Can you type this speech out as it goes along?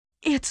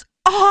It's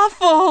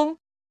awful.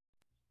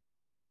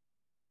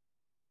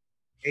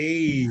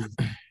 AIDS.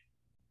 Did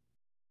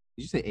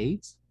you say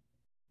AIDS?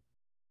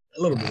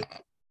 A little bit.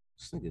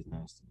 This nigga's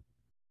nasty.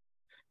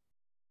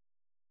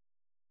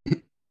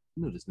 You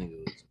know this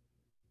nigga was.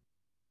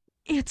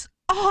 It's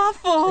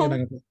awful.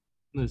 You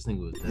know this nigga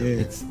was.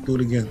 Yeah, do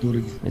it again.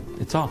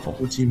 It's awful.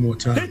 14 more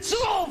times. It's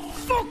all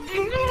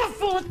fucking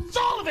awful. It's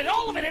all of it,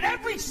 and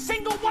every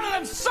single one of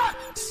them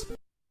sucks.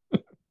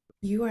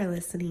 You are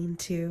listening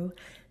to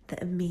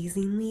the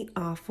Amazingly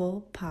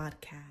Awful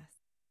podcast.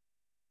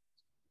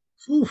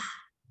 Whew.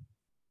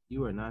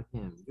 You are not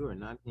him. You are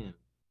not him.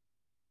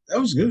 That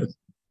was good.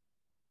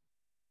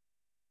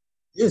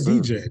 Yeah,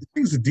 DJ. I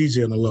think it's a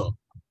DJ on the low.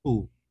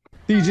 Who?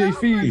 DJ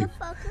Fee.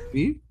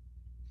 Fee?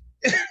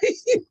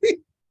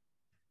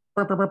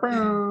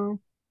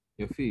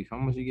 Yo, Fee, how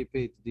much you get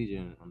paid to DJ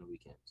on the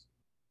weekends?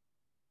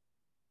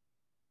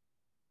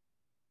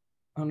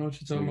 I don't know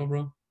what you're talking about,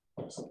 bro.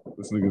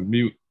 This nigga's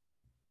mute.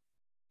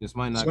 This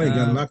might not. Somebody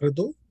got to knock on the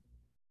door.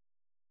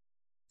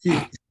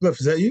 Yeah, Cliff,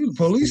 is that you, the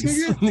police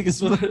nigga?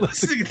 Nigga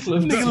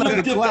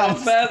left the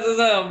class fast as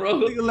hell, bro.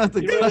 Nigga left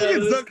the class.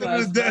 Nigga ducked class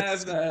under the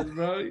desk. fast,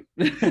 bro.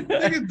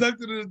 Nigga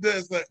ducked under the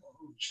desk like,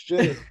 oh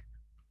shit.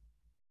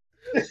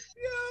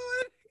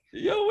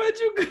 Yo, where'd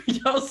you go?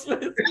 Yo,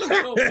 Smith,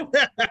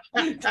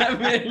 that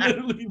man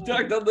literally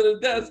ducked under the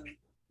desk.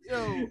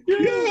 Yo,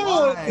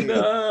 Yo,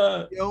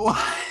 nah. Yo,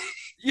 why?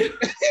 Yo,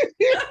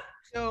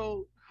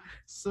 Yo,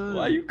 son.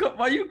 why you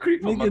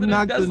creep up Nigga under the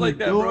knocked desk on like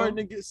the that, door, bro?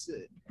 nigga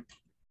said.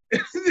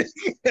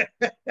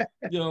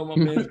 Yo, my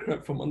man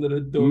crept from under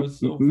the door.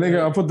 So Nigga,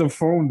 I fast. put the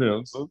phone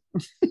down. So.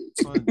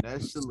 Son,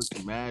 that shit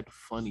look mad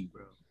funny,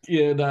 bro.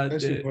 Yeah, nah,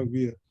 that shit did. fucked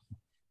me up.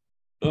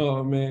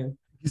 Oh man.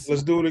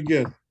 Let's do it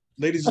again.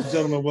 Ladies and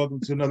gentlemen, welcome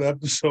to another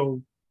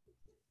episode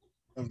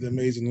of the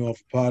Amazing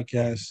Awful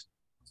Podcast.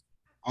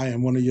 I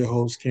am one of your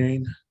hosts,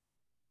 Kane.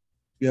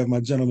 We have my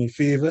gentleman,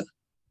 Fever.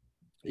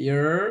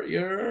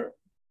 You're.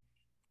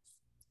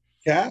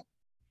 Cat.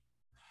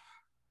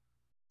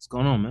 What's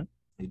going on, man?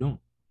 How you doing?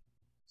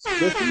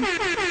 Slippy.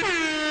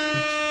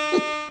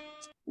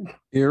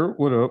 Here,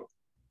 what up?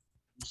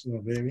 What's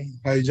up, baby?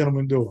 How you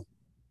gentlemen doing?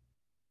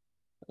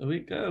 We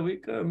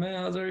good, man.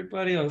 How's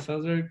everybody else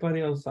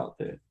out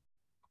there?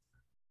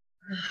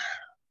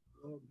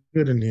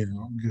 Good in here.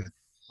 I'm good.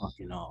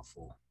 Fucking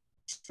awful.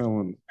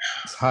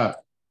 It's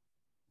hot.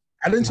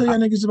 I didn't tell y'all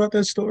niggas about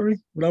that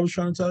story, what I was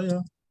trying to tell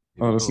y'all.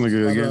 Oh, this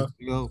nigga again.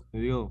 Here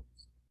you go.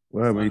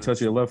 What happened? You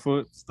touch your left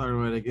foot? Starting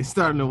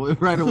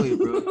right away,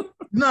 bro.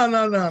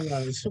 No.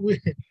 It's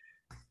weird.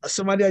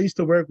 Somebody I used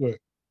to work with.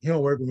 He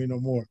don't work with me no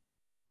more.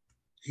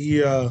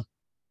 He was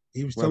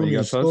telling me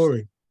a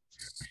story.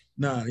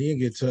 Nah, he didn't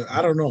get to.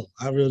 I don't know.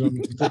 I really don't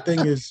know. The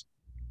thing is,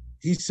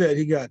 he said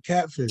he got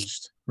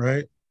catfished,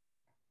 right?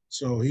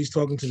 So he's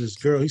talking to this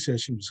girl. He said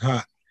she was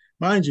hot.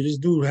 Mind you, this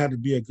dude had to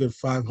be a good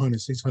 500,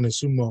 600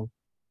 sumo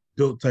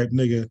built type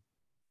nigga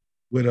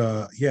with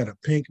he had a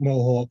pink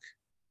mohawk.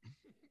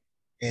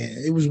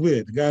 And it was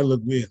weird. The guy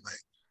looked weird.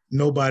 Like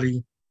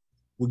nobody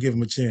would give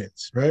him a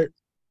chance, right?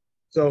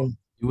 So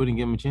you wouldn't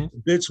give him a chance?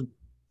 Bitch,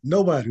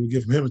 nobody would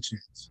give him a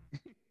chance.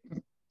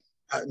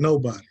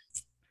 Nobody.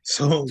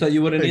 So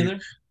you wouldn't either?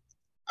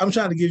 I'm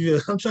trying to give you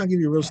a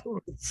real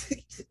story.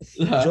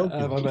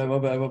 My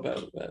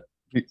bad.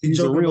 He's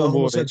a real boy.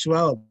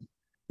 Homosexuality.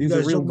 He's you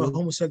guys a real joking about boy.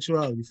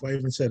 homosexuality before I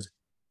even said it.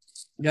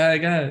 Go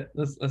ahead.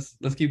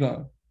 Let's keep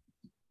going.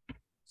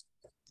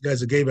 You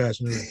guys are gay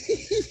bashing.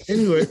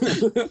 Anyway.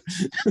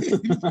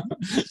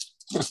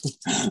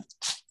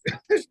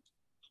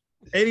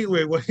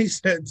 Anyway, what he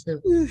said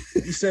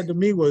to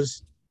me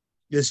was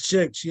this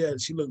chick, she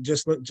looked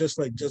just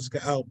like Jessica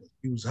Alba.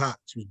 She was hot.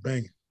 She was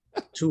banging.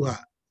 Too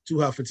hot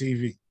for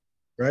TV,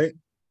 right?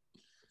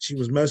 She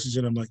was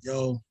messaging him like,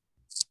 yo,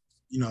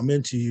 I'm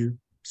into you.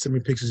 Send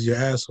me pictures of your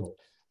asshole.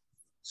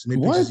 Send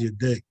me pictures of your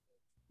dick.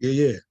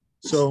 Yeah.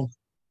 So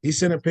he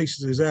sent her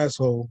pictures of his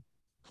asshole,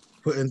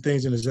 putting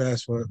things in his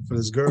ass for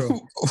this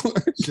girl.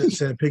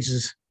 Sent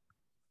pictures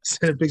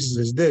of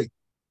his dick.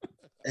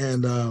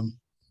 And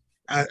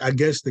I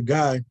guess the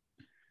guy,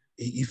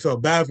 he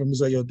felt bad for him.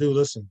 He's like, yo, dude,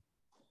 listen,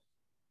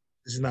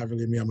 this is not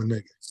really me. I'm a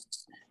nigga.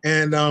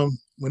 And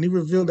when he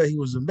revealed that he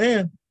was a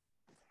man,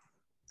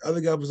 the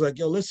other guy was like,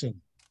 yo,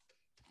 listen.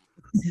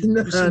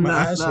 You see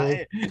my asshole.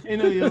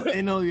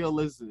 Ain't no yo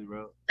listen,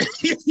 bro.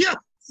 Yeah.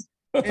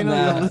 Ain't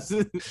no yo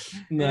listen.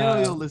 Ain't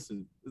no yo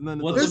listen.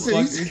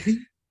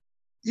 Listen,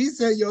 he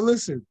said, yo,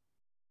 listen,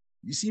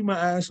 you see my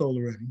asshole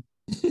already.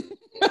 You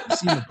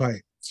see my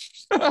pipe.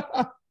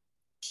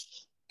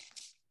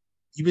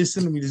 You've been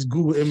sending me these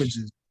Google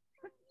images.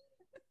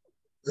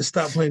 Let's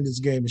stop playing this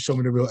game and show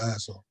me the real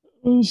asshole.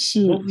 Oh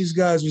shit! Both of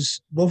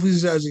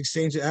these guys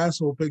exchanging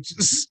asshole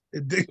pictures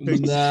and dick pictures.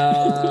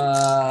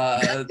 Nah.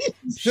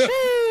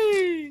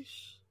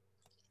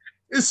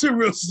 It's a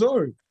real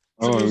story.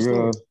 Oh my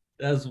god,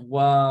 that's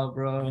wild,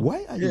 bro.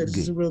 Why are you this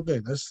gay? is a real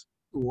thing.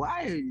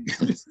 Why are you?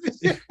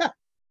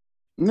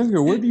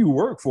 nigga, what do you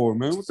work for,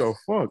 man? What the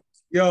fuck?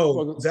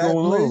 Yo, What's going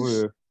on over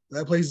here?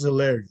 that place is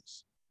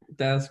hilarious.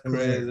 That's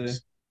crazy.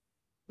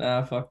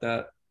 Nah, fuck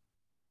that.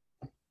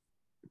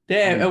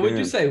 Damn, and what'd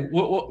you say?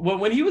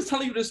 When he was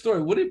telling you this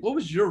story, what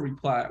was your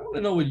reply? I want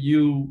to know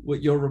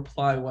what your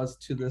reply was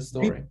to this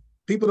story.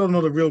 People don't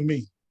know the real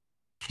me.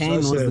 Kane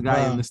was the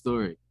guy in the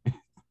story.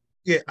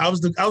 Yeah, I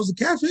was the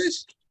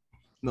catfish.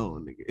 No,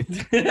 nigga.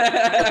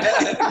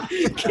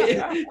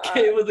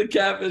 Kane was the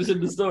catfish in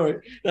the story.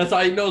 That's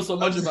how he knows so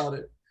much about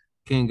it.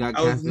 Kane got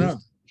catfish.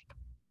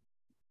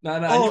 Nah,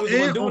 he was the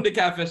one doing the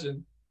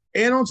catfishing.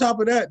 And on top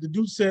of that, the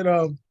dude said,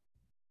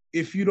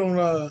 if you don't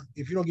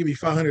give me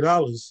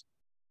 $500,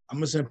 I'm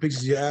gonna send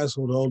pictures of your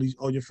asshole to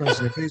all your friends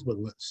on their Facebook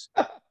list.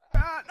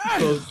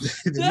 So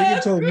the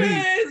nigga told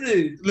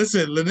me,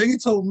 listen, the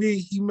nigga told me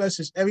he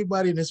messaged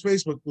everybody in his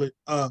Facebook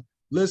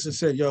list and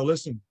said, yo,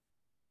 listen,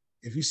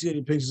 if you see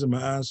any pictures of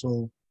my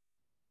asshole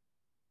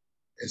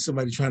and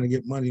somebody trying to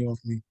get money off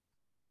me,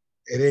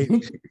 it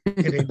ain't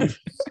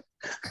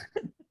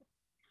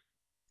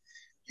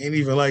ain't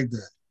even like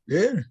that.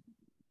 Yeah.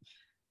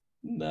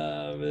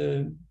 Nah,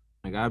 man.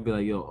 Like I'd be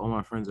like, yo, all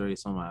my friends already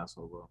saw my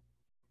asshole, bro.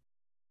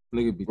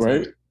 Nigga be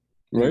right, tight.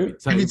 right.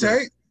 You be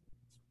tight?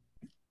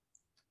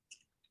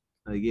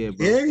 Like yeah,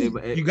 bro.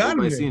 Yeah, you got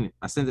him. Seen it.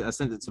 I sent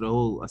it to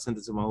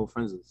my whole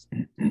friends list.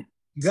 You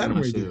got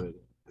him right there. Already.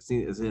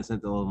 I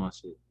sent all of my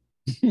shit.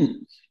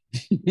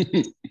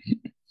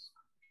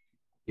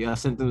 Yeah, I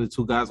sent them the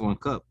 2 guys 1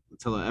 cup.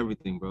 Tell her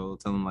everything, bro.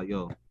 Tell them like,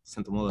 yo,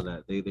 sent them all of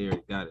that. They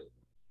already got it.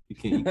 You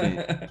can't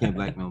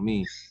blackmail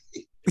me.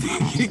 You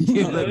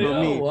can't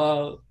blackmail me.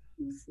 Wow.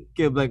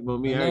 Can't blackmail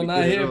me. No,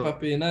 not here,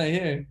 papi. Not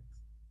here.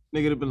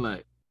 Nigga have been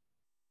like,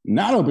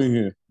 not up in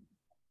here.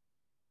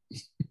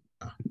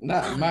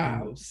 Not in my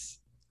house.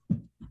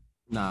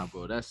 Nah,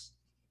 bro. That's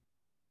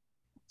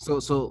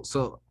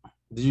so.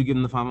 Did you give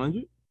him the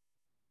 500?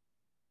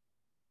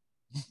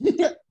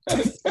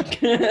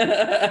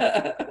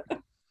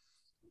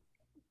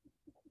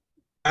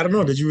 I don't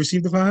know. Did you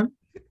receive the fine?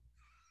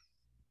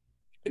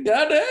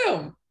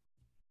 Goddamn.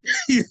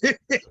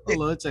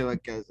 Hold on, check my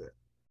cash app.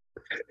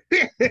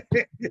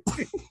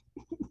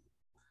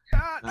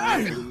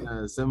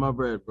 Send my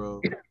bread,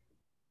 bro.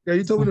 Yeah,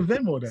 you told me to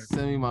Venmo that.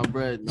 Send me my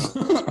bread. No.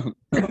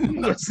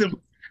 You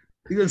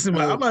gonna send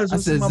my, I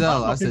said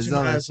Zell. I said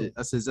Zell that shit.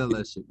 I said Zell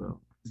that shit, bro.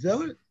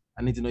 Zell it?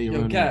 I need to know your Yo,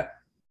 real Cap. name.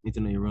 Need to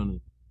know your real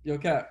name. Yo,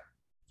 Cap.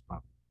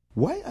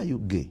 Why are you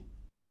gay?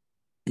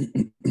 It's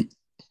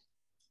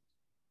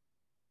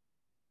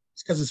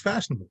because it's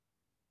fashionable.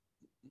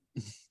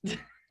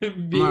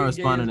 I'm not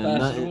responding to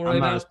nothing. I'm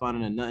not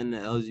responding to nothing to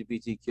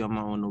LGBTQ. I'm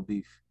not on no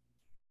beef.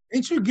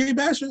 Ain't you a gay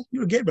basher?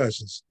 You're a gay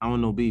basher. I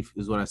want no beef,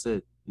 is what I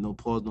said. No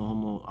pause, no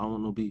homo. I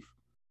want no beef.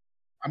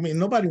 I mean,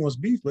 nobody wants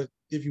beef, but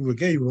if you were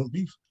gay, you want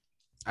beef.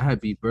 I had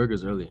beef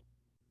burgers earlier.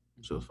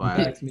 So if I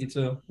That's me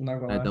too. I'm not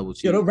gonna lie. double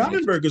cheese. Yeah, the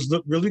ramen burgers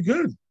look really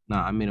good.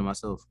 Nah, I made it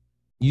myself.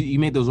 You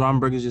made those ramen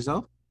burgers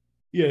yourself?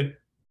 Yeah.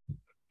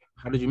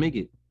 How did you make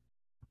it?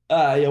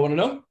 You wanna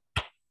know?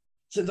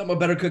 Since I'm a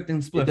better cook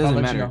than Split, It doesn't I'll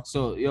let matter. you know.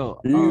 So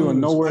yo, You are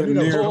nowhere I knew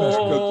near that was best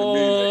cook than me,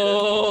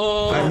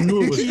 nigga. I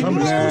knew it was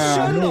coming.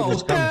 I knew it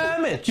was coming.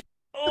 Damn it!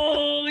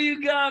 Oh,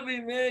 you got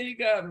me, man. You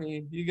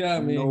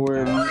got me.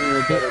 Nowhere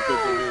near better cook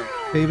than me.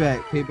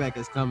 payback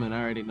is coming.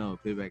 I already know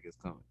payback is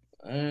coming.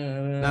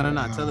 No.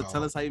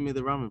 Tell us how you made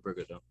the ramen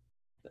burger though.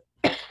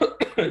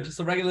 Just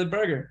a regular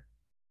burger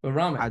with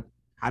ramen.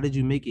 How did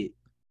you make it?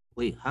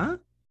 Wait, huh?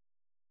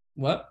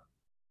 What?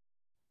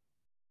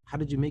 How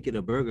did you make it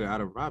a burger out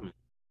of ramen?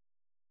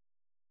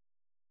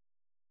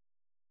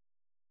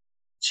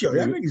 Yo,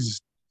 that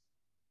niggas.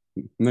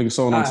 Nigga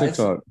saw it on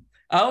TikTok.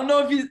 I don't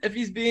know if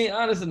he's being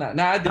honest or not.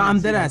 Nah, I didn't. I'm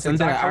see dead it on ass.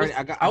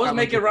 TikTok. I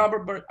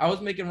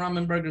was making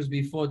ramen burgers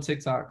before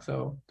TikTok,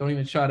 so don't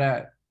even try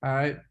that. All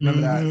right,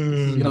 remember that.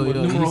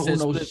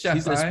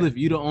 He said Spliff,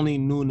 you the only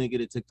new nigga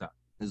to TikTok.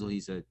 Is what he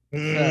said.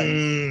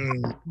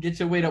 Get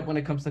your weight up when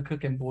it comes to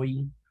cooking,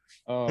 boy.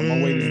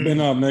 My weight has been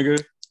up,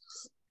 nigga.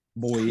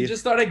 Boy, You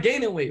just started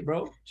gaining weight,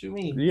 bro. What you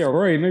mean? yeah,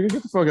 right, nigga.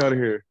 Get the fuck out of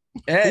here.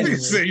 Anyway. You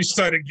said you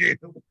started getting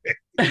away.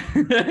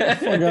 Fuck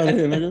out of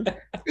here, nigga.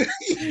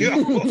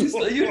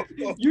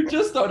 you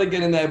just started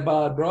getting that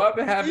bod, bro. I've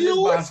been having this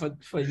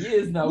bod for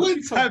years now. What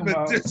type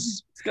of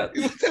disrespect?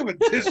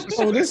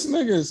 Oh, this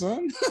nigga,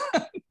 son.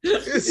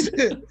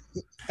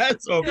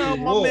 That's okay. Yo,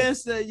 my man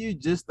said you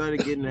just started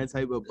getting that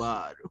type of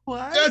bod.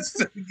 What?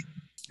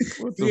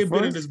 What he ain't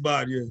been in this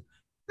bod yet.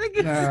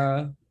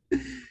 Nah,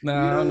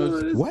 I don't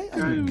know. Why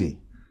are you gay?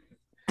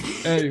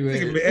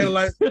 Anyway,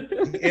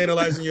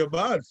 analyzing your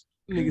body.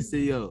 Nigga say,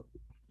 yo,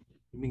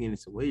 you been getting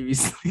some weight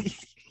recently.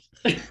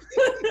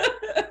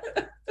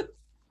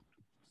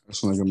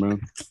 That's nigga, man.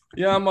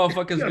 yeah,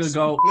 motherfuckers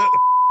gonna go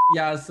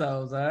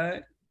yourselves, all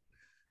right?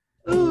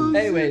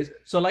 Anyways,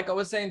 so like I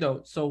was saying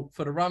though, so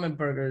for the ramen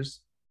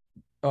burgers,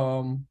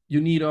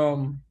 you need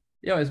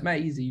it's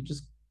mad easy. You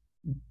just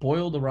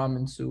boil the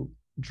ramen soup,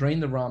 drain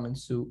the ramen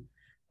soup,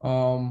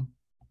 and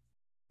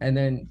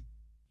then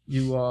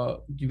you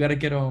gotta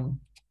get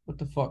what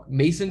the fuck,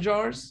 mason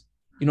jars,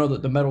 you know,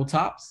 the metal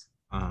tops.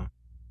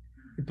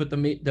 You put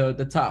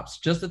the tops,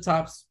 just the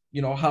tops,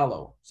 you know,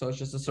 hollow, so it's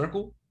just a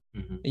circle.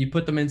 and you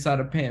put them inside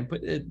a pan.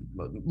 Put it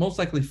most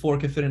likely 4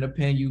 can fit in a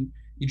pan. You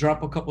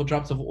drop a couple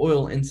drops of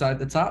oil inside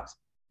the tops.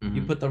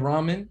 You put the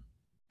ramen,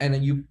 and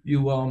then you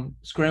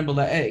scramble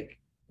the egg,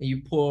 and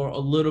you pour a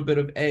little bit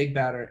of egg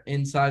batter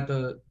inside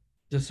the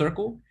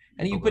circle,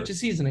 and you put your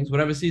seasonings,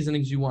 whatever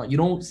seasonings you want. You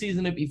don't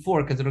season it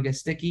before because it'll get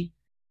sticky.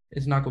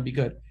 It's not gonna be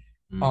good.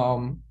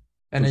 And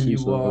then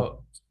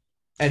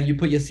you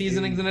put your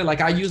seasonings in it. Like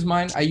I use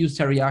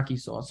teriyaki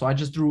sauce. So I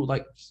just threw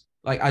like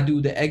I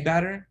do the egg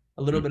batter,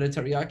 a little bit of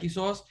teriyaki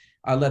sauce.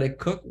 I let it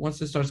cook.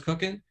 Once it starts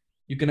cooking,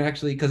 you can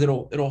actually, because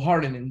it'll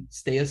harden and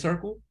stay a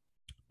circle.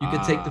 You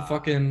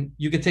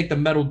can take the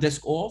metal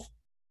disc off,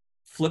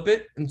 flip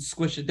it, and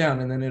squish it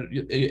down, and then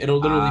it'll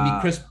literally be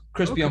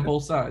crispy on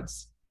both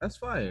sides. That's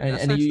fire.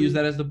 And you use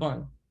that as the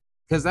bun.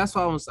 Because that's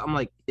why I'm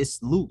like,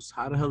 it's loose.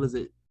 How the hell does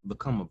it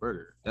become a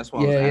burger? That's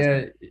why.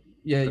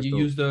 Yeah. You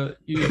use the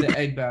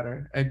egg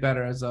batter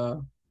as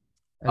to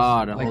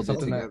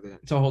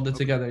hold it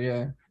together.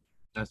 Yeah.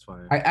 That's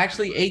fire. I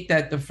actually ate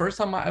that. The first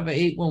time I ever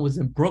ate one was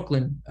in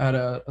Brooklyn at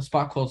a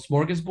spot called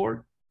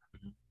Smorgasbord.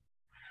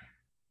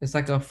 It's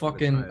like a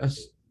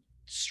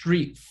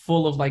street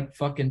full of like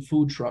fucking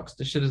food trucks.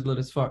 The shit is lit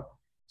as fuck.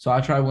 So I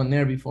tried one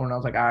there before, and I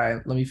was like, all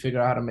right, let me figure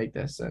out how to make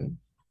this. And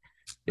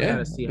yeah,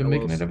 I've been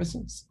making it ever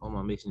since. All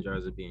my mason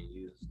jars are being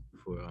used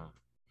for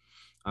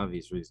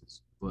obvious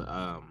reasons. But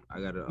I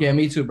gotta. Yeah,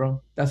 me too,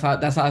 bro. That's how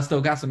I still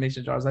got some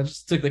mason jars. I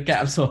just took the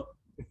caps off.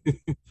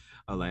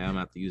 I was like, I'm gonna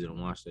have to use it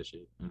and wash that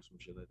shit and some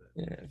shit like that.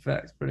 Yeah,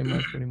 facts. Pretty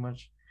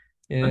much.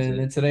 Yeah, and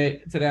then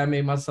today I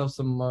made myself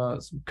some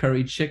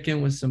curry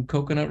chicken with some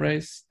coconut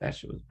rice. That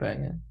shit was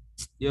banging.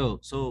 Yo,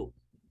 so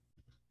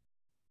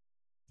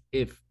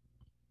if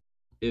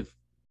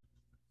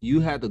you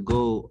had to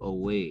go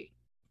away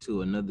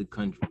to another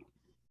country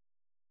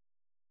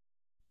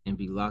and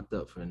be locked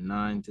up for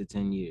 9 to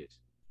 10 years,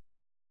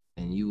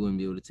 and you wouldn't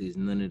be able to taste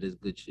none of this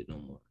good shit no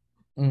more,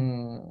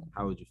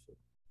 how would you feel?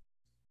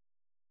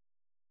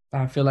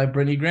 I feel like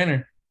Brittany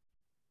Griner.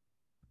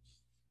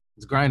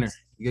 It's Griner.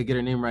 You gotta get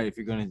her name right if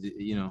you're gonna do,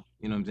 you know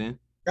what I'm saying?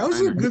 That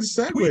was a good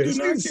segue. It's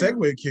a good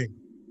segue, King.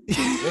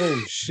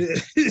 Oh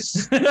shit!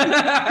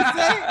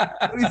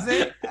 What do you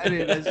say? I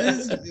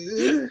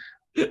didn't.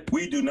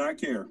 We do not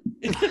care.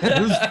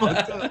 It was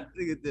fucked up.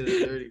 Nigga did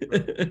it dirty,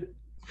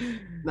 bro.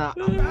 Nah,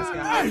 I'm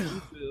asking how would you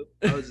feel.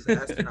 I was just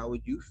asking how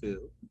would you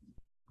feel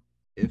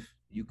if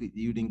you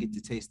didn't get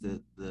to taste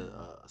the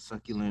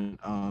succulent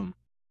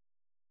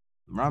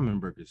ramen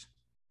burgers.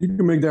 You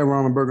can make that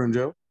ramen burger in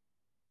jail.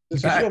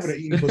 Let's get over there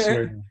eating pussy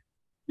right now.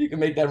 You can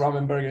make that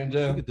ramen burger in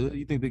jail. You could do it.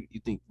 You think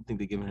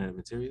they're giving her the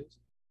materials?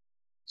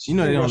 You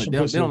know they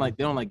don't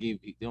like gay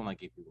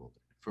people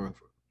for real.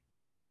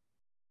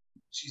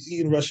 She's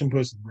eating Russian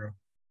pussy, bro.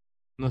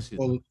 No, she's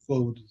not. You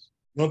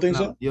don't think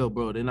so? Yo,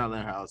 bro, they're not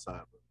letting her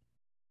outside,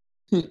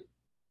 bro.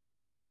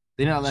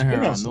 They're not letting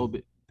her around no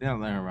bitch. They're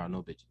not letting her around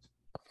no bitches.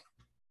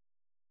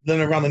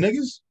 Letting her around the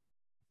niggas?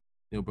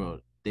 Yo,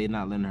 bro, they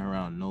not letting her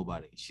around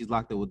nobody. She's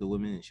locked up with the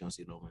women and she don't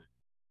see no women.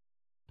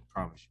 I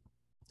promise you.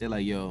 They're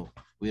like, yo,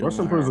 we don't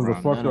Russian prisons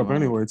are fucked up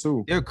anyway,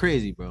 too. They're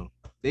crazy, bro.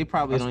 They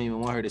probably don't even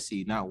want her to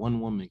see not one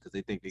woman because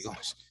they think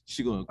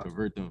she gonna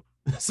convert them.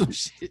 Some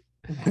shit.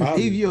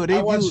 They view.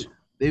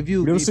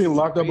 You ever seen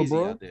Locked Up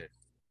Abroad?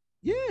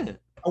 Yeah.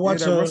 I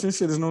watch that Russian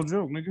shit is no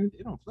joke, nigga.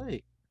 They don't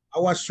play. I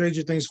watch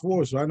Stranger Things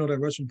 4, so I know that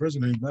Russian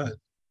prison ain't bad.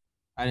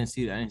 I didn't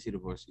see that. I didn't see the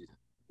fourth season.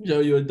 Yo,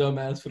 you a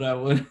dumbass for that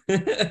one.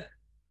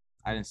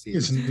 I didn't see it.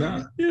 It's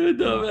not. You a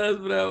dumbass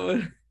for that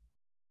one.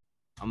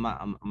 I'm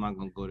not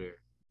gonna go there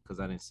because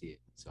I didn't see it.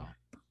 So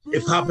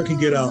if Hopper can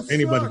get out,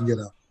 anybody can get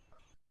out.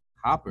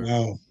 Hopper.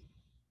 Wow.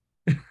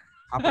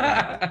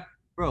 Hopper.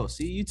 Bro,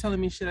 see, you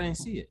telling me shit, I didn't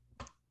see it.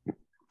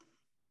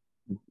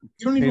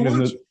 You don't even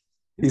watch it.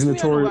 He's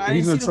notorious.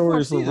 He's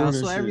notorious for ruining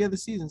shit. So every other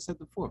season except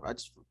the fourth.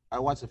 I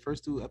watched the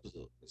first 2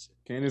 episodes.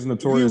 Kane is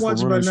notorious for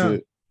ruining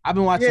shit. I've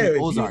been watching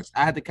Ozarks.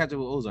 I had to catch up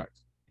with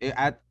Ozarks.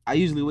 I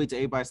usually wait till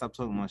everybody stop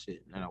talking about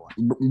shit and then I watch.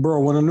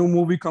 Bro, when a new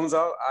movie comes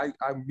out,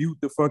 I mute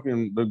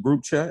the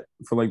group chat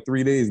for like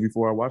 3 days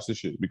before I watch the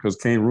shit because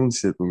Kane ruins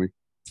shit for me.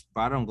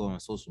 But I don't go on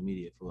social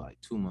media for like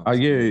 2 months.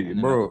 Yeah,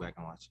 bro. I'll go back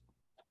and watch it.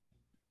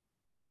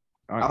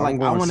 I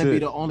want to be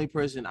the only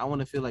person. I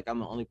want to feel like I'm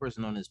the only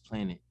person on this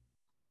planet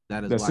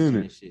that is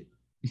watching this shit.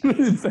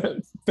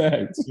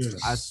 Facts. Yes.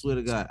 I swear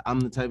to God, I'm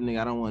the type of nigga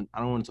I don't want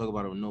to talk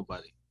about it with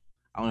nobody.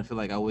 I want to feel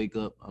like I wake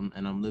up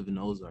and I'm living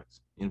the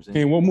Ozarks. You know what I'm saying?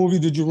 Hey, what movie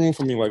did you ruin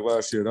for me like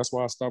last year? That's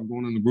why I stopped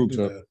going in the group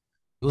chat.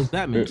 It was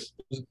Batman.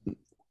 It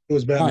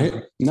was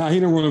Batman. Nah, he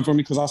didn't ruin it for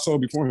me because I saw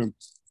it before him.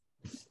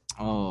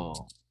 Oh,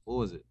 what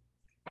was it?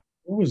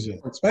 What was it?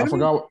 I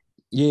forgot.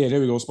 Yeah, there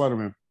we go.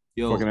 Spider-Man.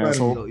 Yo, fucking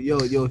asshole.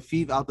 Yo,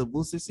 Feeve out the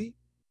booster seat?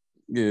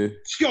 Yeah.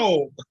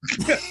 Yo.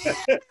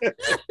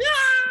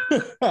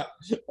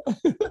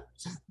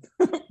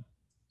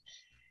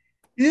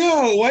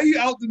 Yo, why you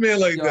out the man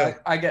like that?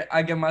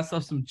 I get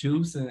myself some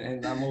juice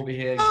and I'm over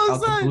here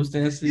out the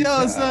booster seat.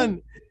 Yo,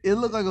 son, it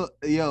looked like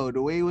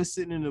the way he was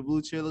sitting in the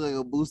blue chair looked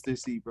like a booster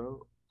seat,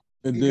 bro.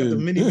 He got the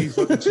mini me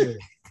fucking chair.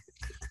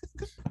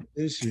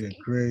 This shit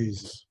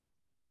crazy.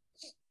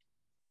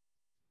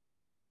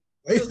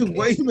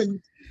 Wait a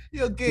minute.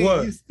 Yo, gay,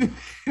 What? you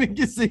stupid.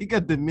 You say you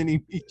got the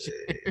mini me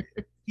chair.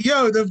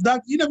 Yo,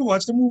 you never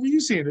watched the movie. You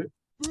seen it.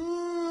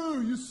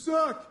 You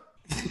suck.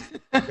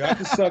 I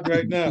can suck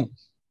right now.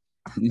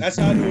 That's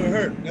how I knew it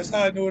hurt. That's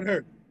how I knew it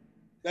hurt.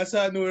 That's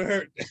how I knew it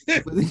hurt.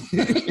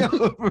 Yo,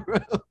 for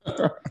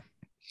real.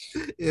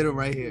 Hit him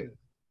right here.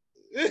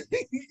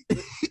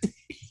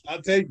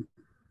 I'll take it.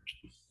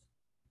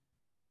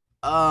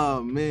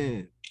 Oh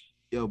man.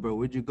 Yo, bro,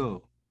 where'd you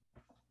go?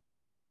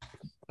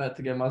 I had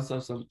to get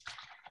myself some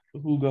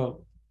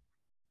Hugo.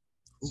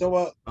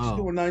 So she's Oh.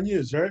 doing 9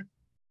 years, right?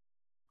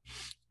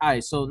 All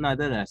right, so not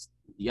that ass.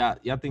 Y'all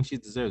think she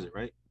deserves it,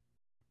 right?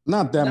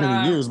 Not that Nah.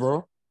 many years, bro.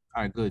 All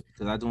right, good.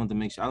 Because I don't want to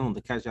make sure I don't want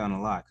to catch y'all on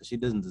a lie because she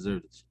doesn't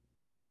deserve this.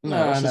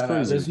 That's just No.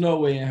 crazy. There's no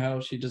way in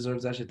hell she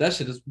deserves that shit. That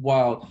shit is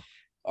wild.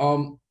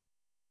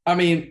 I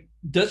mean,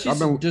 does she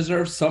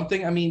deserve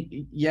something? I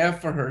mean, yeah,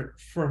 for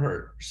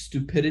her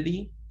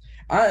stupidity.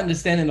 I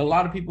understand, and a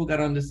lot of people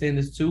gotta understand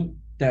this too,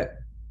 that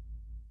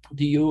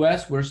the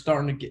US, we're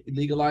starting to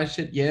legalize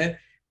shit, yeah.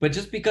 But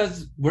just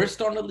because we're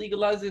starting to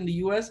legalize it in the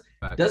US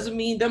doesn't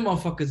mean them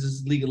motherfuckers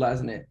is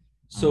legalizing it.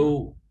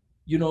 So,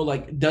 you know,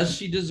 like, does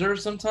she deserve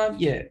some time?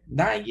 Yeah.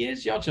 9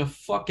 years, y'all your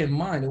fucking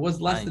mind. It was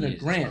less 9 than a years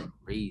is grand.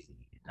 Crazy.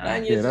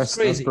 9 years That's is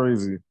crazy.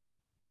 crazy.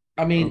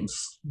 I mean,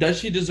 does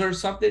she deserve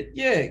something?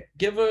 Yeah.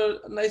 Give her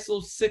a nice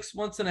little 6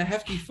 months and a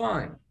hefty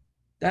fine.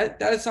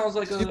 That sounds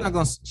like She's not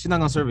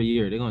gonna serve a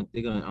year. They're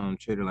gonna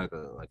treat her like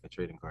a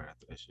trading card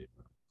after that shit.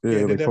 Bro.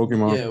 Yeah, like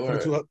Pokemon.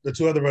 Yeah, the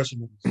two other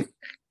Russian movies.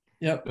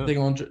 Yep. They're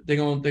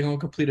gonna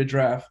complete a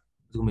draft.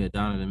 It's gonna be a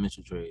Donovan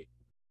Mitchell trade.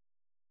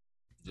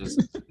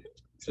 Just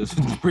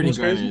pretty What's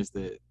Griner crazy?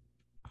 instead.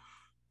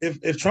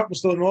 If Trump was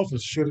still in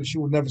office, she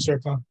would never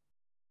serve time.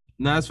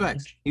 No, that's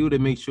facts. He would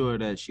have made sure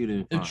that she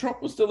didn't. If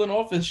Trump was still in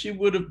office, she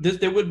would have.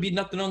 There would be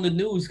nothing on the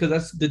news because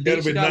that's the day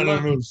That'd she been got none on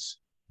locked. the news.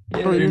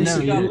 Yeah, the day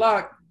she got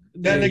locked.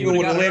 That yeah, nigga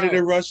would have got landed out.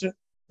 in Russia.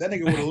 That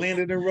nigga would have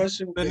landed in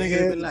Russia. With That the nigga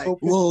head been like,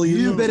 open. "Well,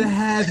 you better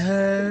have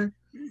her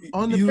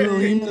on the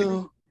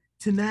plane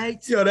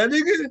tonight." Yo, that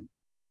nigga.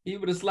 He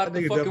would have slapped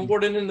That the nigga fucking definitely-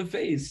 warden in the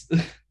face.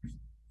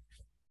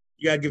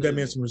 You gotta give that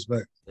man some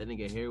respect. That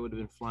nigga hair would have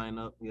been flying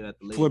up. You have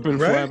to lay Flipping,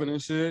 Right? flapping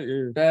and shit.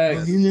 Yeah.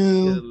 Facts.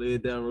 You gotta lay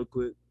it down real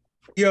quick.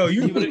 Yo,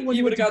 He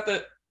would have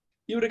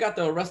got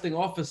the arresting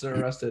officer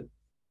arrested.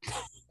 You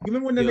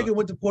remember when that Yo, nigga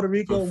went to Puerto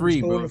Rico for and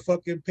free, was throwing bro. the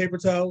fucking paper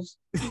towels?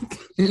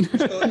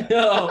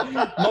 Yo,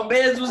 my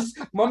man's was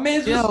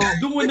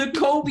doing the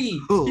Kobe.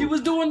 He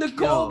was doing the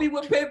Kobe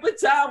with paper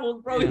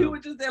towels, bro. He Yo.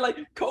 was just there like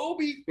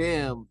Kobe.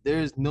 Bam,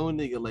 there's no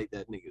nigga like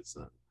that nigga,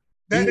 son.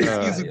 That He-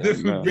 nigga is a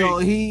different Yo,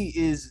 breed. he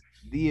is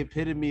the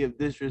epitome of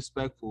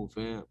disrespectful,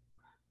 fam.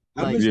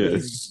 I Like, miss Yeah.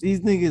 these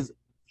niggas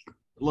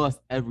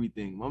lost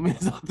everything. My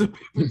man's off the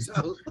paper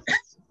towel.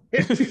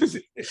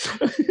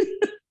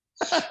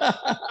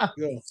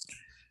 Yo,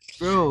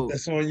 Bro,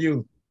 that's on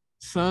you.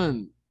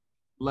 son,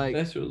 like,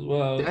 That shit was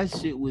wild. that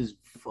shit was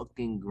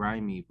fucking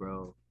grimy,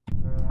 bro.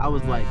 I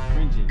was like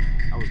cringing.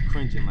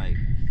 Like,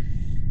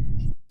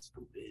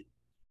 stupid.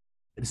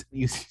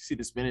 You see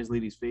the Spanish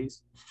lady's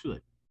face? She was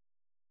like,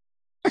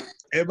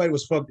 Everybody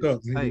was fucked up.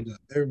 Tight.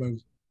 Everybody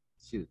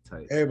she was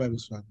tight.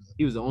 was fucked up.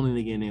 He was the only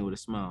nigga in there with a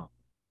smile.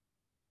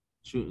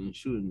 Shooting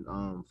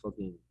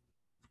fucking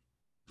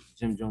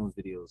Jim Jones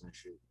videos and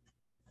shit.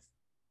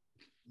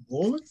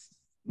 Bowling?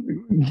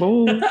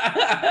 Boom.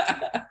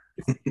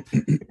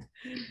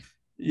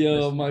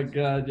 Yo, my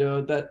God,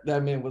 yo, that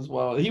man was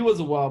wild. He was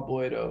a wild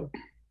boy though.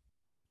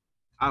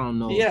 I don't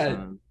know. He had-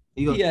 son.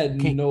 He had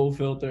no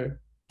filter.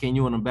 Can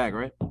you want him back,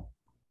 right?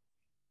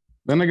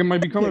 That nigga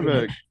might be coming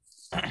back.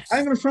 I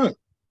ain't gonna front.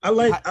 I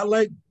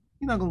like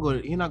He's not gonna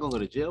go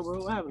to jail,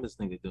 bro. What happened to this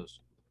nigga do?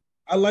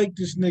 I like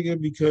this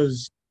nigga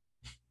because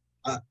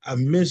I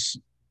miss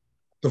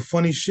the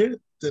funny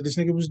shit that this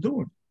nigga was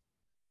doing.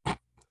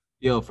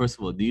 Yo, first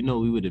of all, do you know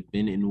we would have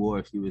been in war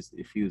if he was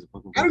a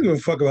fucking I don't give a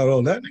fuck about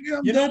all that,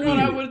 nigga. You know what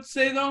I serious. would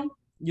say though?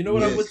 You know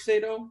what I would say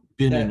though?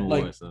 been That, in war,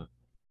 like, son.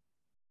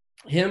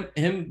 Him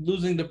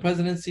losing the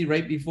presidency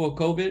right before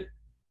COVID,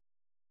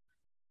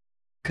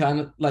 kind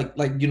of like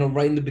you know,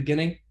 right in the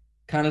beginning,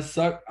 kind of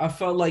sucked. I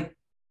felt like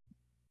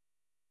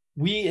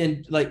we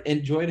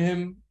enjoyed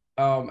him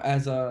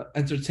as a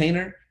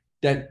entertainer.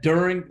 That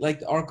during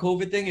like our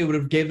COVID thing, it would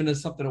have given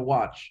us something to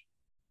watch.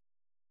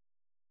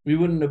 We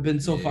wouldn't have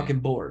been so fucking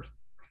bored,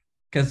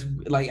 because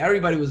like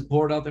everybody was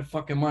bored out their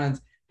fucking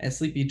minds, and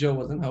Sleepy Joe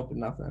wasn't helping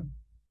nothing.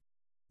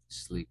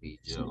 Sleepy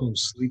Joe. Oh,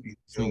 Sleepy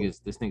Joe.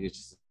 This nigga's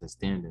just a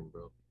stand-in,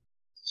 bro.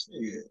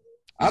 Yeah.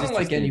 I don't just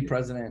like a any standard.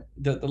 president.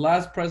 The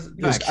last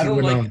president, Just I don't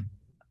QAnon.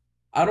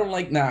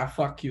 like. Nah,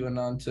 fuck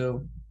QAnon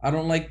too. I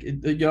don't like.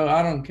 Yo,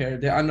 I don't care.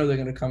 I know they're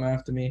gonna come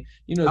after me.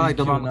 You know, I like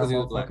these Obama QAnon 'cause he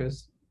was black.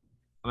 motherfuckers.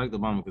 I like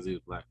Obama because he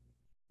was black.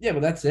 Yeah,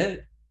 but that's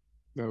it.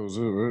 That was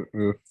it, right?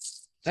 Yeah.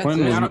 That's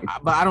Clinton it. was-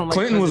 But I don't like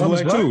Clinton was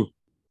presidents. black too. I don't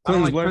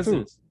Clinton was like black too.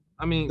 presidents.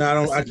 I mean, No, I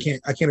don't. listen,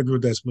 I can't agree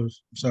with that, Smooth.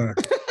 I'm sorry.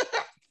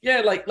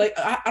 Yeah, like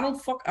I don't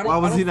fuck. I don't. Why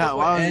was I don't he not- fuck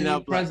why with was he any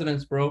not black?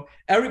 presidents, bro.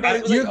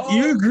 Everybody was You- like, "Oh,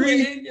 you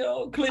agree? Clinton,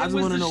 yo, I Clinton just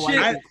was want to the know why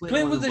shit." Clinton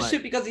Clinton was wasn't the black.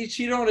 shit because he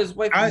cheated on his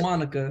wife I-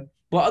 Monica.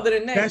 But other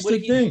than that, That's what the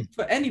did he thing. do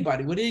for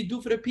anybody? What did he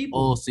do for the people?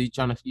 Oh, so you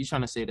trying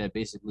to say that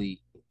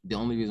basically the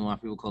only reason why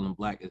people call him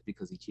black is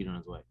because he cheated on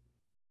his wife.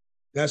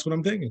 That's what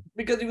I'm thinking.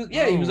 Because he was a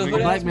nigga, hood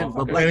Black ass men,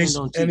 but motherfucker. black And men he-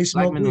 don't and cheat. he Black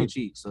smoked men don't weed.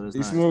 cheat. So it's He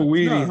not. smoked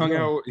weed. No, he hung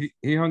no. out.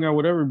 He hung out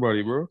with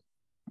everybody, bro.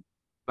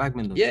 Black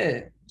men don't.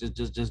 Yeah. Cheat.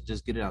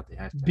 Just get it out there.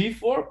 Hashtag.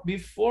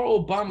 Before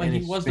Obama, he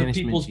Spanish- was Spanish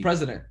the men people's cheat.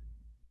 president.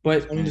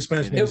 But Only the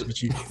Spanish It niggas was- can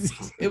cheat.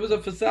 it was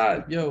a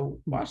facade. Yo,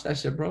 watch that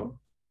shit, bro.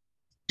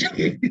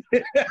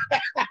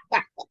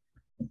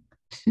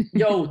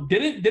 Yo,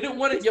 didn't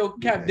one of your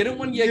Cap? Didn't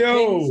one of your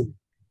kings?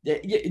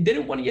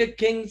 Didn't one of your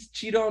kings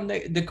cheat on the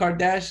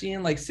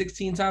Kardashian like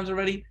 16 times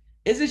already?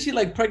 Isn't she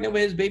like pregnant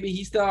with his baby?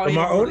 He's still out here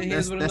Lamar holding Odom?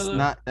 hands with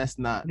another. That's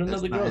not with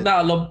that's another not girl. his-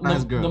 Nah, not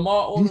his girl.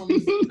 Lamar Odom.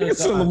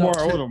 It's Lamar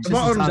Odom.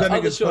 Lamar Odom's that The other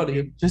nigga's shorty.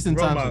 fucking Tristan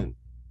role Thompson.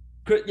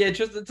 model. Yeah,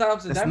 Tristan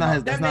Thompson.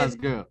 That's not his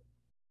girl.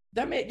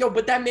 That man, yo,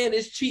 but that man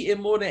is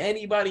cheating more than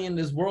anybody in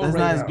this world That's right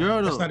not his now.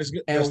 girl That's though. not his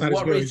good. And That's not his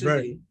what girl. race He's is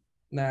right. he?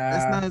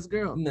 That's not his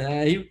girl.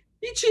 Nah, he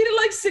cheated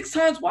like 6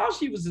 times while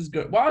she was his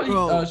girl. While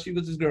Bro. she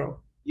was his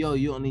girl. Yo,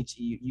 you only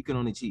cheat. You can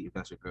only cheat if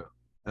that's your girl.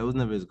 That was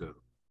never his girl.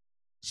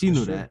 She That's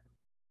knew true. that.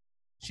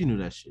 She knew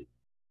that shit.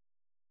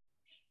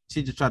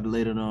 She just tried to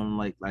lay it on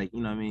like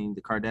you know what I mean,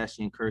 the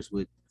Kardashian curse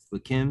with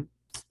Kim.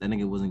 That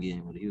nigga wasn't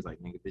getting with it. He was like,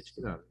 nigga, bitch,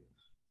 get out of here.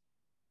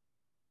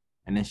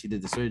 And then she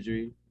did the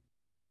surgery.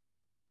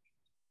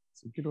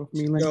 So get off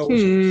me like Yo,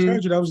 Kim.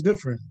 surgery, that was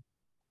different.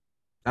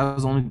 That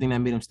was the only thing that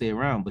made him stay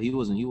around, but he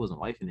wasn't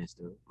wifing it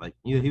still. Like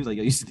he was like,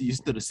 yo, you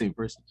still the same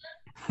person.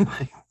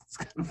 Like, it's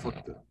kind of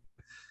fucked up.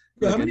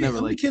 Yeah, Like, how many, I never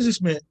how many liked kids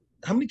this man?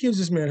 How many kids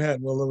this man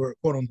had while they were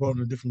quote unquote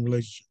in a different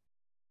relationship?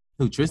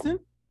 Who, Tristan?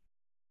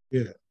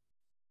 Yeah.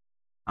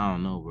 I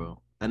don't know,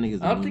 bro. That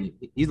nigga's I don't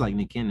he's like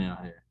Nick Cannon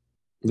out here.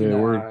 Yeah,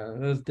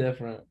 word. That's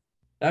different.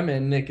 That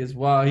man Nick is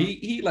wild.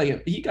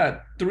 He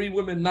got 3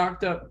 women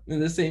knocked up in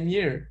the same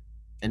year.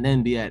 And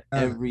then be at Uh.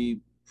 every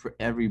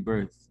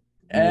birth.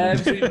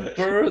 Every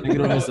birth, Nigga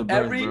don't miss a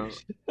bro.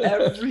 birth,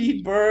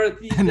 every birth.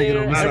 He's That nigga there.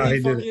 don't miss a birth. Every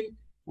He did it. fucking,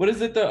 what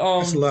is it?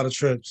 That's a lot of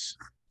trips.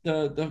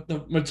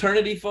 The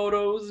maternity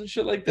photos and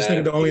shit like This that.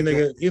 nigga the only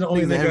nigga. He the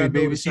only Niggas at nigga every I know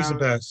baby with a season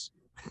shower. pass.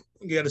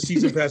 He got a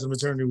season pass in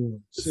maternity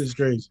ward. This is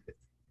crazy.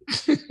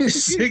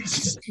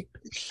 Six.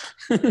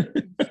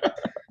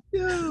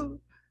 Yo,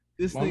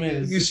 this My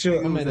man nigga You is,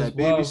 sure? my man was is at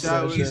baby wild for that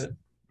showers. shit.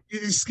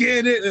 You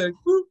scared it.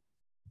 Whoop.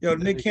 Yo,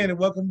 Nick Cannon,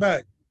 welcome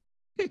back.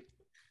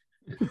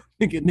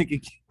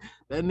 nigga,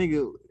 that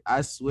nigga,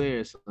 I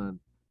swear, son.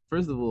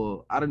 First of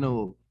all, I don't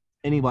know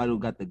anybody who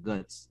got the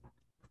guts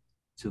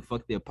to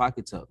fuck their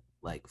pockets up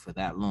like for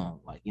that long.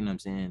 Like, you know what I'm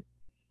saying?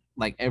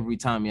 Like every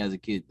time he has a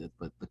kid, the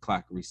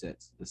clock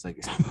resets. It's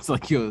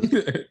like yo,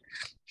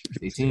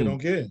 it's You 18. don't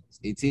care. It's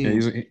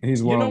 18. Yeah,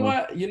 he's You wild. know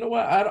what? You know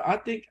what? I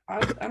think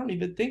I don't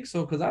even think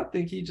so because I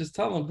think he just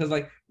tell them because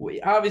like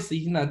obviously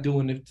he's not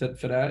doing it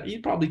for that. He's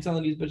probably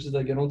telling these bitches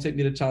like, "Don't take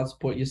me to child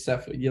support. You're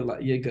set for you're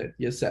good.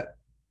 You're set."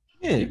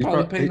 Yeah, He's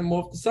probably paying them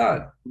off the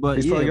side. but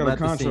He's yeah, probably got but a at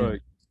the same-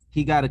 contract.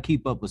 he got to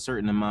keep up a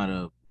certain amount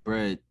of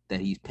bread that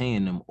he's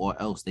paying them, or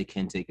else they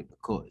can't take it to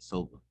court. It's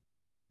over.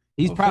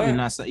 He's Oh, probably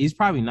facts. not. He's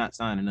probably not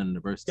signing under the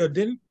verse. Yo,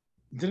 didn't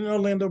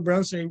Orlando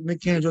Brown say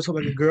Nick Cannon dressed up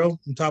like a girl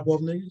and top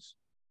off niggas?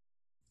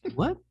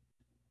 What?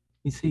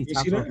 He You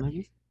top see off that? niggas.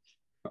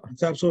 He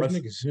tops off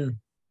niggas, yeah.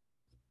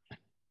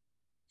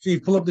 See,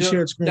 pull up the Yo,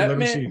 shared screen. Let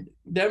him see.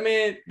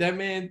 that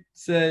man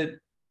said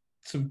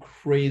some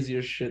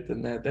crazier shit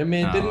than that. That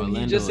man Nah, didn't he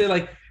Orlando- just say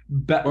like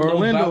Lil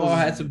Orlando's- Bow Wow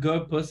had some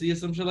good pussy or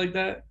some shit like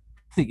that?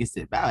 Nigga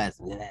said, "Bow ass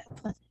good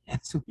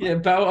ass." Yeah,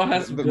 Bow Wow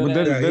had some But good that-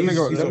 ass. Yeah, that he's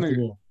nigga- off that the nigga-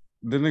 wall.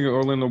 The nigga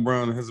Orlando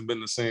Brown hasn't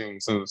been the same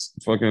since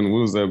fucking what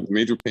was that?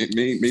 Major Pain.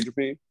 Major He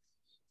Pain.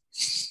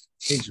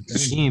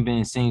 ain't been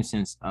the same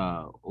since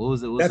what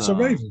was it? What's, That's a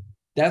Raven.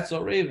 That's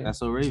so Raven. That's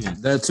so Raven.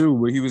 That too,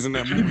 but he was in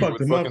that movie fucked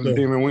with him up, fucking though.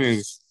 Damon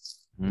Wayans.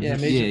 Mhm. Yeah,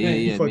 Major Pain.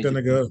 He fucked that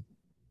Major nigga Pain. up.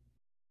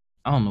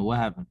 I don't know what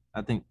happened.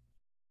 I think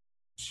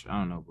I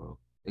don't know, bro.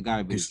 It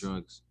gotta be He's-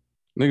 drugs.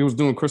 Nigga was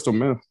doing crystal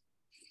meth.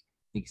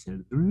 Nigga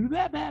said,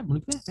 Nigga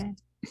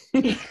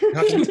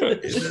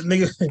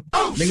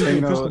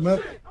doing crystal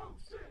meth.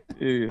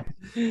 Yeah.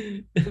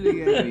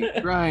 Nigga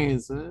be crying,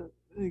 son.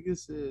 Nigga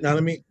said. Now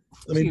let me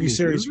be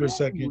serious for a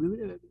second.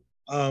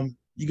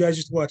 You guys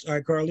used to watch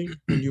iCarly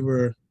when you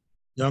were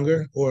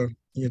younger or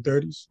in your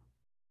 30s?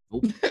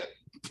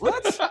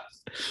 What?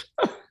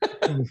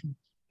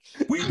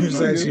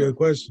 Just ask you a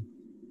question.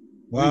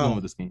 Where you going Wow.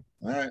 with this game?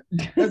 All right.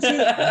 That's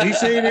it. He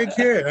said he didn't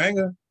care.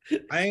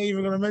 I ain't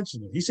even gonna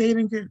mention it. He said he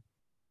didn't care.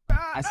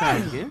 I said I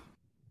didn't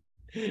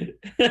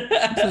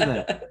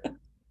care.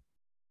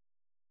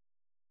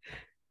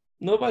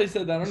 Nobody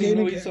said that. I don't even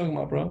know what you're talking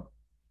about, bro.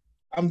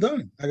 I'm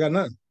done. I got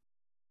nothing.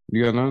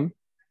 You got nothing?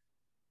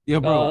 Yo,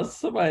 bro.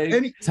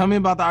 Somebody. Tell me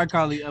about the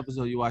iCarly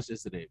episode you watched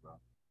yesterday, bro.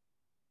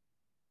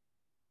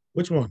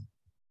 Which one?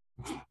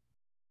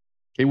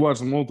 He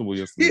watched multiple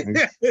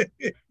yesterday.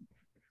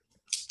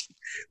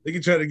 They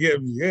can try to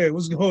get me. Yeah,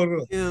 what's going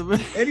on? Yeah, man.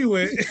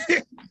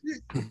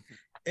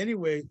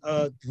 Anyway,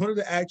 one of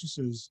the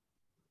actresses,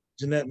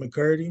 Jeanette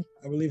McCurdy,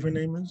 I believe her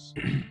name is.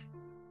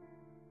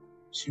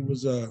 She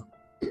was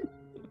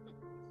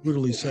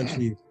brutally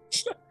sexually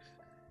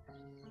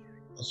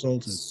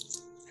assaulted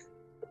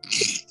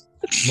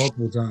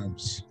multiple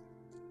times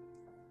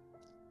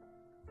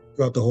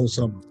throughout the whole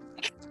summer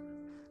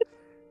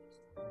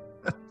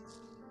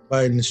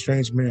by an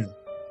estranged man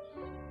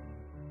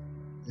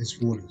in his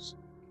 40s.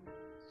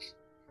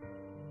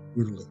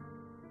 Brutally.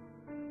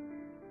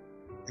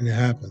 And it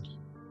happened.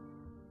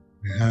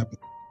 It happened.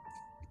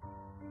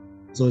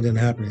 So it didn't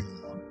happen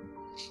anymore.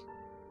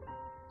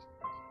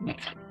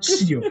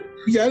 Yo,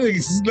 yeah, niggas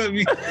just let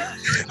me.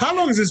 How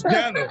long is this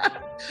piano?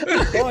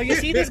 Oh, you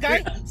see this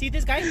guy? See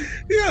this guy?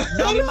 Yeah.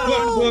 Now you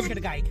the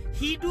guy.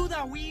 He do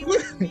the wee.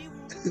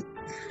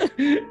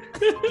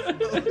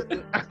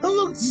 How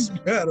long is this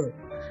piano?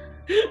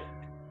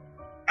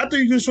 I thought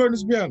you could shorten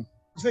this piano.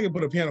 This nigga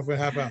put a piano for a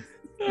half hour.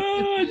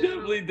 Oh, I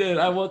definitely did.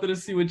 I wanted to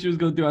see what you was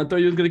gonna do. I thought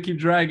you was gonna keep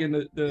dragging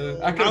the.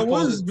 I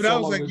was, but I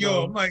was like,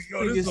 yo, I'm like,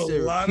 yo, this is a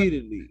lot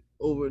repeatedly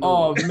over and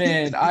Oh over.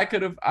 man, I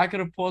could have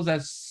paused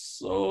that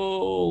so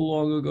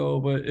long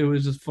ago, but it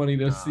was just funny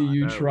to see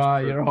you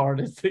try your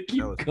hardest to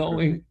keep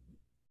going.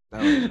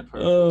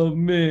 Oh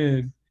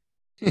man.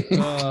 You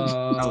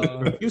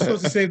were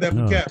supposed to save that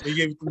for Cap, but you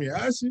gave it to me.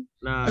 I see.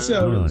 Nah, I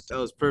said, that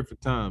was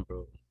perfect time,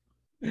 bro.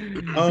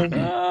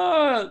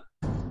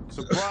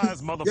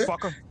 Surprise,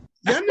 motherfucker.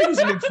 Y'all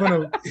niggas make fun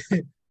of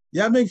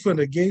y'all make fun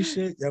of gay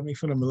shit. Y'all make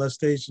fun of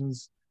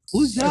molestations.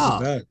 Who's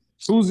y'all?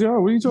 Who's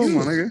y'all? What are you talking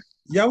about, nigga?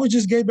 Y'all was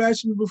just gay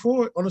bashing me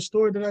before on a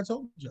story that I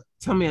told you.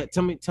 Tell me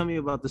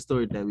about the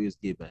story that we was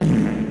gay back.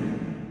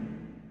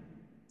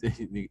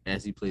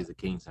 As he plays the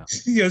King's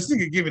house. Yeah, this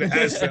nigga give it an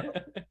ass out.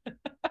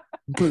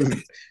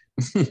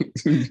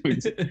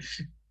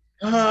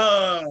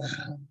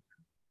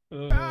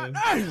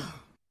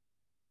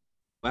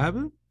 What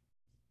happened?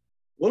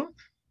 What?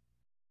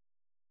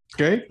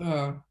 Okay.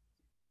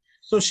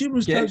 So she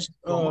was Yeah. touched.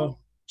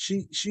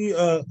 She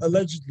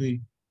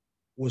allegedly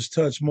was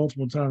touched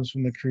multiple times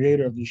from the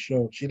creator of the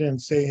show. She didn't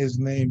say his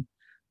name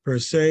per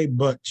se,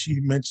 but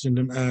she mentioned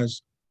him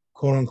as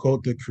 "quote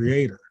unquote" the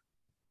creator.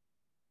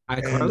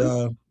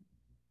 And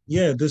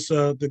yeah, this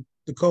the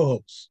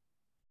co-host,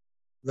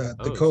 the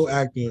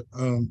co-actor,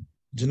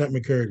 Jeanette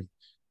McCurdy.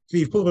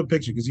 Steve, pull up a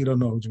picture because you don't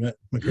know who Jeanette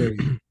McCurdy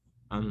is.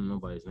 I don't know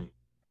nobody's name.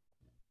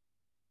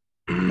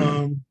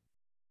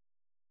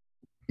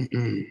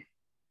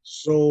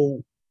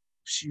 So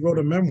she wrote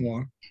a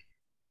memoir,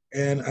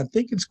 and I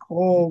think it's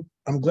called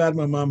 "I'm Glad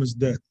My Mom Is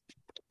Dead."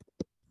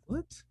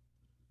 What?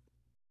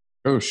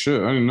 Oh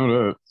shit! I didn't know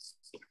that.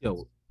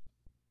 Yo,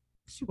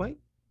 is she white?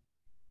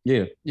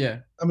 Yeah. Yeah.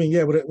 I mean,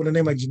 yeah, with a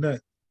name like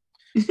Jeanette.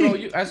 Bro,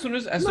 you as soon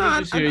as you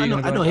see her,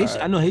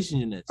 I know Haitian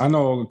Jeanettes. I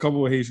know a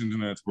couple of Haitian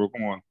Jeanettes, bro.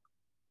 Come on.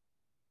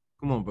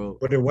 Come on, bro.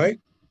 But they're white?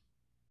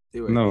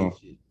 They were No.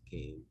 Haitian.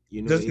 King.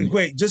 You know,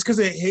 Wait, just because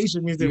they're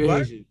Haitian means they're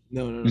black? Haitian.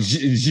 No.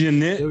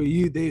 Jeanette.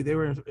 They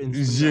were in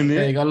Jeanette.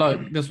 There you go.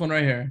 Look, this one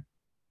right here.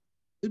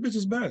 This bitch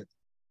is bad.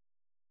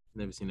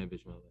 Never seen that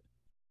bitch in my life.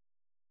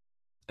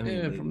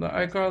 Yeah, from the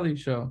iCarly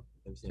show.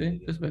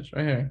 See this bitch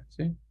right here.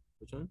 See?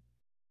 Which one?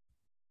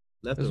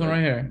 Left this or one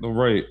right here. The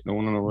right, the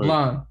one on the right.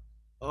 Blonde.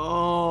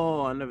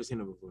 Oh, I never seen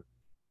her before.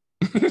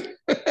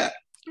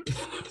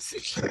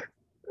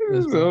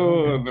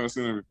 Oh, I've never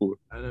seen her before.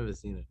 I never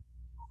seen her.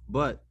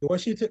 But why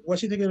she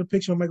taking a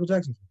picture of Michael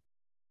Jackson?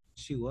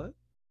 She what?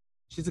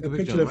 She took a a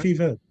picture picture of Fee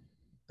had.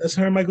 That's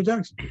her and Michael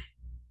Jackson.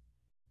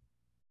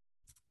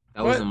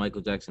 That wasn't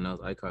Michael Jackson. That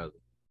was iCarly.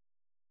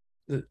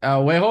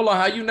 Wait, hold on.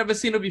 How you never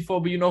seen her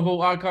before, but you know who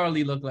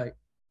iCarly looked like?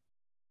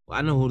 Well,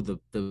 I know who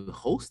the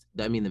host.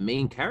 I mean, the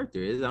main character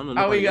is. I don't know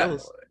nobody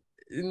else.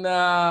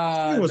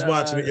 Nah. He was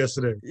watching it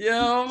yesterday.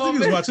 Yeah, he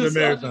was watching the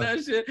marathon.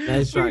 That shit.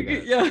 That's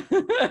right. Yeah.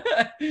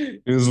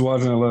 He was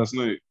watching it last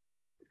night.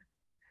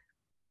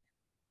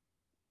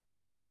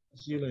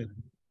 See you later.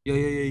 Yeah.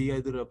 You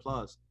gotta do the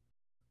applause.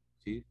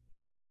 See?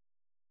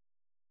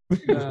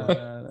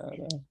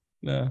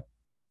 Nah.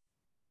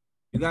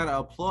 You gotta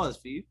applause,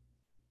 Steve.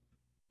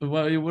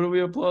 What are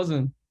we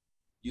applauding?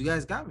 You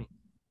guys got me.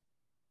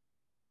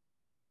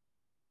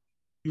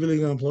 You really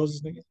gonna applause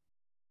this nigga?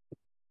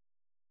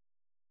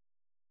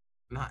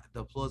 Nah, the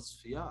applause is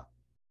for y'all.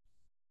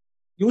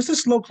 Yo, what's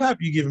this slow clap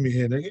you giving me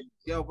here, nigga?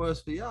 Yo, bro, it's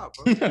for y'all,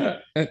 bro.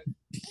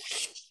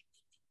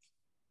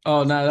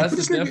 Oh, nah, that's a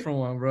different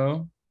one,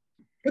 bro.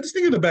 Put this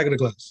thing in the back of the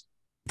class.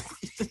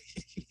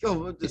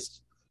 Yo, I'm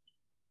just.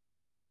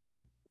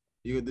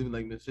 You gonna do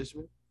like Miss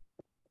Fishman?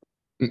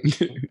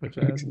 Put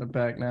your ass in the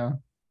back now.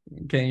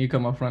 Can you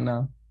come up front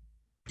now?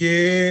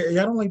 Yeah, I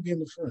don't like being in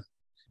the front.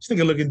 This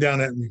nigga looking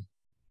down at me.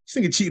 This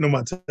nigga cheating on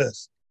my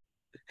test.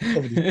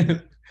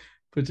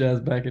 Put your ass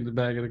back in the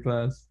back of the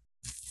class.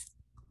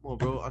 Come on,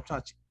 bro. I'm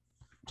trying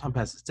to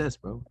pass this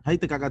test, bro. How you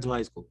think I got to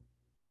high school?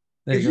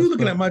 If you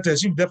looking at my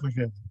test, you definitely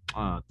failed.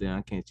 Oh, damn,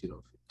 I can't cheat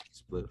off it.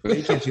 Split.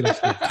 You can't cheat off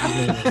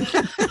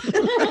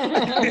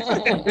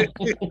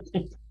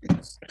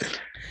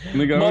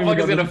Nigga,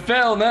 motherfucker's gonna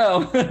fail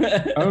now.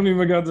 I don't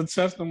even got the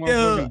test on my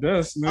fucking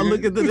desk. Nigga. I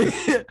look at the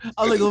nigga.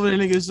 I look over the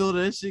nigga's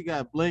shoulder. That shit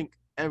got blank.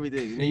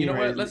 Everything. And you know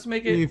what? Let's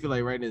make it. You feel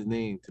like writing his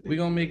name today. We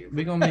gonna make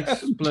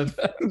spliff.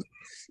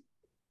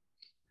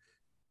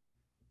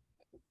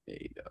 There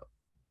you go.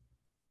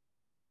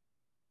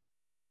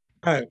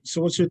 All right.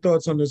 So, what's your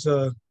thoughts on this?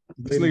 This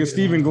lady nigga getting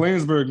Steven on-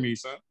 Glansberg me,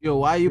 son. Yo,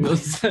 why you?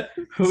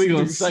 We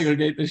gonna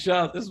segregate the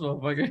shot. This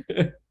motherfucker.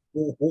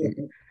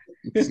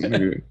 This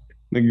nigga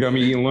got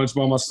me eating lunch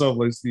by myself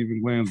like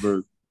Steven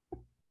Glansberg.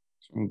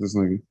 What's wrong with this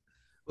nigga?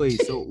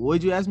 Wait, so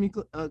what'd you ask me,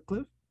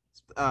 Cliff?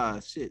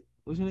 Shit.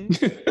 What's your name?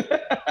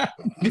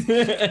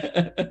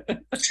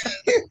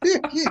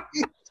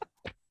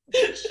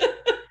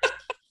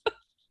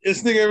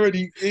 This nigga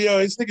already,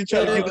 this nigga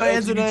trying to get the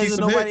LGBT some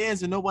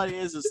hits. Nobody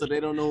answered, so they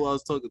don't know who I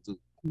was talking to.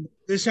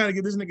 They're trying to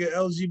get this nigga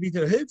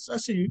LGBT hits. I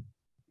see you.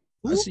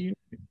 I see you.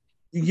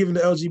 You giving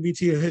the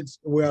LGBT hits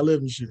where I live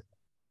and shit.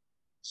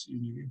 I see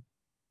you, nigga.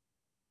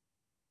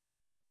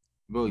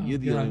 Bro, you're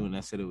the God. only one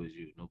that said it was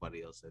you.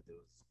 Nobody else said it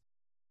was.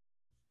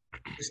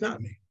 It's not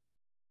me.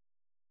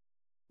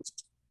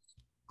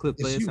 Cliff,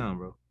 play It's a you. sound,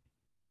 bro.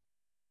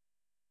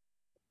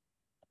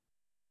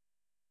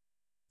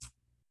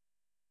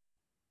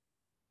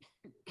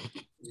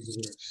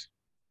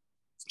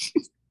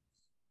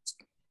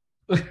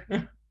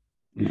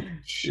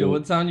 Yo,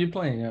 what sound you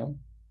playing, yo?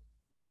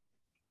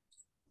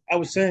 I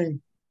was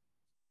saying,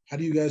 how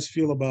do you guys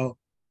feel about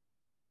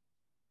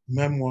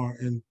Memoir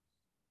and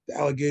the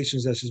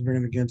allegations that she's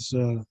bringing against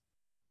the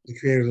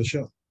creator of the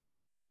show?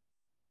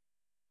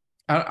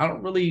 I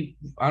didn't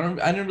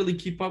really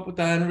keep up with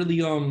that. I didn't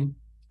really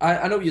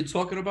I know what you're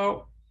talking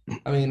about.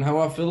 I mean, how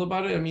I feel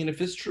about it. I mean,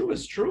 if it's true,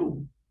 it's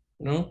true.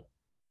 You know?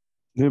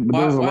 Yeah, but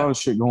Why- there's a why- lot of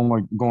shit going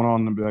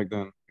on back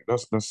then.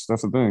 That's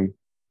the thing.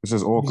 It's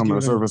just all He's coming to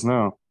giving them- surface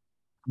now.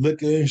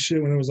 Liquor and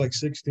shit when it was like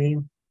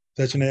 16,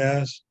 touching their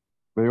ass.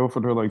 They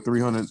offered her like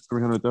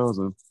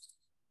 300,000.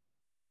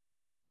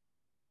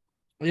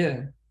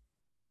 Yeah.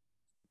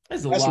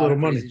 There's That's a lot little of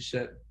money. crazy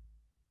shit.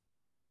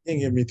 You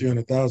ain't give me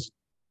 300,000.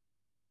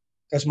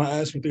 That's my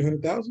ass for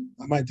 300,000.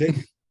 I might take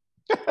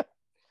it.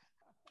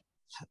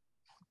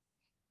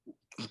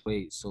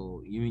 Wait,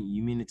 so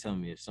you mean to tell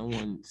me if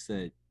someone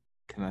said,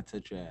 "Can I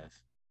touch your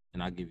ass?"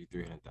 and I give you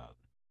 300,000,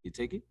 you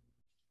take it?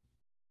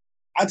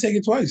 I take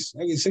it twice.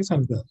 I get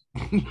 600,000.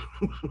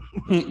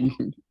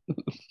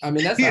 I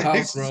mean, that's a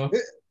house, bro.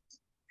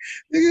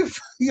 Nigga,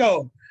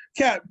 yo,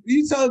 Cap,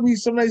 you telling me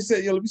somebody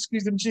said, "Yo, let me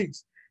squeeze them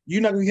cheeks."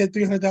 You not gonna get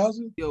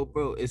 300,000? Yo,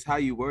 bro, it's how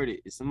you word it.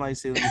 If somebody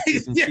say, "Let me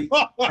squeeze some cheeks,"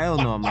 hell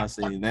no, I'm not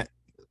saying that.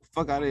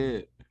 Fuck out of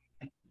here.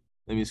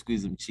 Let me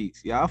squeeze them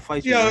cheeks. Yeah, I'll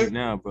fight you Yo. right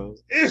now, bro.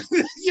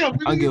 Yo, I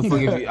don't give a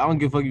fuck if you. I don't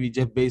give a fuck if you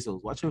Jeff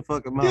Bezos. Watch your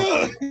fucking mouth.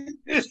 Yo, Bro.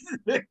 this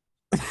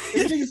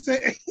nigga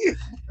say,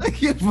 I don't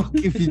give a fuck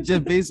if you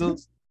Jeff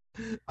Bezos.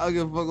 I don't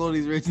give a fuck all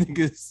these rich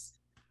niggas.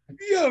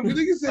 yo, the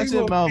nigga say, Watch he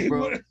your want- mouth, he bro.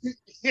 want-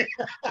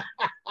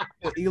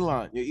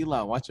 Yo,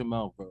 Elon, watch your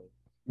mouth, bro.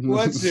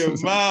 Watch your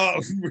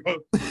mouth, bro.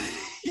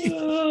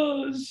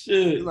 Oh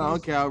shit. Elon, I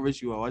don't care how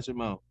rich you are. Watch your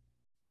mouth.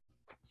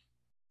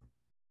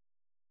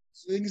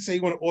 So nigga say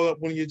you want to oil up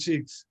one of your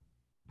cheeks.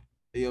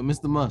 Hey, yo,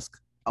 Mr. Musk,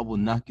 I will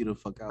knock you the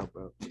fuck out,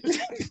 bro.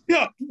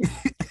 Yo,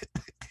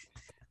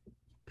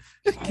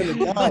 Knock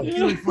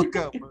you the fuck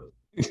out, bro.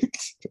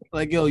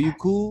 Like, yo, you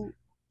cool?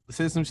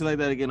 Say some shit like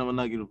that again, I'm gonna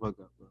knock you the fuck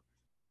out, bro.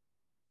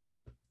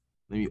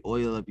 Let me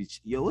oil up your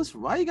Yo,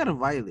 why you gotta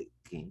violate,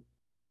 King?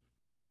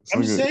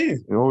 I'm just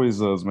saying. It always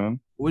does, man.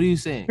 What are you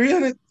saying?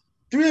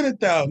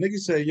 300,000. Nigga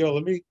say, yo,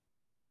 let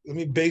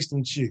me base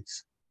them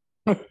cheeks.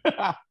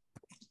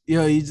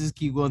 Yo, you just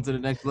keep going to the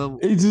next level.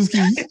 It just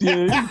keeps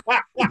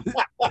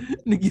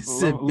Nigga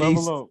said level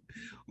based. up.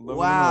 Level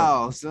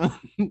Wow, son.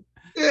 You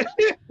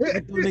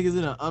throw niggas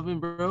in an oven,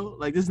 bro.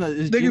 Like this not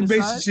is Nigga base the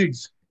genocide?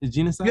 cheeks. Is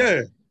genocide?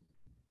 Yeah.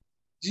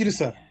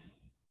 Genocide.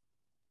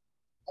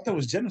 I thought it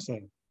was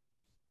genocide.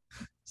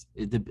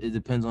 It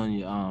depends on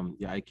your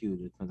IQ.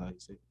 It depends on how you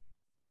say it.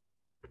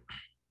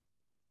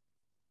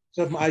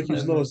 So if my IQ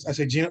is low, I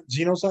say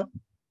genocide.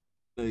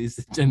 No, you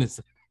said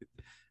genocide.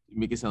 You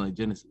make it sound like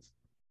Genesis.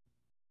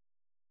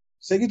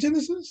 Sega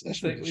Genesis?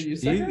 That's Like, what what you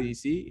See,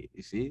 say?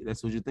 you see,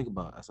 that's what you think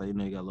about. That's how you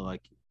know you got low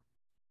IQ.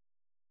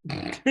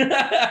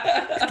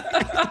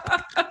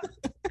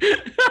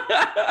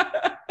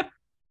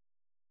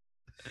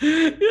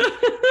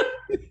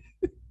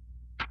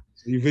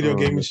 You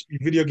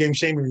video game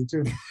shaming me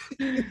too.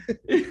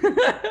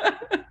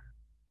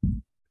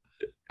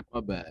 My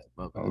bad.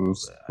 My bad. Oh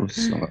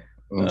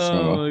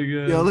my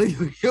God. Yo, look,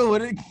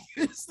 what it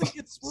this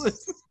nigga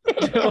Swiss.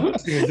 It's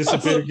gonna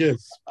disappear again.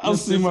 I'll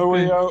see my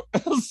way out.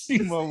 I'll see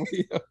my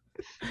way out.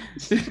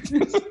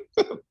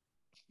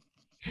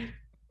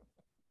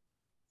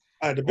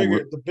 All right,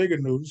 the bigger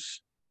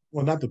news.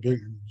 Well, not the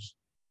bigger news.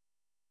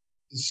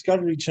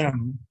 Discovery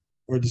Channel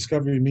or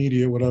Discovery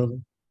Media, whatever,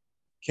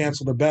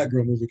 canceled the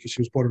Batgirl movie because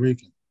she was Puerto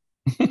Rican.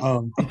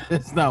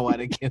 That's not why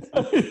they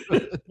canceled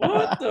it.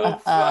 What the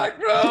fuck,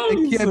 bro?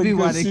 It can't be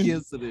why they Because she-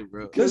 canceled it,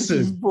 bro.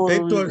 Listen,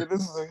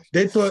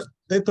 they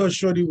thought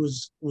Shorty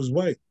was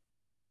white.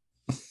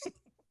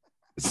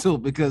 So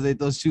because they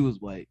thought she was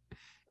white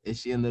and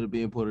she ended up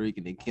being Puerto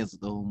Rican, they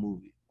canceled the whole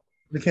movie.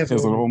 They Cancel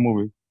canceled the whole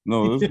movie.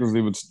 No, that's because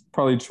they were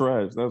probably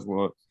trash. That's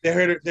what. They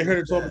heard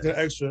her talking to the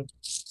extra.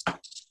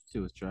 She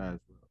was trash,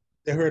 bro.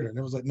 They heard her. And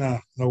it was like, nah,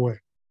 no way.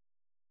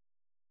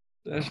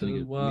 That shit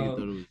is Nigga wild.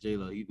 thought it was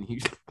J-Lo.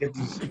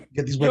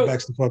 Get these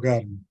wetbacks the fuck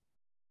out of me.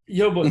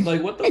 Yo, but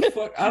like, what the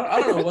fuck? I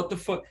don't know what the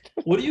fuck.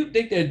 What do you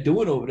think they're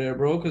doing over there,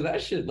 bro? Because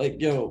that shit, like,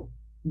 yo,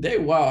 they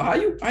wow. How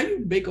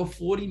you make a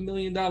 $40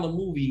 million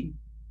movie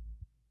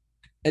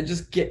and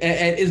just get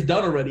and it's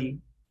done already,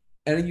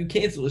 and then you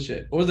cancel the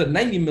shit? Or is it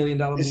 $90 million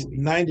It's movie?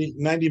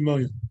 90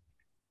 million.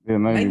 Yeah,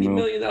 $90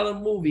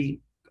 million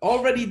movie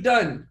already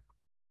done.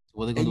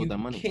 What they gonna And do you with that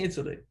money?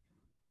 canceled it.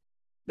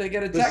 They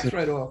get a tax Listen.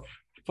 write-off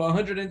for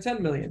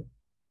 110 million.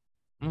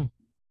 90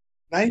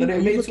 So they when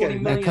you made look at 20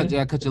 it, million.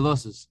 Yeah, cut your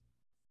losses.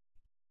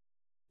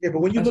 Yeah,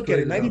 but when you That's look at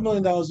it, crazy, $90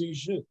 million you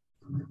should.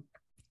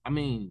 I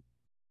mean,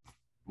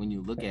 when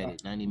you look at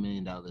it, $90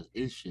 million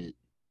is shit.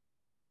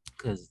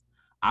 Because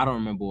I don't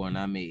remember when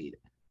I made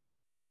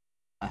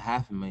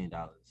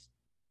 $500,000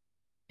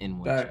 in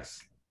one check.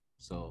 Facts.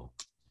 So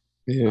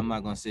Yeah. I'm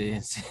not gonna say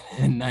it's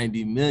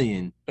 90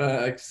 million.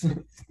 Facts.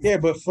 Yeah,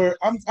 but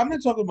I'm not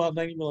talking about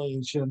 90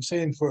 million shit. I'm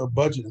saying for a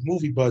budget, a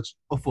movie budget,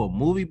 Or for a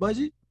movie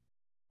budget,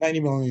 90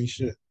 million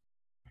shit.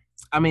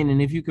 I mean,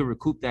 and if you could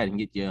recoup that and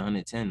get your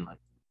 110, like,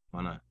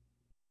 why not?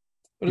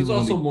 But it's People gonna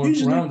also be- more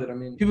usually- grounded. I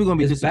mean, People gonna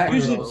be it's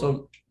disappointed. Batgirl.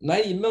 So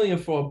 90 million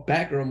for a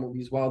Batgirl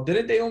movie as well.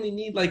 Didn't they only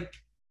need like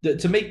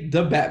to make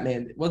the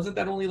Batman? Wasn't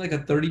that only like a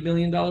 $30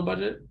 million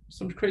budget?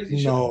 Some crazy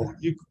shit. No,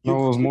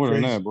 No, it was more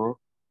than crazy. that, bro.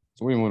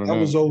 It's way more than That that.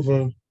 was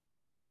over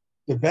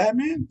the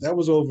Batman. That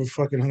was over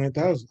fucking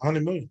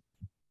 100 million.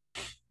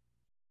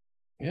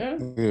 Yeah.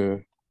 Yeah.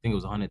 I think it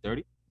was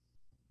 130.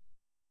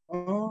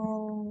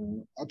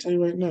 I'll tell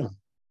you right now.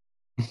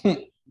 Give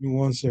me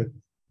 1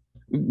 second.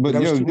 But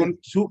That yo,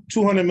 was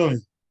 200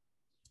 million.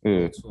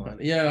 yeah.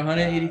 200. Yeah,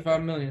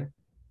 185 million.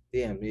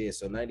 Damn, yeah.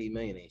 So 90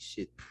 million ain't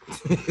shit.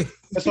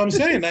 That's what I'm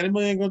saying. 90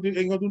 million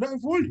ain't gonna do nothing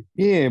for you.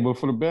 Yeah, but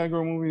for the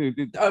Batgirl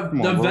movie,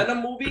 come on, bro.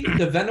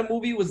 The Venom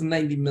movie was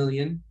 90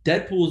 million.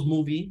 Deadpool's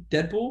movie,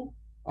 Deadpool,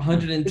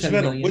 110 Which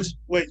Venom? million.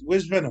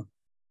 Where's Venom?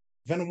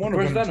 Venom 1 or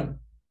Where's Venom 2? Venom?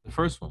 The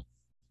first one.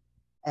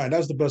 All right, that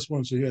was the best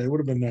one. So yeah, it would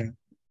have been that.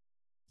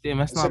 Damn,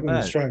 that's The not second one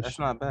was bad. trash. That's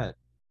not bad.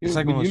 The Yeah,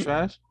 second but one was you-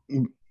 trash.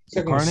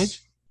 Second one was-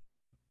 Carnage.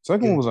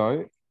 Second Yeah. one was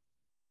alright.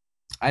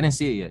 I didn't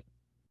see it yet.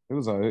 It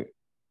was alright.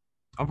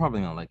 I'm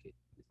probably gonna like it.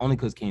 Only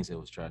because Kane said it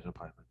was trash. I'll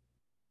probably like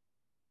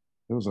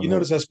it. It was You alright.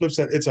 notice that Spliff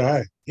said it's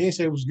alright. He didn't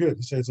say it was good.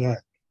 He said it's alright.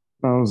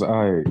 No, it was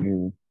alright.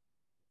 Yeah.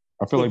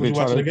 I feel like Would they you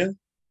tried watch it to. again?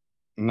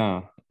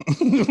 Nah,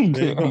 There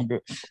you I'm go.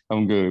 good.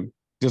 I'm good.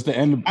 Just the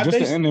end. I Just the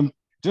based- ending.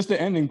 Just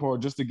the ending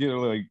part. Just to get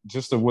like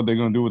just of what they're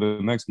gonna do with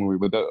the next movie.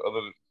 But that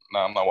other than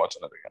nah, I'm not watching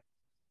that again.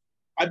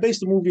 I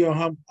based the movie on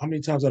how many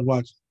times I'd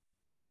watch it.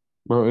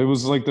 Bro, it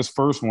was like this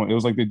first one. It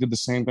was like they did the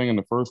same thing in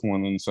the first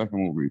one and the second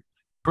movie,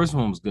 First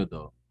one was good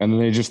though. and then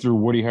they just threw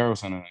Woody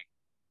Harrelson in it.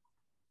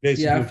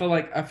 Basically. Yeah, I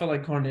feel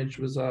like Carnage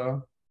was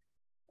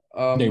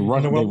They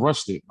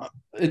rushed it.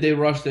 they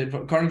rushed it.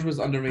 But Carnage was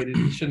underrated.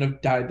 He shouldn't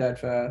have died that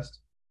fast.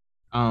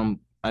 I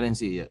didn't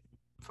see it yet.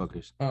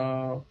 Fuckers.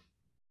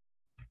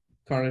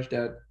 Carnage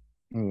dead.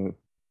 Yeah.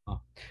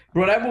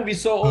 Bro, that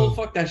movie's so old.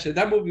 Fuck that shit.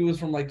 That movie was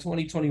from like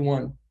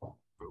 2021.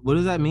 What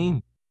does that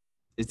mean?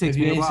 It takes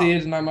If you me a ain't while. see it,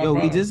 it's not my Yo, we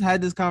problem. just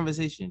had this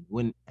conversation.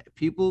 When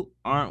people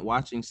aren't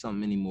watching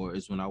something anymore,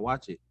 is when I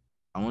watch it.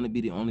 I want to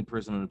be the only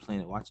person on the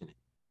planet watching it.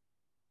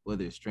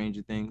 Whether it's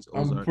Stranger Things,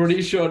 I'm Ozarks.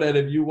 pretty sure that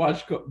if you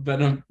watch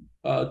Venom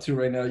 2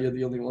 right now, you're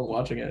the only one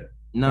watching it.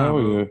 Nah, Oh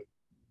bro. yeah.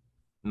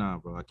 Nah,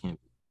 bro, I can't.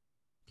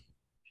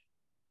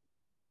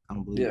 I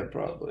don't believe Yeah, it.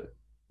 probably.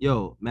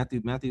 Yo,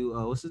 Matthew,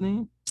 what's his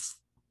name?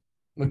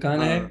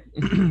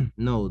 McConaughey.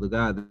 No, the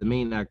guy, the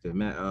main actor,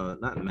 Matt,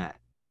 not Matt.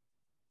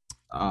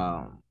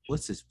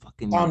 What's his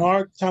fucking Tom name?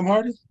 Hardy. Tom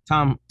Hardy.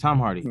 Tom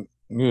Hardy.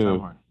 Yeah. Tom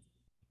Hardy.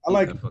 I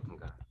like that fucking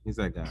guy. He's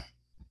that guy.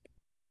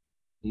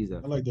 He's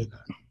that. I like that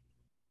guy.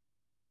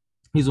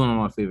 He's one of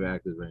my favorite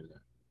actors right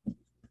now.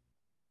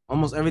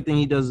 Almost everything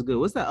he does is good.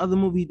 What's that other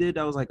movie he did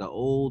that was like an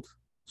old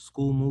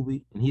school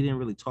movie? And he didn't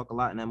really talk a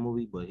lot in that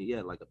movie, but he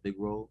had like a big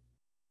role.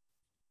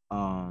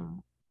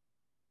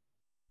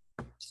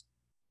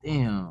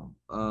 Damn.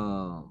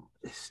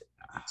 This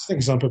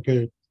thing's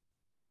unprepared.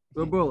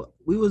 Bro,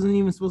 we wasn't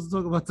even supposed to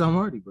talk about Tom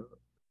Hardy, bro.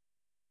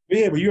 But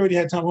yeah, but you already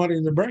had Tom Hardy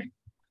in the brain.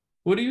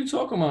 What are you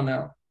talking about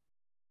now?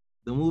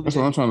 The movie. That's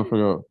what I'm trying to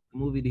figure out. The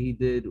movie that he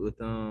did with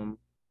hold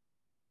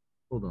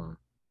on.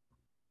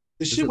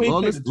 The Is shit it where he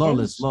played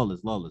Lawless, the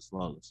twins.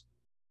 Lawless.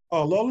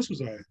 Oh, Lawless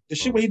was alright. The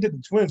shit where he did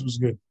the twins was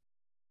good.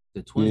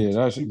 The twins.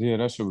 Yeah,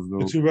 that shit was The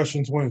dope. 2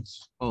 Russian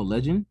twins. Oh,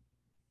 Legend.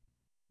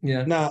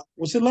 Yeah. Now,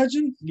 was it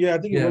Legend? Yeah, I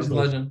think Yeah, it it was was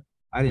Legend. Legend.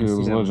 I didn't Yeah, it see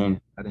was that one Legend.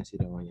 yet. I didn't see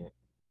that one yet.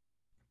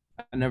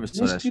 I never saw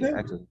didn't that see shit. that?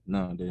 Actually,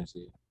 no, I didn't see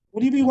it. What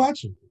do you be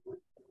watching?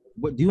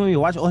 What do you want me to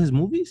watch all his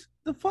movies?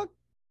 The fuck?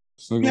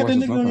 This You nigga have the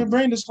watches nigga on your nothing.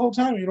 brain this whole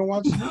time. You don't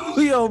watch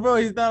it. Yo, bro,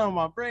 he's not on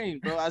my brain,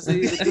 bro. I said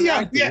he's a good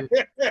actor.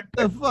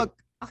 The fuck?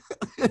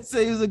 I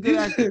say he was a good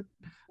actor.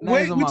 Now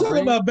Wait, he's on we my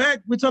talking brain? about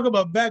we talking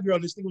about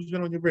Batgirl. This thing was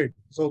been on your brain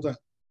this whole time.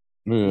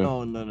 Yeah.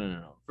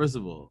 No. First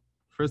of all,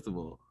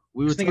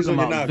 we were This nigga's talking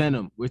on your about knob.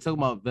 Venom. We're talking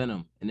about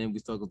Venom, and then we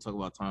talk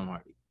about Tom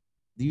Hardy.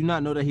 Do you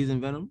not know that he's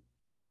in Venom?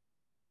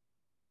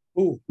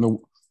 Ooh,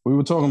 No. We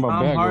were talking about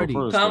Tom Batgirl Hardy.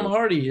 first. Tom though.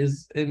 Hardy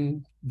is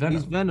in Venom.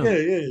 He's Venom.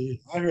 Yeah.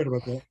 I heard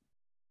about that.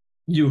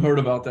 You heard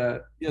about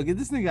that? Yo, get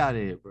this nigga out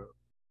of here, bro.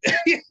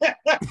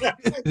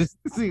 This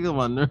nigga on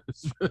my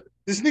nerves, bro.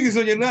 This nigga's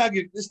on your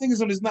noggin. This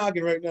nigga's on his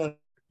noggin right now.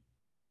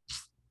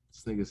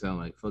 This nigga sound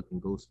like fucking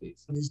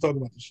Ghostface. And he's talking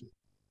about this shit.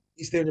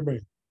 He's staying in your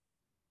brain.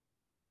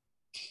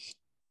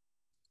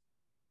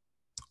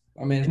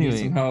 I mean, need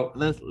some help.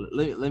 Let's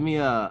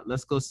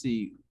go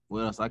see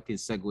what else I can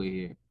segue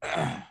here.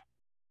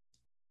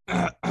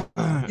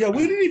 Yeah,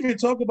 we didn't even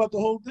talk about the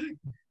whole thing.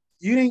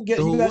 You didn't get.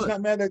 You guys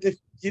not mad that they.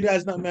 You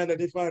guys not mad that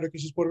they fired her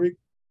because she's Puerto Rican.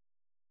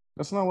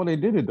 That's not why they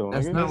did it though.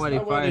 That's not why they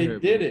fired her.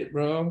 Did it,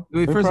 bro?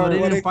 Wait, first of all, they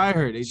didn't fire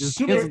her. They just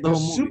canceled the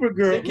whole movie.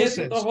 Supergirl. They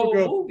canceled the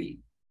whole movie.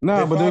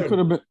 Nah, but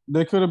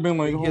there could have been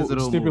like whole canceled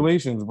the whole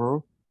stipulations,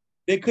 bro.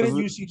 They couldn't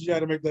use CGI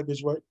to make that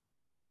bitch white.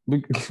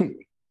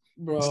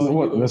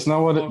 Bro, that's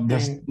not what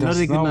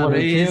they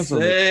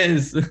canceled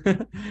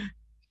it.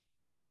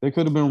 There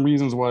could have been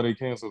reasons why they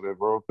canceled it,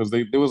 bro. Because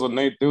there was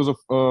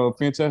a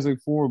Fantastic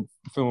Four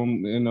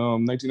film in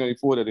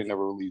 1994 that they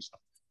never released.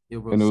 Yo,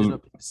 bro,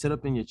 sit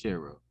up in your chair,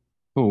 bro.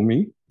 Who,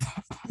 me?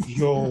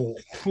 Yo.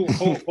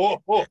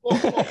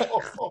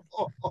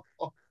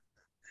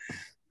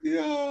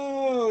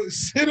 Yo,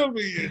 sit up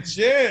in your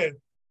chair.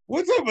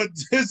 What type of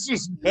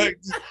disrespect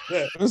is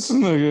that? This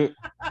nigga.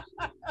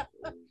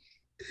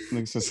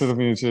 Nigga said sit up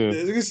in your chair.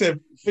 This nigga said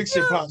fix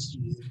your posture.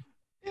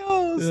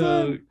 Yo,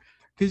 son.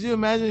 Could you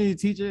imagine your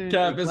teacher?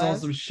 Cap is on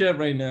some shit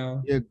right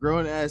now. Your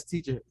grown ass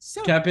teacher.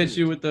 Cap hits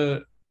you with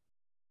the.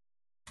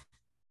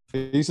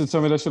 He used to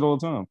tell me that shit all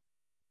the time.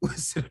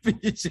 Sit up in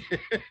your chair.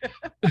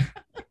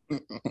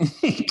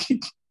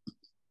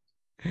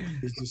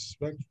 It's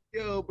disrespectful.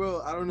 Yo,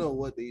 bro, I don't know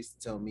what they used to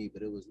tell me,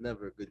 but it was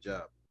never a good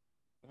job.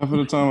 Half of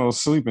the time I was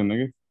sleeping,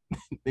 nigga.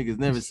 Niggas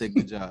never said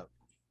good job.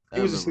 He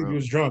was asleep. He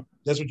was drunk.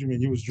 That's what you mean.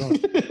 He was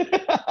drunk.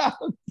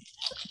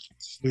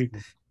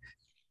 Sleeping.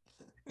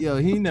 Yo,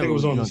 he never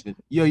was drunk.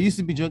 Yo, you used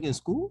to be drunk in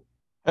school?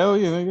 Hell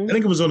yeah, nigga. I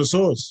think it was on the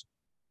source.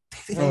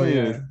 Oh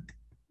yeah.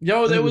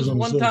 Yo, there was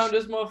one time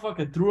this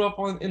motherfucker threw up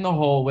in the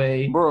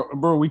hallway.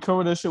 Bro, we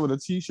covered that shit with a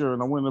t-shirt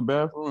and I went in the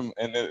bathroom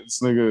and then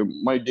this nigga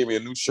Mike gave me a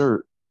new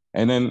shirt.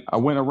 And then I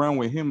went around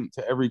with him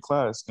to every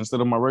class instead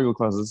of my regular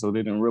classes, so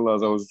they didn't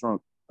realize I was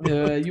drunk.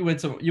 Yeah, you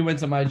went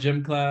to my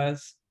gym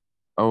class.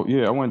 Oh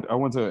yeah, I went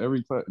to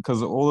every class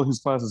because all of his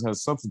classes had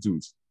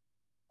substitutes.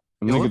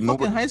 Yo, what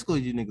fucking high school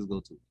did you niggas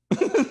go to?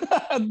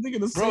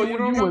 Nigga, bro, you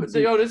don't remember?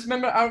 Yo, this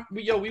remember?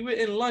 We were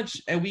in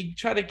lunch and we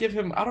tried to give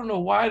him. I don't know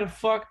why the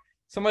fuck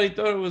somebody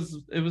thought it was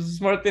a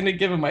smart thing to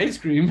give him ice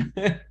cream.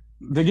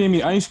 They gave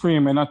me ice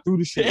cream and I threw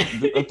the shit.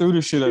 I threw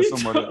the shit at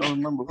somebody. I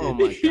don't remember. Oh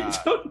my god! He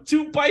took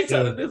 2 bites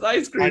out of this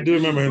ice cream. I do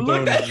remember him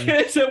Looked at me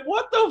and said,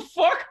 "What the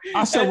fuck?"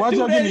 I said, "Why'd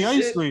y'all give me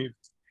ice cream?"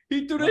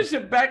 He threw this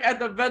shit back at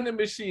the vending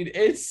machine.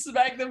 It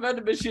smacked the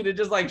vending machine. It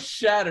just like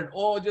shattered.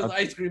 All just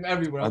ice cream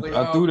everywhere.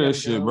 I threw that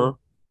shit, bro.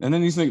 And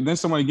then then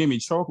somebody gave me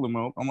chocolate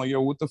milk. I'm like,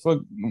 yo, what the fuck,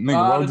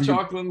 nigga? The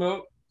chocolate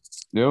milk.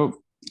 Yep.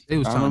 They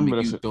was trying to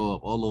make you throw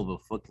up all over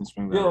fucking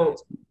Spring Valley.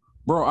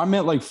 Bro, I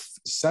met like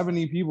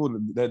 70 people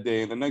that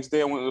day, and the next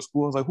day I went to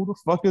school. I was like, "Who the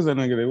fuck is that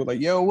nigga?" They were like,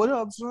 "Yo, what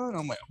up, son?"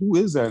 I'm like, "Who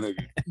is that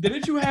nigga?"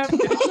 Didn't you have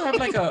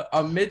like a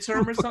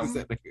midterm or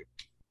something?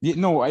 Yeah,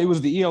 no, it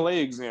was the ELA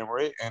exam,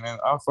 right? And then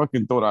I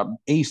fucking thought I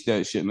aced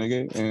that shit,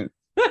 nigga. And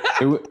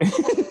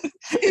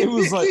it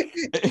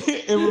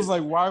was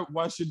like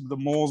why should the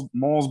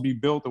malls be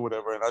built or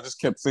whatever? And I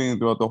just kept saying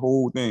throughout the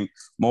whole thing,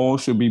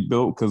 malls should be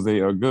built because they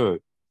are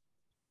good.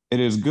 It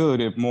is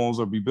good if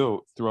malls are be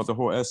built throughout the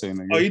whole essay,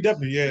 nigga. Oh, you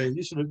definitely, yeah.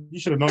 You should have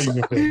known you were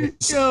gonna play.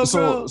 Yo,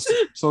 bro.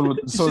 So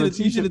the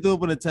teacher should have done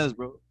up on the test,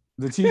 bro.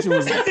 The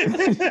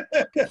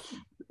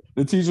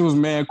teacher was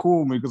mad cool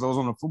with me because I was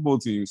on the football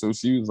team. So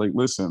she was like,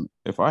 "Listen,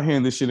 if I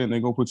hand this shit in, they're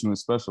gonna put you in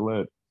special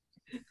ed."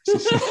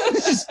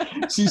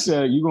 She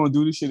said, "You're gonna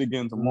do this shit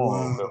again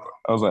tomorrow." Wow.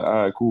 I was like, "All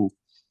right, cool."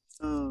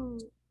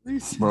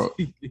 Bro,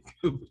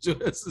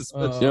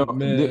 yo,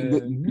 man.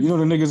 You know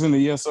the niggas in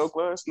the ESL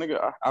class,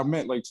 nigga. I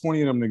met like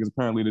 20 of them niggas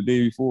apparently the day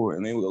before,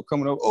 and they were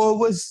coming up. "Oh,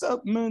 what's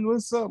up, man?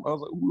 What's up?" I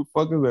was like, "Who the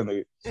fuck is that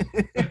nigga?"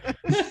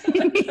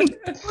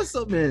 What's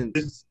up, man?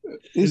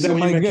 Is that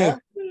my guy?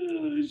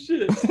 Oh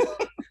shit,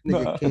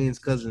 nigga, Kane's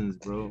cousins,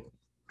 bro.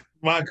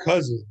 My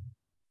cousin.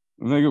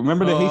 Nigga,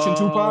 remember the Haitian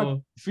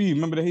Tupac? Fee,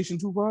 remember the Haitian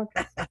Tupac?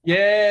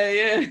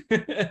 Yeah.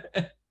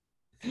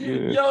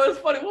 Yo, it's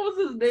funny. What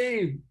was his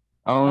name?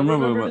 I don't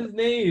remember his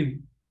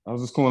name. I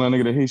was just calling that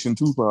nigga the Haitian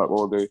Tupac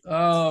all day.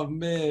 Oh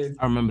man,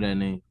 I remember that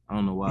name. I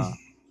don't know why.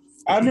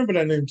 I remember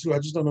that name too. I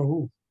just don't know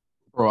who.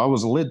 Bro, I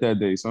was lit that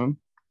day, son.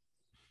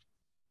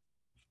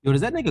 Yo, does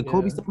that nigga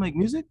Kobe still make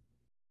music?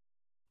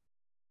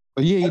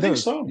 Yeah, he does. Think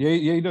so.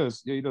 Yeah, he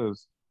does. Yeah, he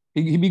does.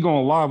 He be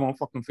going live on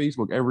fucking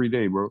Facebook every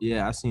day, bro.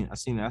 Yeah, I seen that.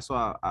 That's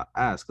why I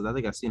asked, because I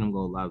think I seen him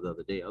go live the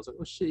other day. I was like,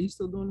 oh shit, he's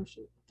still doing this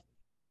shit.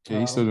 Yeah,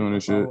 he's still doing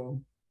this shit.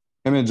 Him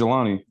and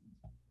Jelani.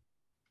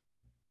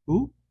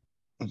 Who?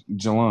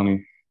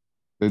 Jelani.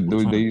 They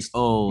used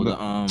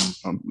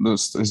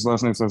his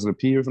last name starts with a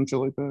P or some shit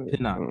like that.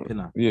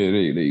 Pinnock. Yeah, there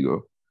you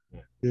go.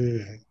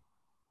 Yeah.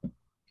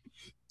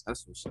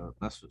 That's what's up.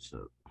 That's what's up.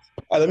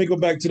 All right, let me go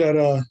back to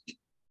that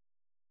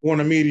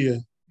Warner Media.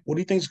 What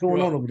do you think's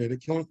going on over there?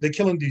 They're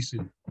killing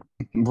DC.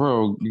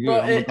 Bro,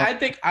 yeah, I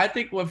think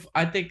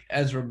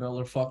Ezra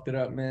Miller fucked it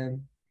up,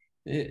 man.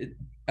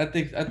 I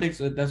think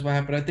so. That's what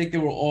happened. I think they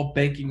were all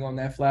banking on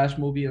that Flash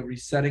movie and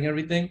resetting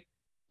everything.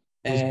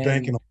 And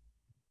banking on.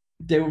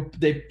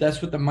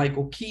 That's what the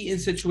Michael Keaton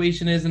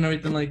situation is and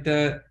everything like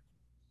that.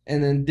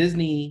 And then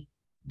Disney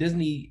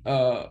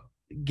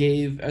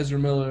gave Ezra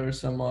Miller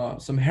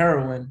some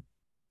heroin,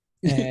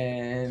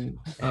 and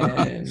he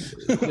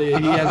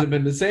hasn't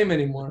been the same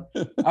anymore.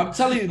 I'm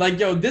telling you, like,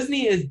 yo,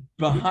 Disney is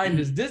behind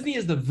this. Disney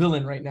is the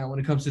villain right now when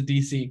it comes to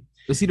DC.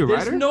 Is he the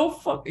writer? There's no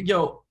fucking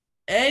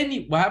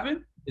what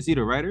happened? Is he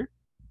the writer?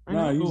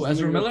 No,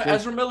 Ezra Miller.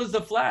 Ezra Miller's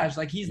the Flash.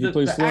 Like he's the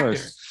actor.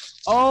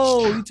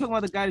 Oh, you talking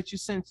about the guy that you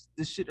sent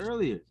this shit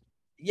earlier?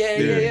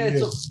 Yeah.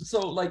 So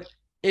like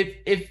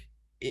if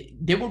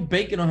they were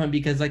banking on him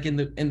because like in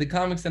the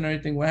comics and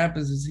everything, what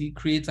happens is he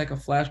creates like a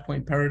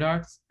Flashpoint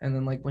paradox, and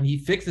then like when he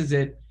fixes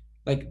it,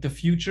 like the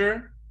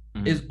future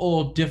is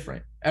all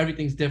different.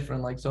 Everything's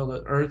different. Like so,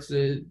 the Earth's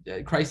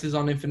Crisis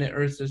on Infinite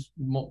Earths is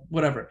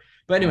whatever.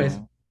 But anyways,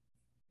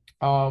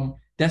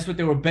 that's what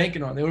they were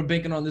banking on. They were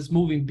banking on this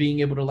movie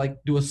being able to like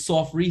do a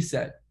soft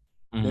reset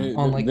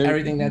on like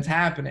everything that's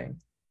happening.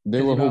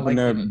 They were hoping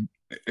that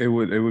it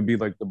would be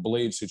like the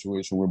Blade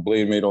situation where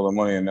Blade made all the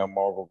money and now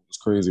Marvel is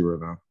crazy right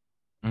now.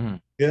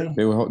 Yeah,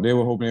 they were hoping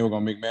they were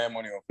gonna make mad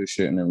money off this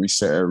shit and then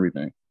reset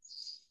everything.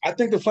 I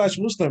think the Flash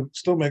will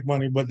still make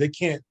money, but they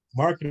can't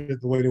market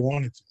it the way they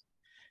want it to.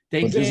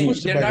 They're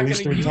not going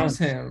to use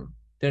him.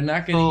 They're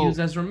not going to use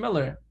Ezra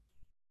Miller.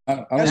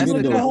 What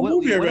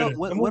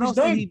else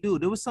did he do?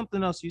 There was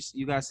something else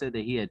you guys said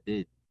that he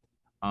did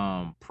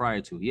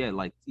prior to. Yeah,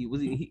 like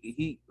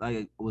he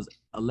like was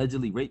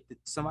allegedly raped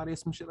somebody or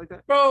some shit like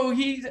that. Bro,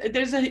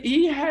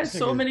 he had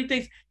so many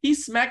things. He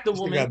smacked a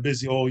woman. He got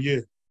busy all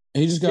year.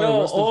 He just got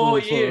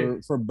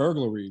arrested for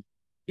burglary.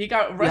 He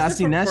got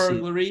arrested for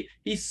burglary. Shit.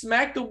 He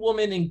smacked a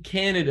woman in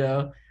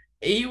Canada.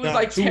 He was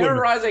like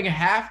terrorizing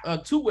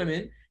two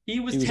women. He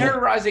was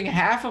terrorizing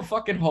half of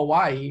fucking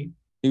Hawaii.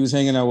 He was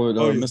hanging out with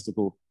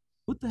Mystical.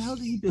 What the hell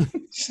did he do?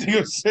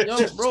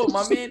 Yo, bro,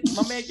 my man,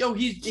 yo,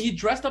 he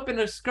dressed up in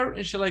a skirt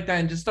and shit like that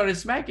and just started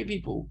smacking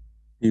people.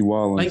 He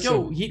wilding. Like,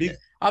 yo,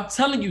 I'm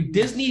telling you,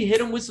 Disney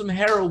hit him with some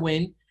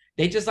heroin.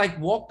 They just like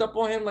walked up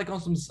on him like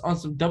on some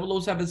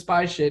 007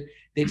 spy shit.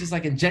 They just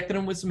like injected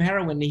him with some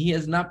heroin, and he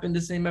has not been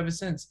the same ever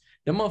since.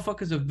 The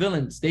motherfuckers are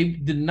villains. They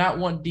did not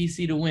want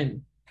DC to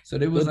win, so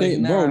they was they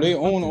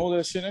own all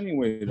that shit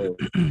anyway though.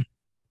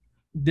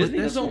 Disney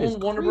doesn't own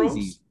Warner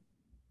Bros.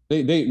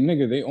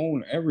 They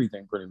own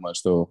everything pretty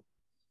much though.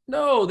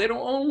 No, they don't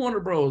own Warner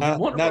Bros.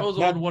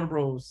 Warner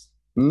Bros.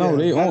 No,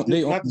 they own.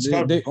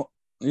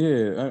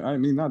 Yeah, I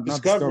mean not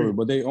Discovery,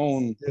 but they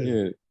own.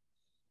 Yeah.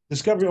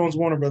 Discovery owns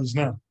Warner Brothers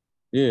now.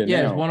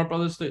 Yeah, Warner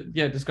Brothers.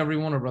 Discovery,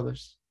 Warner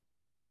Brothers.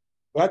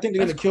 But I think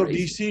they're gonna kill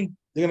DC.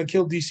 They're gonna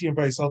kill DC and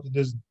probably sell to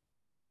Disney.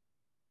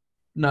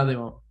 No, they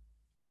won't.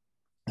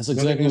 That's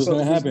exactly what's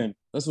gonna happen.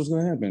 That's what's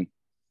gonna happen.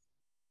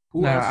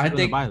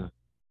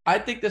 I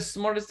think the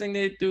smartest thing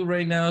they do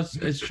right now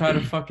is try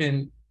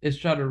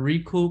to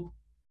recoup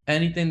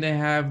anything they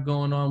have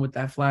going on with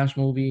that Flash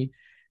movie,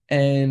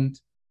 and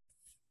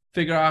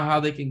figure out how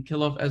they can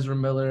kill off Ezra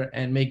Miller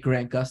and make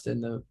Grant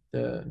Gustin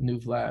the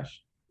new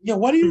Flash. Yeah,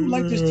 why do you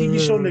like this TV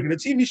show nigga? The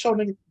TV show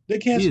nigga, they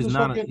can't. He's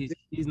not a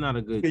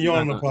good.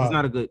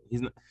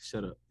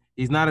 Shut up.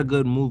 He's not a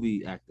good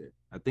movie actor.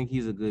 I think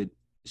he's a good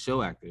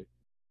show actor.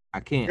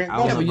 I can't.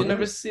 But you've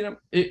never seen him.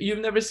 You've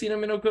never seen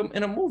him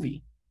in a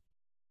movie.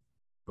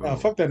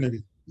 Fuck that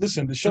nigga.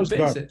 Listen, the show's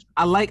garbage.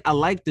 I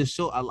like the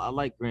show. I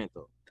like Grant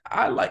though.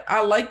 I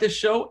like the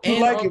show. You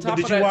and like it, but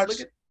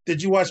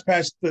did you watch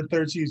past the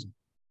third season?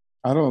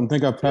 I don't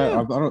think I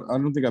passed. I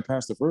don't think I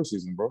passed the first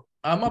season, bro.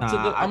 I'm up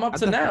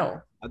to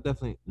now. I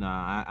definitely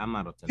I'm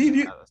not up to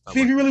now.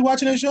 Steve, you really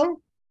watching that show?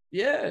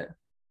 Yeah.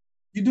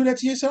 You do that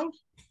to yourself?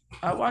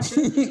 I watch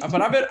it,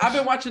 but I've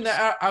been watching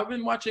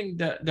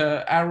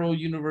the Arrow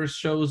universe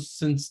shows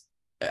since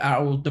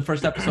the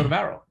first episode of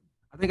Arrow.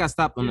 I think I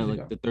stopped on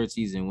the third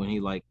season when he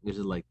there's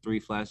just 3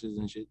 flashes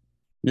and shit.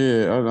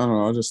 Yeah, I don't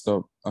know. I just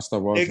stopped. I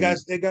stopped watching.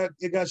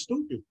 It got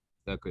stupid.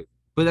 Exactly.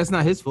 But that's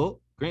not his fault.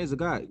 Grant's a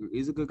guy.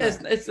 He's a good guy.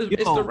 It's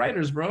the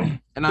writers, bro.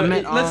 And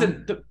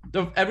listen.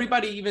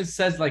 Everybody even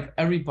says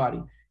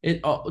everybody.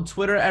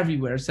 Twitter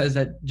everywhere says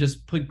that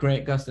just put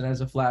Grant Gustin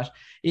as a Flash.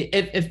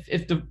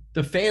 If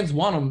the fans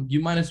want him, you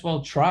might as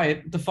well try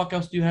it. What the fuck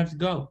else do you have to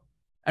go?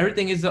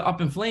 Everything is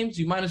up in flames.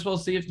 You might as well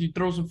see if you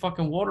throw some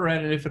fucking water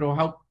at it if it'll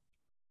help.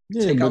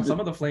 Take out some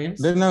of the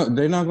flames. They're not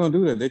gonna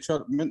do that. They try.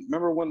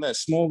 Remember when that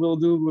Smallville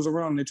dude was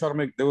around?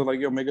 They were like,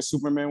 yo, make a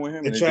Superman with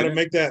him. They try to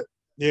make that.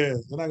 Yeah,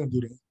 they're not gonna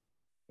do that.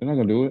 They're not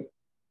gonna do it.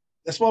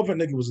 That Smallville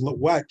nigga was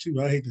whack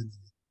too. I hate that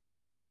nigga.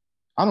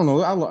 I don't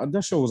know.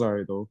 That show was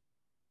alright though.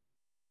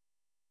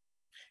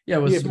 Yeah,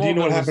 but do you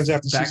know what happens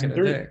after season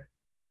 3?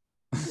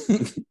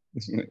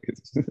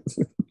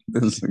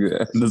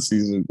 The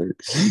season 3.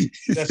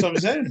 That's what I'm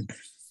saying.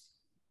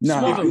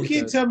 Nah, if you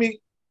can't tell me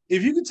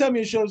If you can tell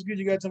me a show's good,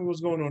 you gotta tell me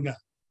what's going on now.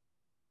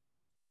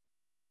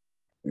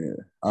 Yeah,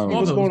 I don't know.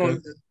 What's going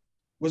on?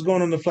 What's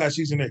going on in the Flash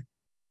season 8?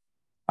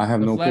 I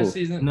have The no Flash clue.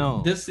 season.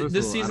 No, This first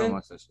this of all, I don't season.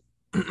 watch that shit.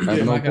 I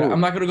have no clue. I'm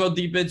not gonna go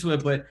deep into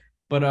it,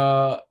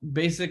 but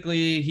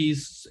basically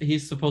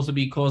he's supposed to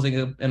be causing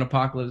an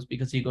apocalypse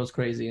because he goes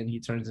crazy and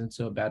he turns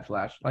into a bad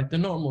Flash, like the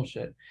normal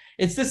shit.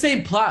 It's the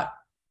same plot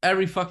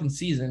every fucking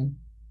season.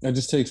 It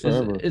just takes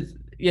forever.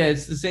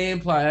 It's the same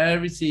plot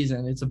every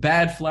season. It's a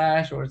bad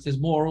Flash, or it's his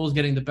morals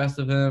getting the best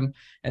of him,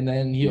 and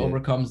then he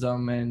overcomes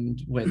them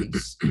and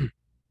wins.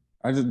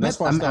 That's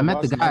why I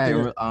met the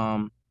watching.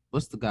 guy.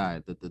 What's the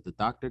guy? The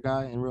doctor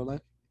guy in real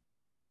life?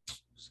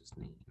 What's his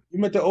name? You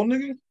met the old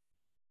nigga?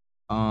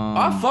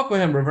 I fuck with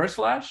him. Reverse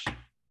Flash?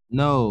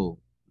 No.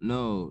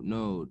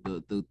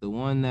 The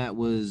one that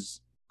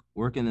was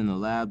working in the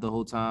lab the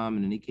whole time,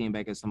 and then he came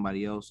back as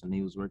somebody else, and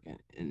he was working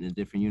in a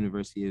different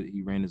university.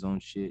 He ran his own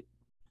shit.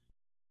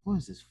 What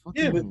is this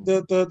fucking? Yeah,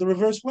 the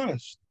Reverse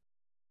Flash.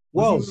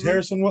 Wells,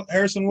 Harrison Wells. Yeah,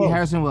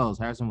 Harrison Wells.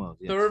 Yes.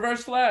 The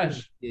Reverse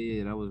Flash.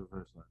 Yeah, that was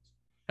Reverse Flash.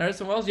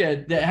 Harrison Wells, yeah,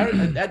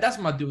 that's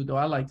my dude though.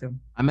 I liked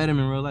him. I met him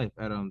in real life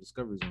at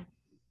Discovery Zone.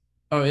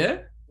 Oh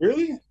yeah,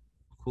 really?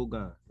 Cool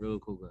guy, real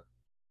cool guy.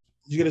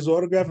 Did you get his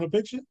autograph in a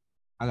picture?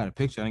 I got a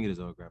picture. I didn't get his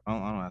autograph. I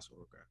don't ask for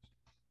autographs.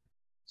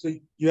 So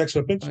you asked for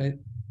a picture?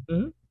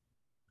 Right.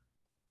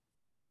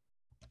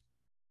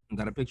 I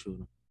got a picture of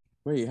him.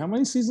 Wait, how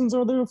many seasons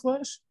are there of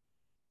Flash?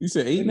 You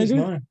said 8, nigga?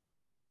 9.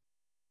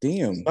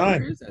 Damn.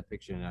 Where is that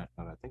picture? Now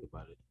I gotta think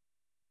about it.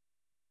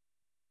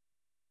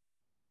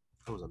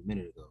 That was a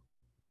minute ago.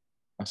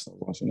 I stopped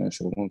watching that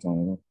show a long time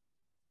ago.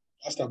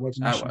 I stopped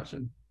watching. I watch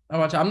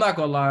it. I'm not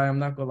gonna lie.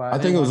 I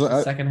think it was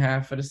the second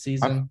half of the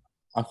season.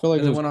 I feel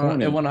like it went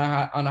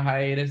on a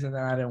hiatus, and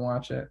then I didn't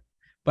watch it.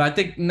 But I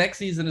think next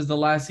season is the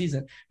last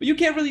season. But you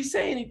can't really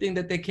say anything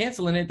that they're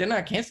canceling it. They're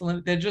not canceling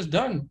it. They're just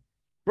done.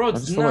 Bro,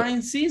 it's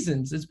 9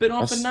 seasons. It's been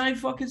on for 9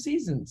 fucking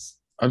seasons.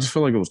 I just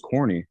feel like it was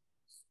corny.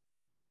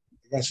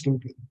 That's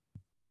stupid.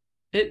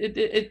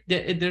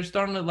 They're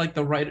starting to like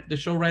the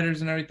show writers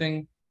and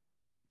everything.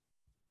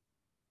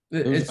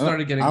 It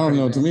started getting. I don't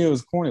know. crazy. To me, it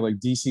was corny. Like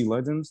DC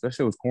Legends, that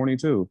shit was corny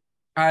too.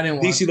 I didn't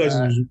watch DC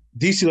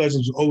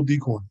Legends was OD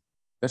corny.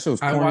 That shit was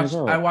corny as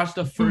hell. I watched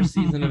the first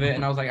season of it,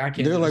 and I was like, I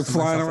can't. They're do like this to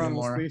flying myself around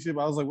anymore. the spaceship.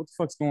 I was like, what the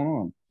fuck's going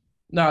on?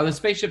 No, the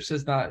spaceships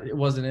is not. It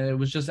wasn't. It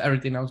was just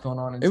everything that was going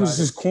on inside. It was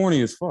just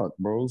corny as fuck,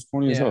 bro. It was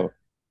corny as hell.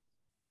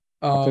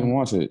 I couldn't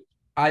watch it.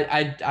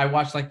 I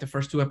watched like the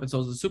first 2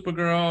 episodes of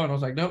Supergirl, and I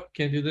was like, nope,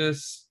 can't do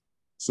this.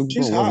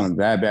 Supergirl wasn't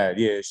that bad.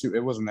 Yeah,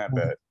 it wasn't that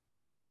bad.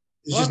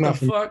 It's What just the not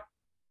fuck?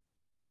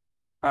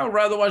 I would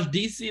rather watch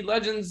DC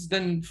Legends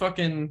than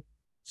fucking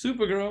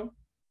Supergirl.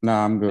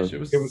 Nah, I'm good. It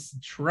was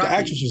the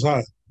actress was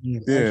hot.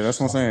 Yeah, that's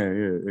what I'm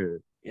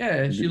saying.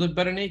 Yeah, she looked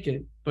better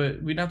naked,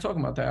 but we're not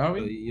talking about that, are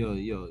we? Yo,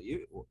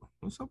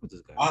 what's up with this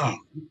guy?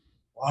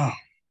 Wow.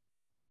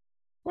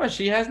 What?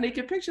 She has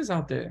naked pictures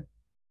out there.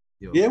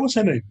 Yo, Yeah, what's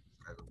her name?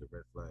 The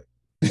red flag.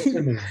 What's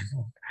her name?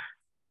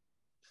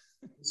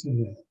 What's her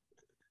name?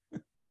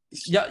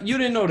 Yeah, you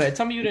didn't know that.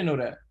 Tell me you didn't know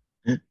that.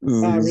 This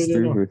is I really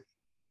don't know.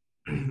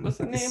 stupid. What's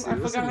her name? I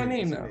forgot her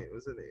name now.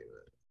 What's her name?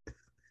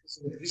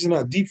 These are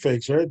not deep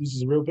fakes, right?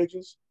 These are real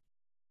pictures.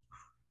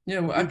 Yeah,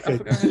 well, I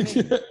forgot her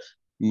name.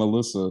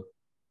 Melissa.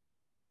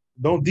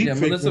 Don't deep Yeah,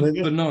 fake Melissa me,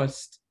 nigga.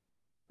 Benoist.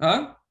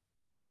 Huh?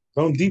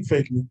 Don't deep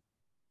fake me.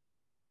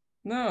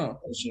 No.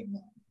 I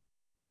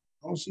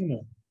don't see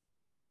that.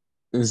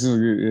 This is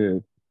good. Yeah,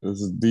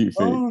 this is deep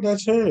fake. Oh,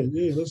 that's her.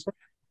 Yeah, that's her.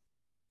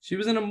 She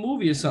was in a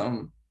movie or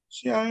something.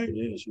 She alright.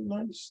 Yeah, she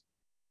nice.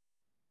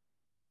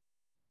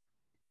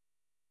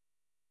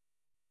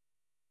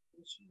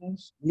 Let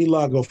me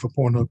log off for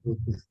Pornhub real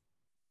quick.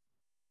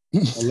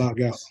 I'll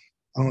log out.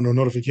 I don't know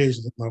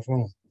notifications on my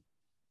phone.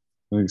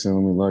 Like I said,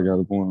 let me log out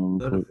of porn.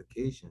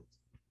 Notifications.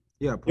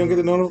 Yeah, You don't get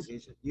the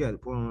notifications. You got the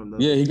porn.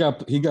 Yeah, he got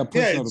push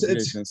Yeah,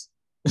 notifications.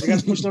 They got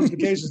to push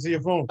notifications to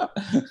your phone.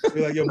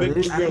 You're like, yo, big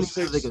booty I girl didn't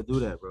know 6. they could do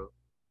that, bro.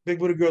 Big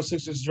booty girl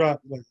 6 just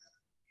dropped. Like,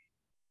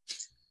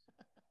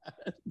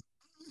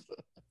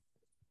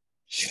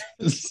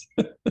 This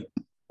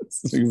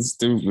is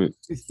stupid.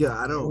 Yeah,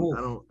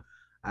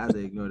 I have to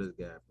ignore this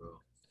guy, bro.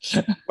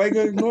 why you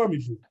gonna ignore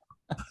me for?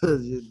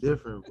 Because you're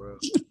different, bro.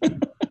 You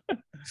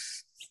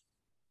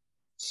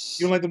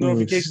don't like the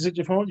notifications hit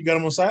your phone? You got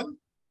them on silent?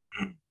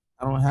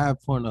 I don't have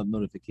Pornhub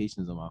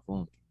notifications on my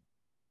phone.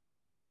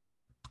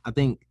 I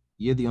think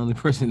you're the only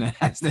person that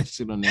has that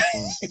shit on their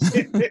phone.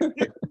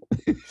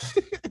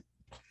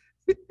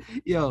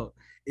 Yo,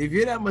 if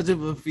you're that much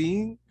of a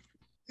fiend,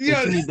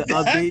 that you need the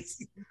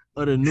updates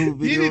or the new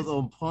videos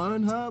on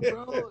Pornhub,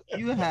 bro,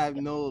 you have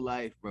no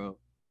life, bro.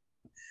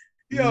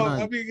 Yo,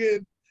 None. if you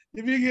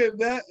get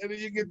that, and then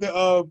you get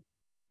the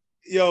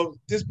yo,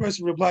 this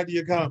person replied to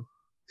your comment.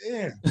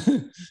 Yeah.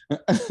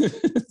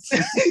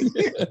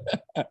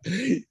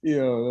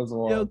 Yo, that's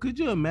wild. Yo, could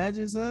you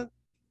imagine, son?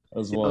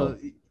 That's wild.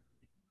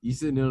 You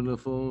sitting there on the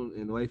phone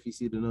and wifey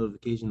see the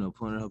notification of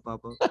Pornhub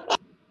pop up.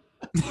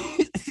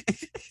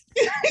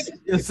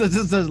 Yo, such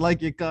and such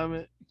like your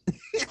comment.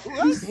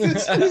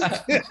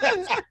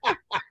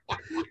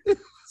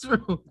 What's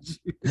wrong with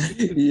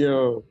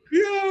you?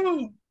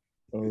 Yo.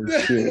 Oh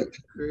shit.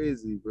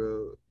 Crazy,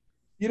 bro.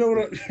 You know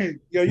what? You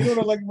know what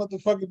I like about the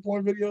fucking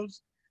porn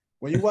videos?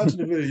 When you're watching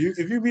the video,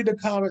 if you read the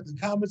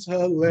comments are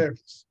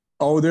hilarious.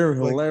 Oh, they're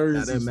Like,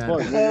 hilarious as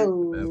fuck.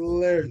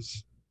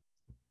 Hilarious.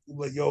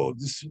 Like, yo,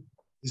 this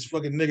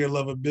fucking nigga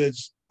love a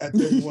bitch at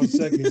 31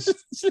 seconds.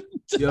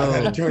 Yo, I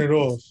had to turn it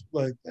off.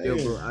 Like, yo,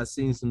 damn. bro, I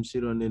seen some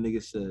shit on there.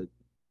 Nigga said,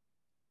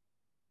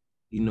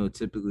 you know,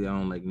 typically I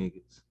don't like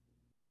niggas.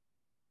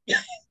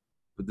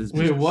 But this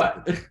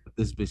bitch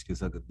this bitch can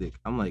suck a dick.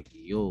 I'm like,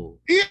 yo,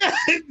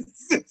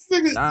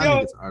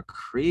 niggas are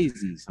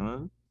crazy,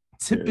 son.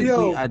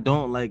 Typically, I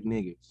don't like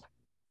niggas.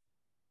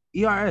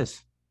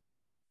 ERS,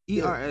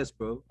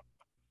 bro.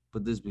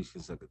 But this bitch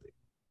can suck a dick.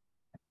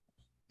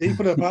 Did he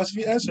put an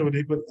apostrophe S or did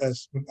he put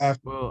S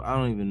after? Bro, I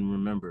don't even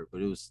remember,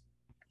 but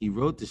he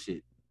wrote the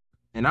shit,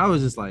 and I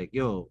was just like,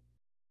 yo.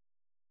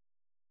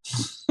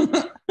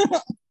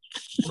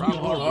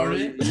 Bro,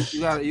 you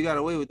got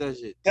away with that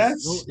shit.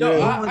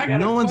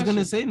 No one's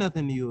gonna say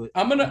nothing to you.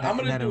 I'm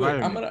gonna do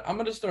it. I'm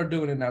gonna start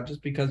doing it now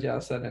just because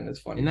y'all said it and it's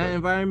funny. In that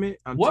environment,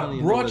 what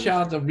brought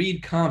y'all to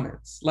read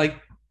comments? Like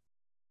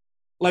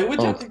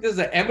what y'all think this is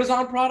an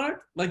Amazon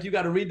product? Like you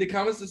gotta read the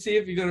comments to see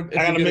if you're gonna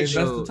invest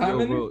the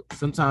time in it?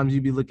 Sometimes you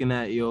be looking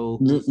at the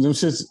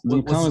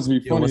comments be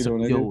funny though,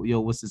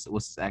 nigga. What's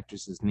this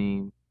actress's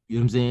name? You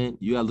know what I'm saying?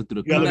 You gotta look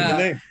through the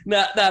comments.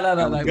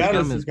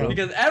 Nah.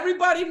 Because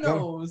everybody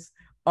knows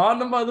on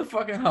the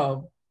motherfucking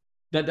hub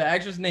that the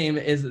actress name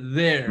is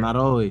there. Not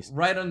always.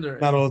 Right under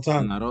it. Not all the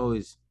time. Not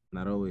always.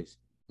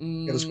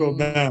 Gotta scroll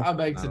down. I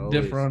beg to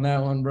differ on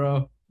that one,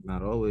 bro.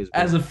 Not always.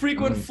 Bro. As a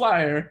frequent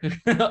flyer of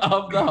the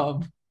hub.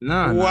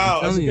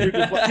 Wow.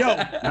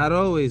 Not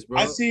always, bro.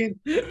 I seen.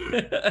 You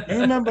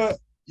remember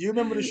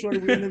the shorty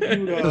we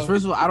interviewed? Because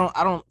first of all, I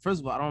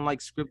don't like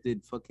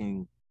scripted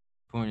fucking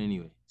porn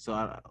anyway. So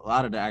a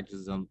lot of the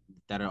actors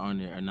that are on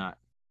there are not.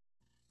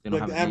 They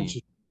don't have a name.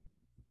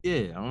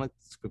 Yeah, I don't like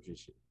the scripted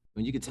shit.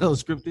 When you can tell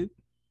it's scripted,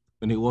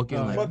 when they walk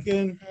in like,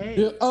 fucking, hey.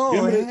 You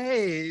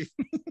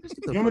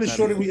remember the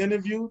shorty we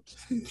interviewed?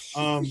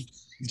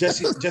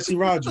 Jesse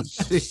Rogers.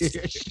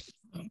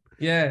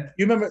 Yeah.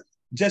 You remember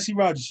Jesse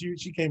Rogers?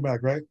 She came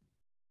back, right?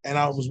 And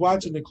I was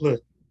watching the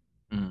clip,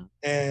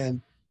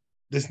 and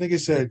this nigga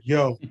said,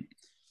 "Yo,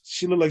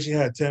 she looked like she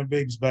had 10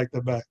 babies back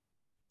to back."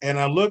 And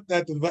I looked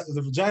at the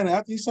vagina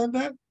after he said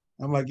that.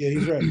 I'm like, yeah,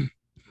 he's right.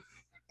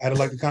 I had to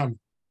like the comment.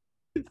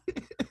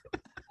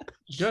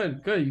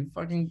 Good. You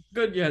fucking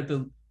good. You had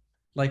to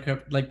like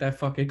that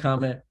fucking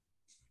comment.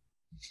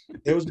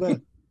 It was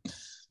bad.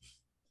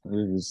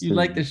 You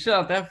like the shit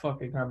out that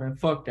fucking comment.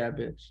 Fuck that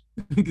bitch.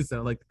 You can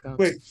sound like the comment.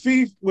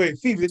 Wait,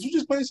 Feeve, did you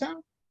just play the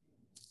sound?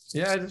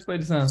 Yeah, I just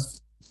played the sound.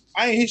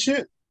 I ain't hear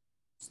shit.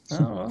 Oh,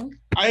 well.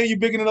 I hear you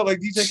bigging it up like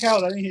DJ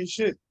Khaled. I didn't hear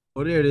shit.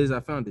 Oh, there it is. I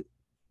found it.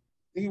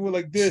 I think it was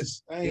like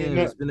this. I ain't hear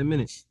nothing. It's been a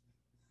minute.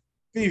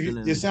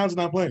 Feeve, your sound's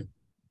not playing.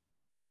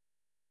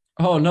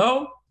 Oh,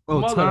 no?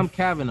 Oh, Tom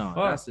Cavanaugh.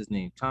 That's his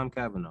name. Tom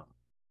Cavanaugh.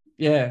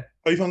 Yeah.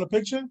 Oh, you found the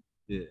picture?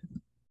 Yeah.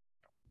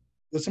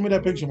 Let's send me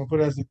that picture. I'm going to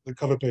put it as the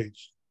cover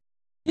page.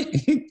 No,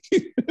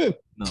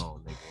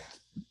 nigga.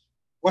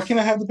 Why can't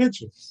I have the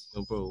picture?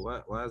 No,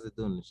 bro. Why is it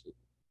doing this shit?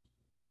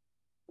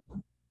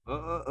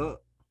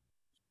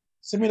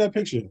 Send me that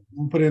picture.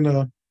 I'm going to put in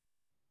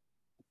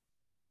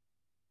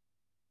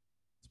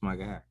It's my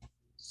guy.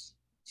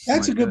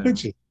 That's a good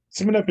picture.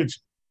 Send me that picture.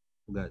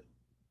 Got it.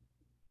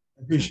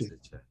 I appreciate it.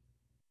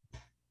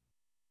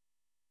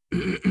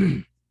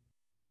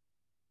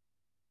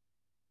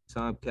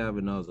 Tom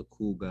Cavanaugh's a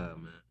cool guy,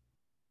 man.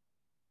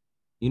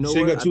 You know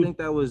what? I think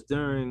that was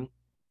during.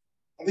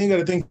 I think you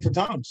got a thing for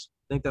Toms.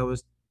 I think that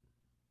was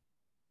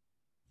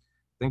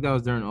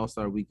during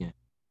All-Star Weekend.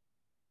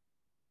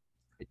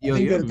 Yo,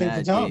 you're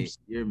mad gay.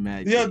 You're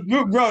mad gay.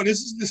 Yeah, bro, this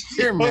is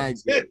you're mad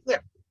gay.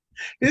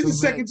 This is the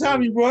second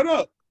time you brought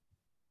up.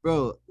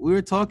 Bro, we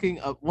were talking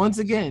once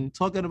again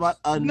about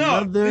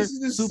another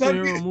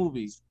superhero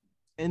movie.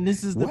 And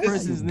this is the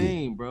person's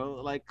name,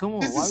 bro. Like, come on.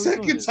 This is the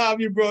second time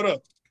you brought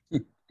up.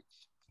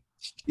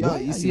 Yo,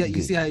 you see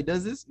how he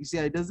does this? You see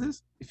how he does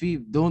this? If he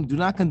do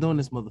not condone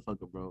this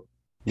motherfucker, bro.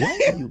 Why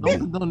are you don't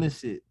condone this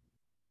shit?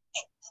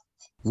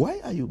 Why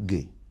are you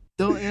gay?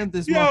 Don't amp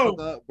this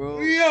motherfucker up, bro.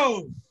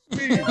 Yo.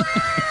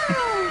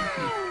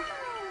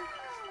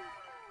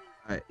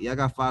 All right, y'all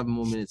got 5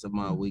 more minutes of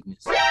my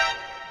weakness.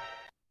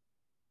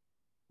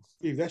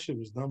 Steve, that shit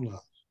was dumb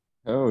loud.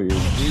 Hell yeah.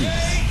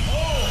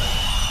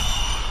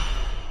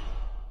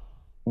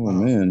 Oh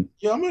man.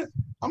 Yeah, I'm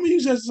gonna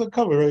use that as a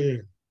cover right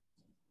here.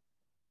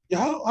 Yeah,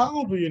 how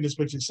old were you in this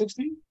picture?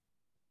 16?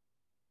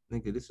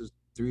 Nigga, this was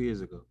 3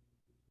 years ago.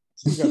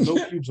 So you got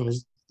no pubes on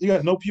this. You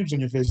got no pubes on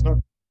your face,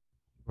 no?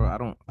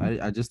 Bro,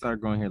 I just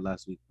started growing hair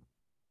last week.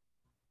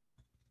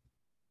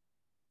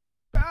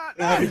 Can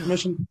I have your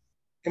permission?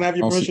 Can I have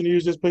your permission to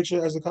use this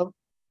picture as a cover?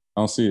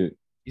 I don't see it.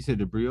 You said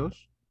the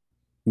brioche?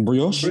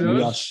 Brioche?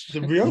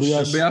 The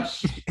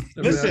brioche?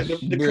 Listen,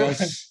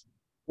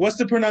 what's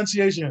the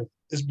pronunciation?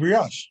 It's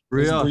brioche.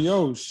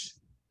 Brioche.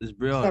 It's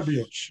brioche. It's not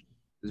brioche.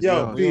 It's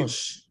Yo,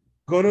 brioche.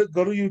 Go to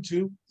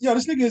YouTube. Yo,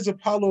 this nigga is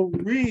Apollo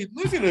Reed.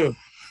 Look at him.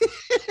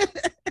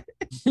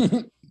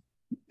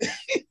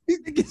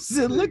 Nigga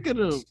said, look at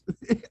him.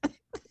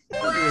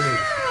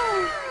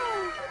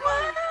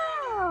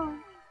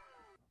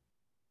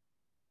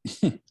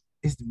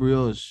 It's the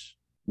brioche.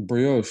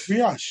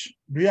 Brioche.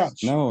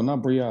 No,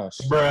 not brioche.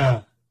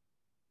 Bruh.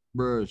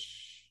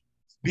 Brioche.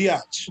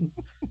 Biatch.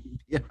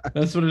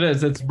 That's what it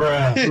is. It's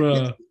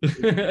bruh.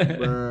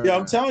 Yeah,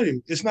 I'm telling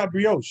you, it's not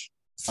brioche.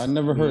 I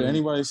never heard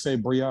anybody say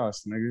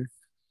brioche, nigga.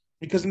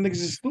 Because the niggas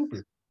is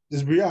stupid.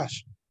 It's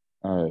brioche.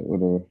 All right,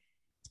 whatever.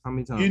 How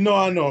many times? You know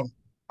I know.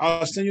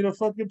 I'll send you the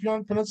fucking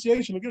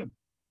pronunciation again.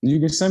 You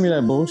can send me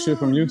that bullshit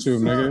from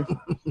YouTube, nigga.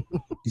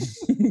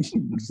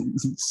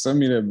 Send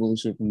me that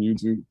bullshit from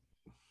YouTube.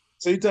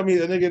 So you tell me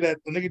the nigga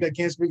that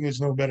can't speak English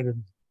no better than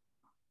me.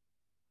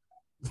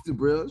 It's the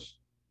brioche.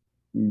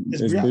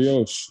 It's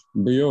brioche.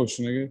 Brioche,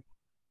 nigga.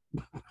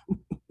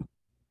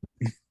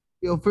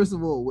 Yo, first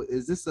of all,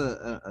 is this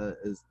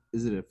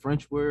is it a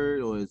French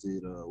word or is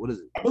it what is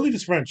it? I believe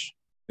it's French.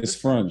 It's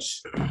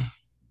French.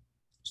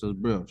 So it's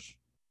brioche.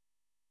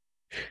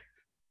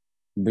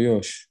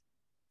 Brioche.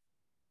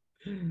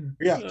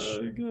 Brioche.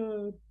 Oh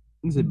god.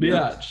 Is it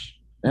Biatch.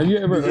 Have you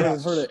ever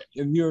Brioche.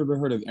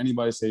 heard of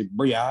anybody say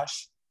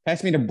brioche?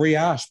 Pass me the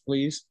brioche,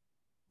 please.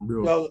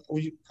 Well,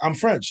 I'm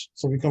French,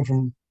 so we come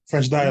from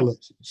French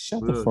dialect.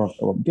 Shut the fuck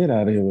up. Get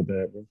out of here with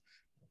that, bro.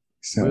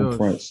 Sound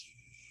French.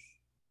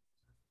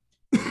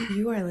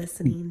 You are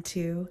listening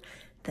to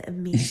the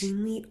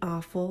Amazingly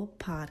Awful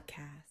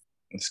podcast.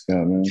 Let's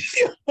go, man.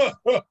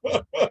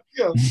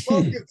 Yo,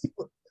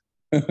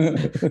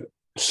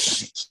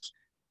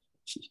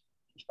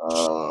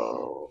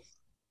 oh.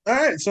 All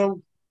right,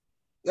 so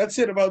that's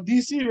it about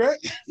DC, right?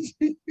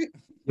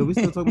 Yo, we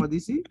still talking about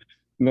DC?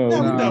 No,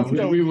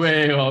 we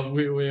way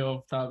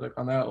off topic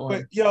on that one.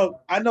 But yo,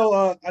 I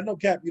know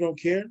Cap, you don't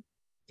care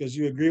because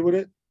you agree with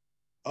it.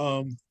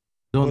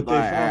 Don't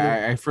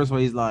lie. First of all,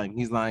 he's lying.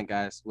 He's lying,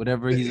 guys.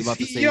 Whatever he's about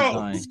to say, he's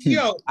lying.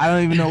 Yo, I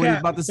don't even know what Cap, he's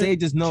about to say.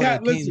 Just know Cap,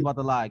 that Kane's listen. about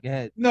to lie. Go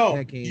ahead. No, Go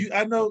ahead, Kane.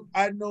 I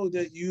know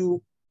that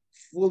you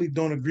fully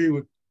don't agree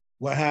with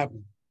what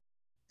happened.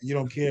 You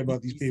don't care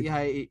about these You see people.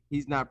 how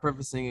he's not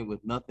prefacing it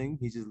with nothing.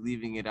 He's just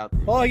leaving it out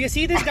there. Oh, you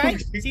see this guy?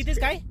 See this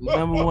guy?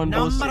 Number one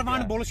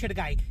bullshit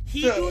guy.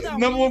 He The do the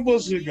number one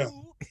bullshit guy.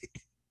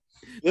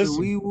 The Listen,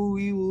 wee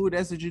woo.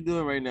 That's what you're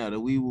doing right now. The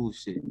wee woo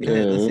shit. Go Yeah.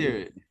 ahead, let's hear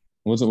it.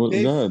 What's it? Go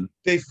ahead.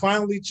 they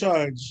finally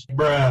charged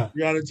Bruh.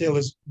 Breonna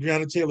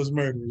Taylor's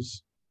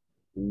murderers.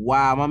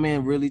 Wow, my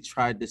man really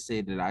tried to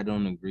say that I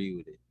don't agree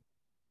with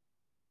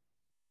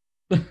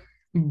it.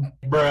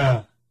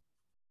 Bruh.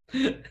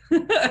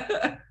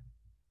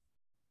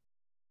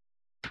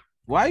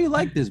 Why you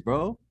like this,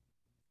 bro?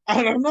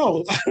 I don't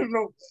know.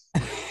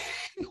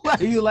 Why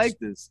you like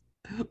this?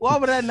 Why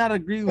would I not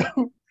agree with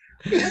you?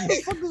 What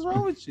the fuck is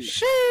wrong with you?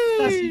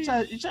 You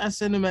try to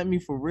send him at me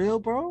for real,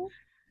 bro?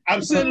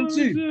 I'm sending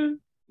to you.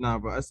 Nah,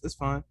 bro, it's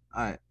fine.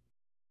 All right.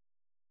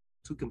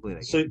 Two can play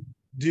that So, game.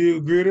 do you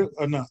agree with it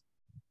or not?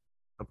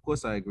 Of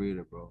course I agree with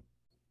it, bro.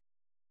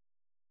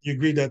 You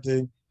agree that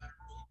they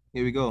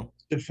Here we go.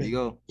 Here should you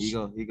go. You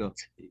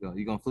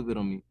gonna flip it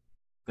on me.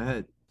 Go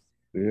ahead.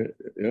 Yeah.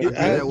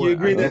 You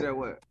agree that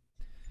what?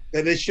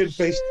 they should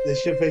face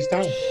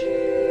time.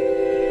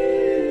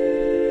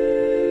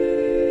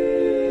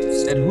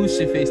 That who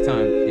should face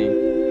time, King?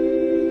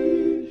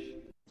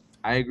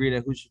 I agree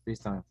that who should face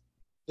time.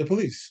 The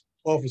police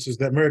officers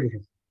that murdered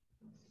him.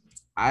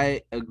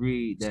 I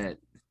agree that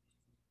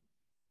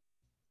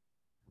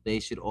they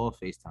should all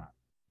face time.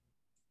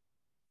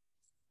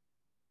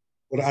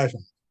 With an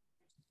iPhone.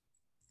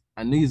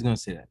 I knew he was gonna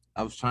say that.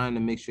 I was trying to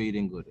make sure you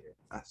didn't go there.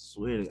 I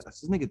swear to God,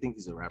 this nigga think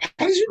he's a rapper.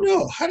 How did you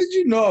know? How did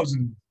you know I was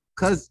in?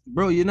 Cause,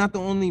 bro, you're not the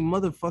only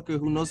motherfucker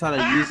who knows how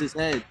to use his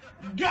head.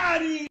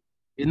 Got him.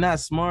 You're not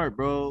smart,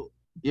 bro.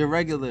 You're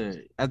regular.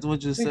 That's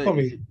what you said.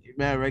 You're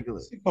mad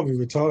regular. He called me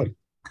retarded.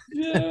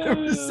 Yeah,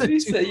 he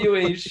said you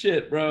ain't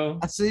shit, bro.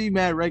 I say you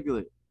mad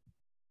regular.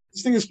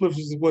 This thing is split.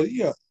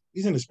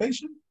 He's in a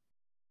spaceship.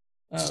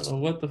 I don't know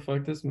what the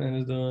fuck this man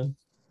is doing.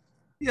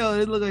 Yo,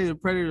 it look like the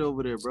Predator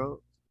over there, bro.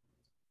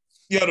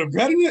 Yo, the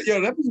Predator.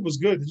 Yo, that movie was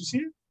good. Did you see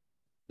it?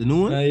 The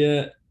new one? Not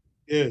yet.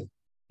 Yeah.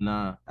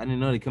 Nah, I didn't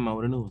know they come out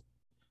with a new one.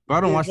 But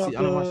I don't watch it.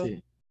 I don't watch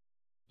it.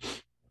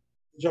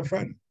 It dropped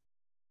Friday.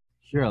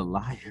 You're a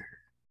liar.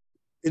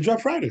 It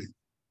dropped Friday.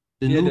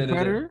 The Yeah, new it did.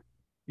 Predator?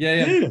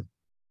 Yeah.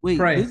 Wait,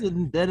 Prey.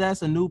 isn't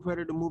that's a new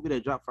Predator movie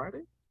that dropped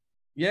Friday?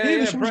 Yeah,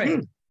 that shit was Prey.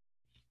 good.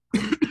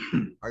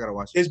 I gotta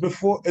watch it. It's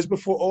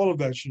before all of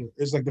that shit.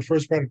 It's like the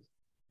first Predator.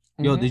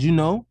 Yo, did you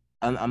know?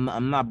 I'm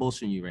not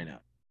bullshitting you right now.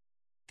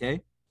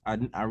 Okay?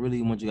 I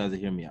really want you guys to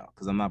hear me out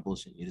because I'm not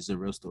bullshitting you. This is a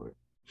real story.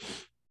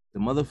 The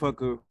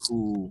motherfucker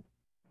who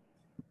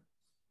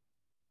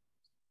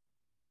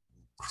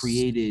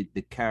created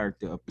the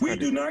character of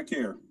Predator. We do not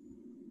care.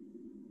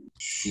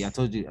 See, I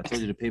told you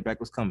the payback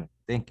was coming.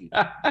 Thank you.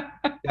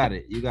 Got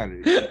it. You got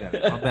it.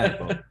 My bad,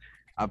 bro.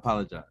 I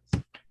apologize.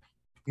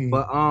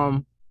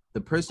 But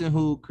the person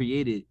who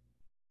created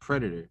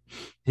Predator,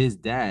 his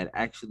dad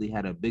actually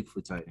had a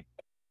Bigfoot sighting.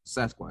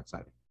 Sasquatch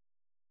sighting.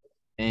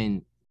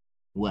 And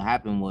what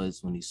happened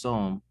was when he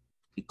saw him,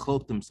 he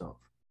cloaked himself.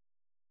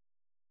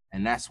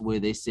 And that's where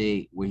they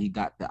say where he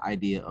got the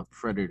idea of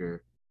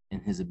predator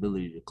and his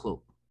ability to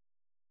cloak.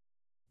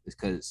 It's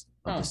because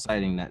of the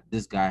sighting that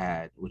this guy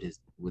had with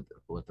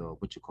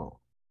what you call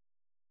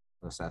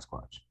a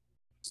Sasquatch.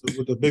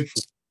 With the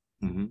Bigfoot.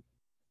 Mm-hmm.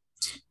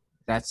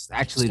 That's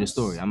actually the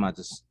story. I'm not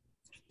just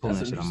pulling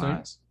that shit on my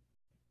ass.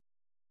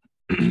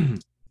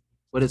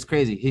 But it's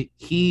crazy.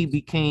 He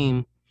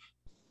became,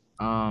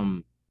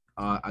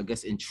 I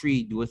guess,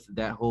 intrigued with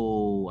that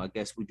whole, I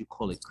guess, would you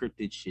call it,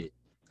 cryptid shit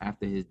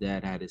after his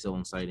dad had his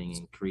own sighting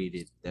and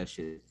created that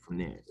shit from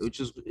there.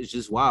 It's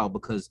just wild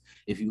because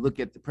if you look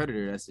at the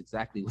Predator, that's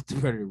exactly what the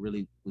Predator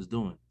really was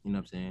doing. You know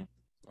what I'm saying?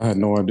 I had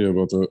no idea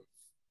about that.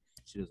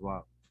 Shit is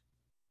wild.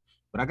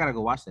 But I gotta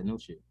go watch that new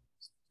shit.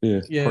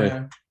 Yeah.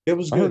 Yeah. It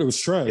was good. I heard it was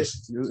trash.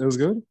 It was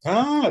good?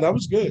 Ah, that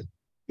was good.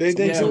 They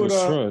Yeah, do it was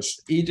it. trash.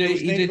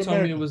 EJ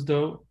told me it was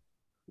dope.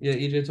 Yeah,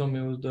 EJ told me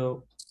it was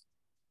dope.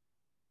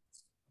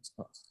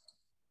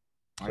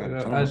 I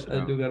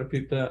do gotta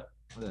peep that.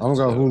 I don't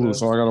got Hulu,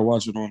 so I gotta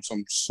watch it on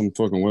some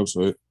fucking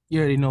website. You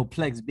already know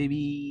Plex,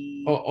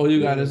 baby. Oh, all you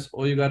got is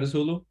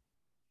Hulu?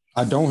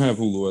 I don't have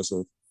Hulu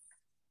SF.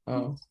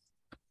 Oh.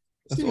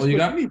 That's all you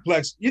got? You need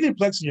Plex. You need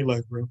Plex in your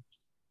life, bro.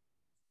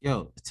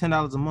 Yo, it's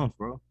 $10 a month,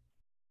 bro.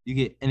 You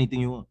get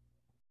anything you want.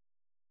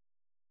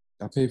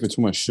 I pay for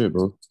too much shit,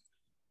 bro.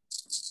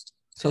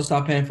 So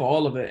stop paying for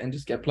all of it and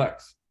just get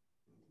Plex.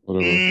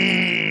 Whatever.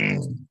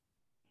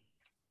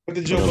 Put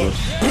the joke up.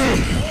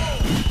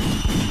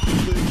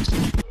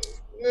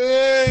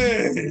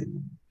 Hey.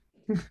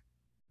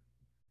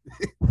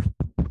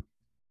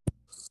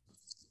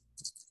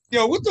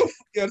 Yo, what the?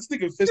 Yo, this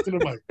nigga fist in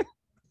the mic.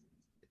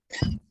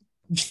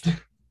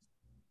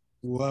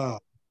 Wow.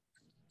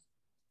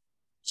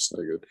 So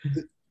good.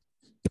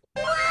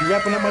 You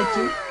rapping that mic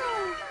too?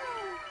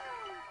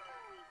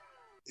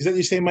 Is that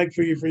your same mic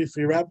for your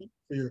rapping,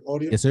 for your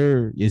audio? Yes,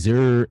 sir. Yes,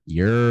 sir.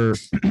 Yo.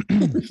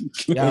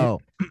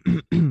 Stop.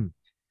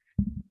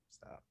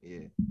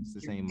 Yeah, it's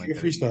the same mic. Your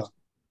freestyle.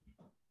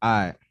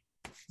 All right.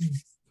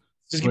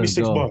 Just give me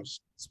 6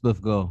 bars.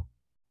 Spliff go.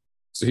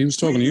 So he was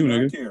talking to you,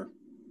 nigga.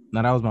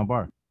 No, that was my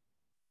bar.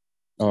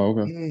 Oh,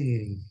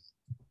 okay.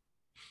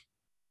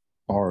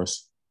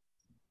 Bars.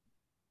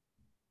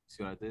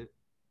 See what I did?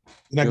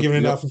 You're not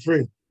giving it out for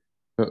free.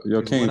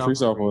 Yo, Kane,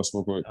 freestyle for us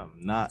real quick. I'm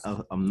not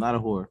a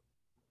whore.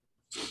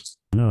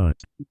 No.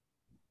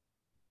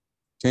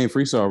 Kane,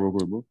 freestyle real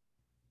quick, bro.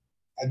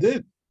 I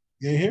did.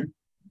 You ain't hear it?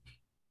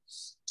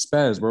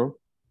 Spaz, bro.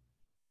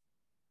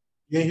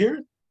 You ain't hear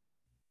it?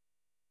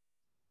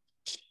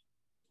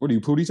 What are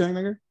you, Pootie Tang,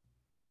 nigga?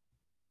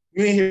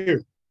 You ain't hear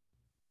it.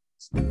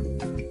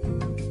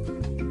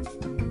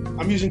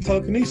 I'm using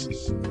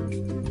telekinesis.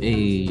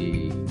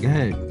 Hey, go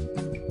ahead.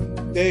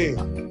 Hey,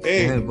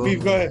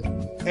 Beef, go ahead.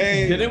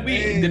 Hey, didn't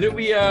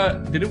we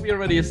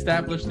already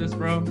establish this,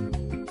 bro?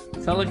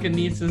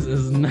 Telekinesis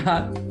is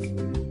not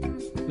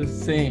the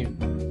same.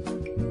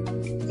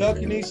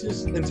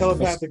 Telekinesis and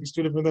telepathic is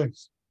 2 different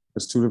things.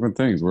 It's 2 different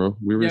things, bro.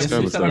 We already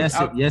established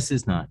that. Yes,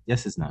 it's not.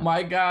 Yes, it's not.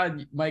 My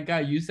God,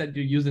 you said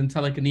you're using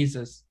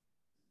telekinesis.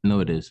 No,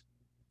 it is.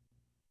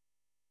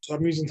 So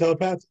I'm using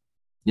telepathic.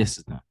 Yes,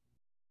 it's not.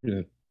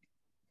 Yeah.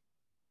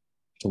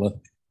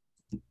 Telepathy.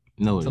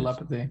 No, it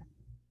telepathy. Is.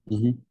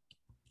 Mm-hmm.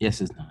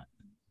 Yes, it's not.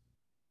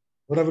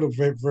 Whatever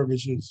the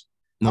verbiage is.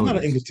 No, I'm not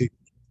an English teacher.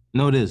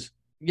 No, it is.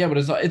 Yeah, but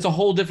it's a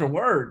whole different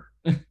word.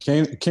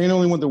 Kane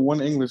only went to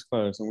 1 English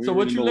class, and we so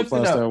what you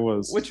lifted up? That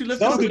was. What you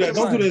lifted Don't up? do that.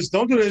 Don't do this.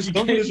 Don't do this.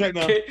 Don't do this right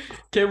now.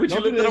 Kane, what you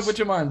lifted up with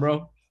your mind,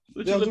 bro?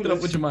 What you lifted up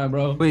with your mind,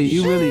 bro? Wait,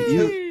 you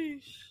really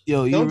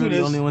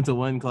only went to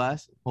 1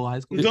 class, whole high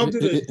school? Don't do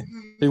this.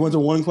 He went to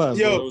 1 class.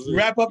 Yo,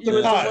 wrap up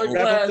the pot.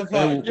 Wrap up the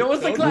pot. Yo,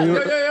 what's the class?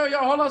 Yo,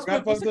 hold on.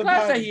 What's the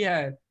class that he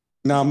had?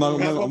 Nah, I'm not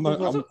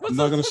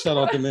gonna shout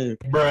out the name.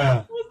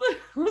 Bruh.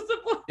 What's the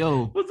class?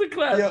 Yo, what's the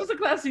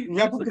class he?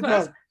 Wrap up the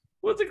pot.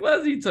 What's the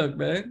class he took,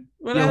 man?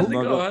 How did it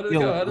go? How did it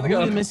go?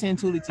 Who did Miss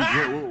Antuli teach?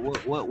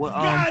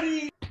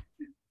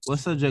 What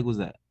subject was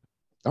that?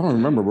 I don't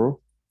remember, bro.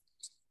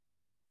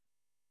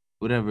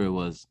 Whatever it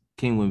was,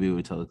 King wouldn't be able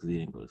to tell us because he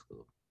didn't go to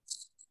school.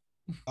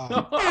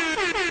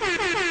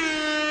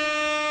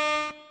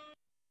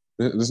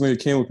 This nigga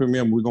came and picked me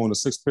up. We going to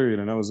 6th period,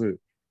 and that was it.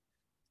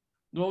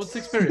 What was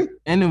 6th period?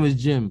 And it was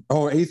gym.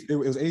 Oh, 8th. It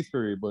was 8th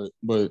period,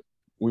 but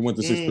we went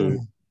to 6th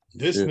period.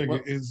 This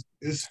nigga is.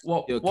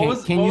 Yo,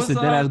 King used to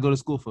deadass go to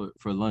school for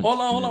lunch. Hold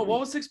on. What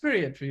was 6th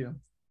period for you?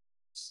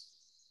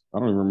 I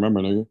don't even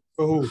remember, nigga.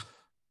 For who?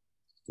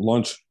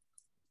 Lunch.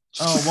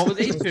 Oh, what was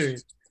 8th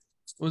period?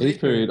 8th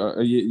period.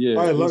 Yeah.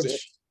 All right, lunch.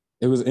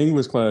 It was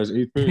English class,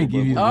 8th period.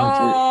 Yeah. Yeah.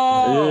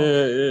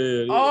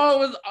 Oh, it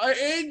was an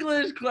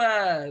English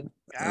class.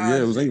 Yeah,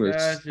 it was English.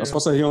 Gotcha. That's why I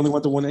said he only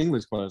went to 1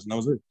 English class, and that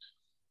was it.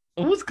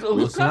 Whose class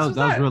was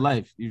that was real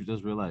life.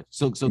 That's real life.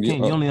 So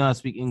King, you only know how to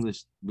speak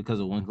English because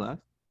of 1 class?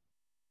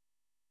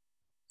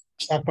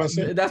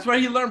 That's where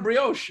he learned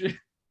brioche.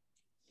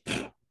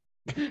 It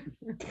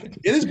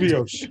is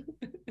brioche.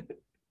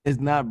 It's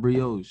not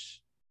brioche.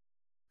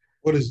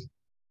 What is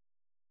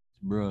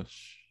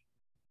Brush.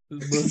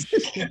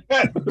 it?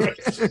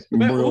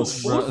 Man,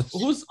 Brush.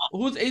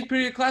 whose eighth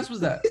period class was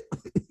that?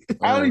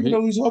 I don't even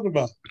know who you're talking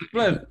about.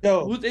 Flev,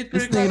 Yo, whose eighth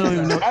This period nigga class don't was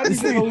even that? know. I don't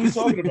even know who you're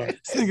talking about.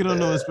 This nigga don't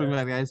know what Spring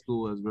Valley High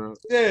School was, bro.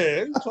 Yeah, what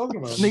are you talking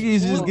about? Nigga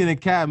used to just get a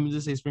cab and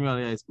just say Spring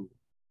Valley High School.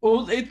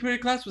 Whose eighth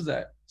period class was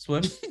that?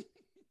 Swift?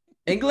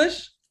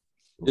 English?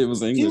 It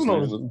was English. You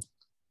know- man.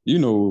 You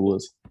know who it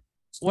was.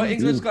 What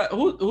English class?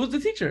 Who's the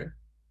teacher?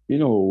 You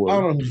know who it I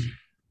was. don't know.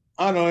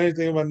 I don't know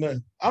anything about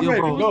nothing. I'm Yo,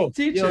 ready bro. to go. Who's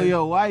the teacher?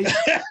 Yo, why? You,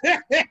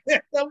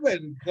 I'm ready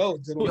to go.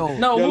 To the, Yo,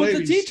 No, yo, who's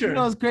ladies, the teacher? you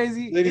know what's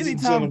crazy? Ladies and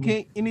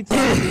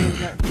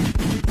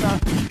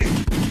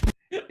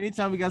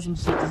Anytime we got some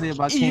shit to say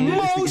about Kane,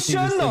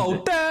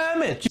 emotional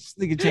damage. This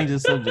nigga changed the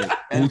subject.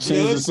 He changed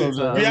the listen,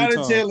 subject every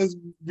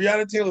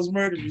Breonna Taylor's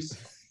murder is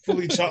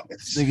fully charged.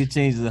 This nigga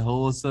changed the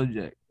whole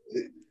subject.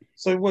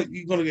 So what?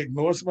 You gonna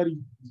ignore somebody?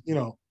 You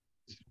know?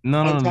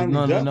 No,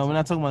 Untimely death? we're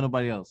not talking about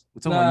nobody else.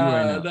 We're talking about you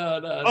right now.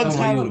 No.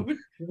 Untimely.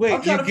 Wait,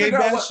 I'm trying to gay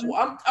figure out. bashing?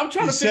 I'm trying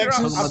to You figure sexist?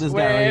 Talking about out. this guy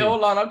Wait, right here.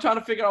 hold on. I'm trying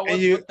to figure out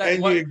And you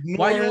why you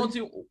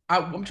ignoring-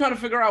 I'm trying to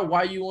figure out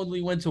why you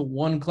only went to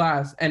one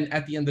class and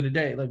at the end of the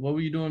day, like, what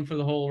were you doing for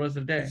the whole rest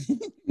of the day?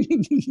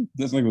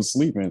 This nigga was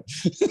sleeping.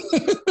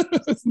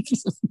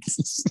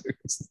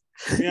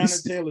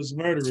 Breonna Taylor's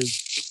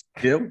murderers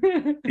Yep.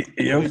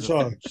 fully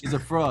charged. He's a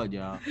fraud,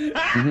 y'all.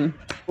 Mhm.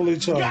 Fully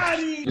charged.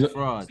 He's a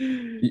fraud.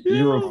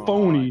 You're a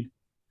phony.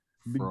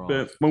 Big Fraud.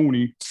 fat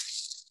phony.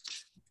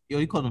 Yo,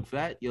 you called him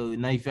fat? Yo,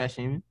 now you fat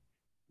shaming?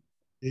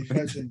 They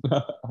fat shaming.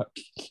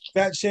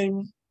 Fat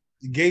shaming.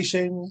 Gay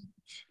shaming.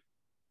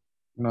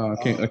 No,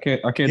 I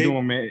can't do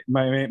my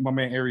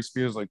man Ari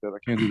Spears like that. I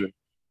can't do that.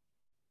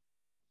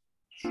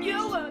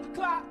 You were the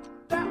clock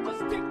that was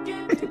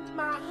ticking in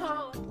my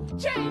heart.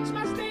 Changed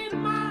my state of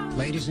mind.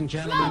 Ladies and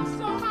Love gentlemen,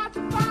 so hard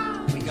to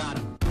find. we got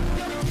him.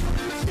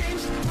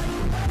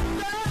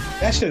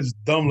 That shit's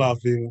dumb loud,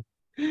 people.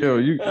 Yo,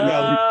 you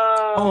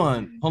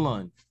Hold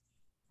on.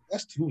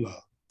 That's too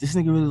loud. This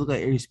nigga really look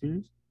like Ari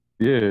Spears?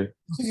 yeah.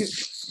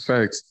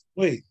 Facts.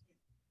 Wait,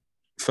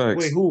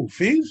 Facts. who?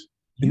 Thieves?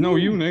 No,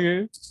 you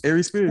nigga.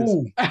 Ari Spears.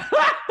 Who?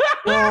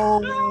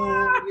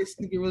 Oh, this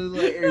nigga really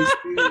look like Ari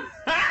Spears.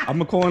 I've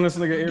been calling this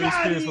nigga Ari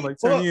Spears for like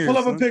 10 years. Pull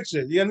up a son.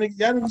 picture. Y'all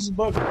niggas is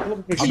bugging. Pull up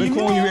a picture. I've been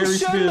calling you Ari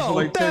Spears for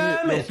like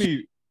 10 years.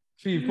 No,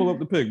 Fee, pull up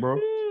the pic, bro.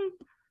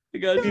 I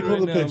got you Pull right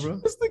the now, picture. bro.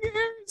 This nigga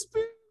Ari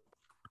Spears.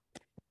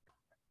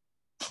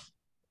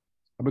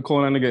 I've been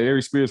calling that nigga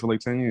Ari Spears for like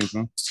 10 years,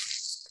 man.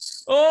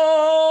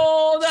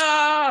 Oh,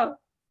 nah.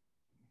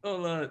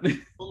 Hold on.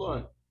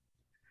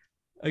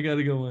 I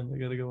gotta go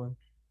in.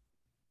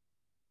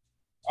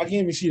 I can't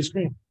even see your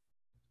screen.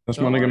 That's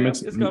Don't my nigga worry,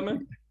 Mitch. it's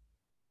coming.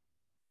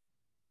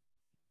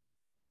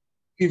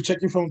 Keep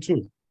check your phone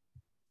too.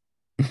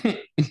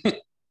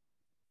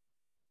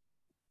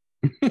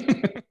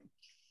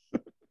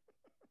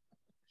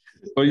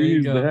 Oh, you There you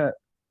use go. the hat.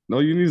 No,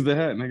 you use the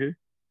hat, nigga.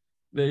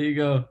 There you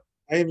go.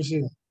 I ain't even see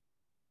it.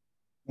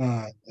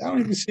 I don't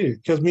even see it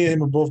because me and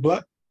him are both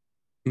black.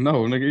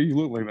 No, nigga, you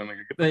look like that nigga.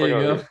 Get the There fuck you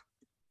out go. of here.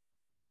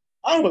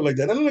 I don't look like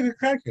that. I look like a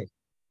crackhead.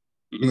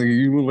 Nigga,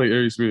 you look like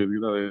Ari Spears. You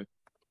know that.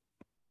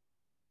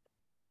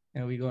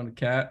 And we going to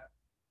cat.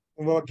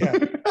 What cat?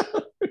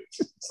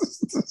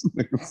 This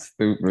nigga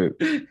stupid.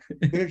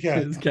 Look at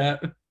cat. It's cat.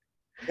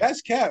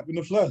 That's Cap in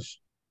the flesh.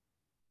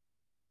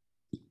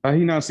 How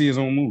he not see his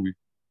own movie?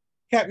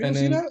 Cap, you And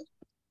don't see then-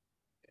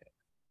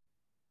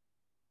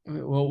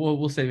 that?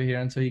 We'll save it here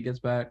until he gets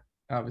back.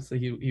 Obviously,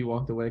 he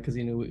walked away because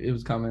he knew it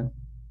was coming.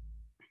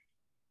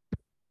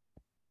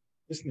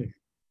 This nigga.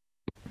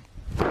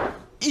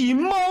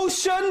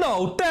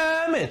 Emotional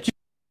damage.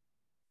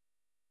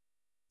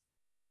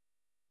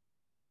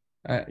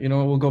 You know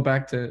what? We'll go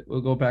back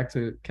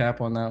to Cap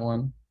on that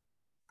one.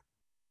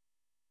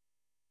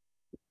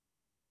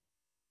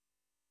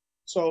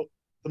 So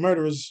the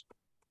murderers,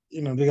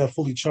 they got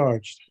fully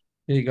charged.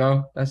 Here you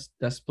go. That's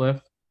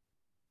Spliff.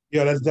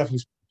 Yeah, that's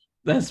definitely.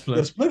 That's Yeah,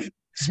 Spliff.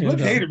 Spliff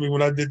hated me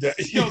when I did that.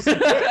 Yo,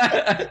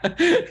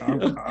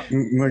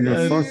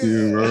 Nigga, fuck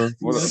you, bro.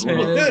 What up?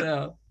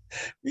 Spliff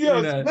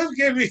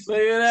gave me. Look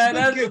at that.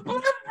 That's Spliff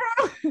Spliff,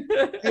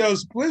 Yo,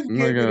 Spliff gave me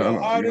Nigga, the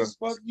hardest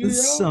fuck you, yo.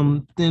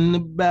 Something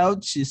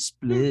about you,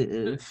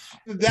 Spliff.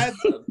 That's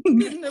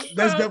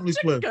definitely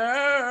Spliff.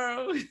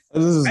 Girl.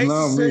 This is I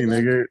not said me,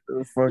 nigga.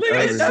 Fuck Look out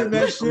at of that. here.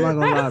 that shit. I'm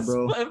not gonna lie,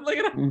 bro. Spliff, look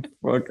at that.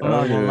 Fuck I'm not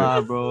out gonna of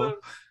lie, bro.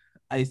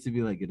 I used to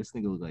be like, this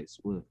nigga look like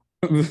Swift.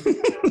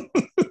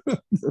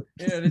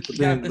 Yeah, this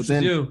Cap, this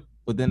is you.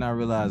 But then I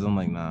realized, I'm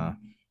like, nah.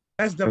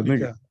 That's definitely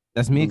think- Cap.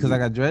 That's me because I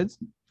got dreads?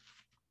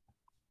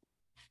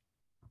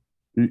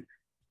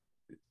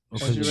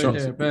 That's you right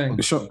there.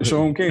 Bang. Show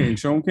him Kane.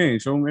 Show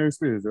him Ari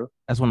Spears, yo.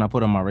 That's when I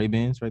put on my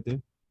Ray-Bans right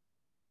there.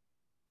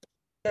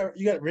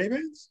 You got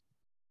Ray-Bans?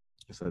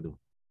 Yes, I do.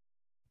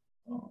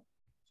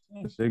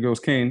 There goes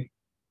Kane.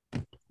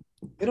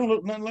 They don't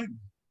look nothing like me.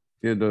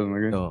 Yeah, it does,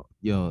 nigga.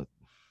 Yo.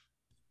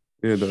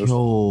 Yeah, it does.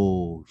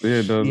 Yo. Yeah,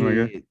 it does,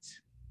 nigga. shit.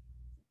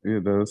 Yeah,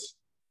 it does.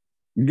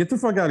 Get the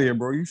fuck out of here,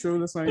 bro. You sure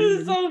that's not you?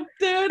 nigga? Something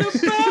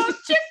about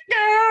you,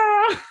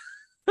 girl.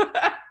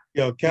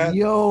 Yo, Cat.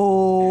 Yo.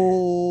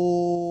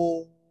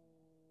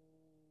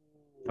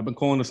 I've been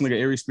calling this nigga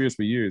Aries Spears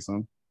for years,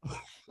 son.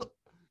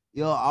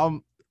 Yo,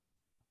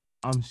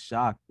 I'm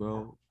shocked,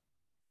 bro.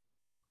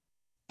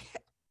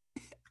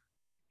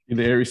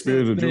 Either Aries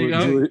Spears or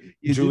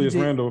Julius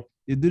Randle.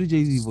 You do the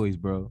Jay-Z voice,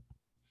 bro.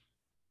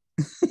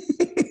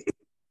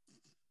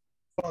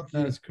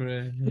 That's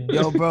crazy.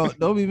 Yo, bro,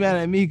 don't be mad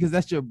at me because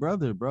that's your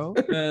brother, bro.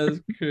 That's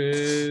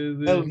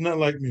crazy. That was not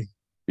like me.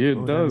 Yeah, it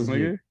Bro, does, that is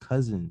your nigga.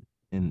 cousin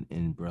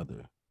and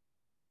brother.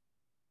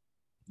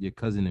 Your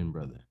cousin and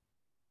brother.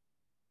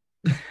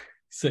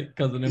 Say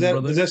cousin and Is that,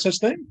 brother. is that such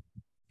thing?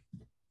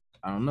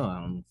 I don't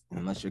know.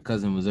 Unless your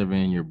cousin was ever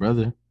in your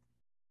brother.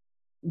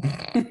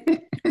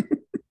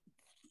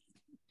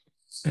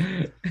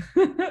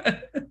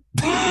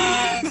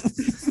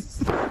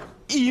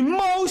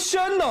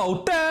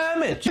 Emotional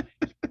damage.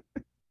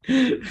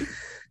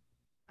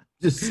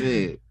 Just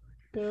say it.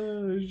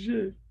 Oh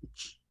shit.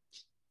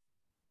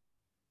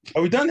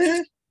 Are we done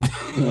here?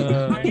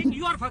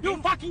 You are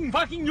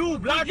fucking you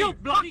bloody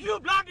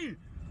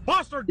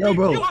bastard. Yo,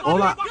 bro. You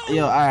All I, fucking-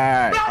 yo, all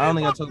right. I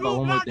only gotta Bloody talk about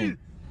one more thing.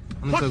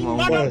 I'm gonna talk Fucking about one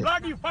mother, more thing.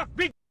 bloody fuck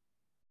big.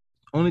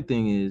 Only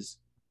thing is,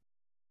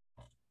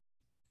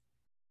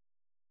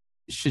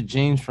 should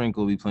James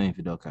Franco be playing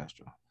Fidel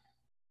Castro?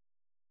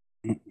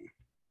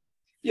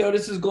 Yo,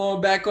 this is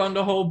going back on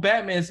the whole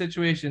Batman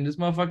situation. This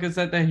motherfucker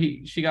said that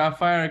she got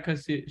fired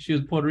because she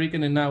was Puerto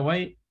Rican and not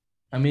white.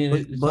 I mean,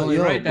 it's only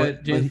right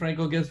that James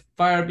Franco gets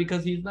fired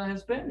because he's not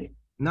Hispanic.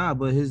 Nah,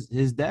 but his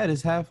dad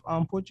is half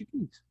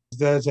Portuguese. His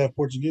dad's half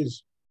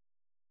Portuguese.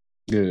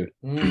 Yeah.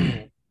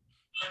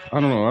 I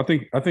don't know. I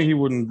think he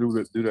wouldn't do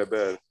that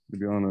bad, to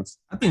be honest.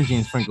 I think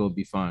James Franco would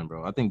be fine,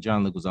 bro. I think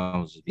John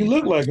Leguizamo was just. He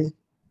looked like him.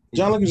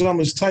 John Leguizamo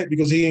is tight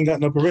because he ain't got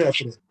no career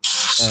after that.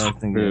 I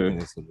think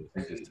that's what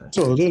it is.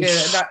 So it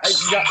is.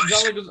 Yeah,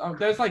 John Leguizamo.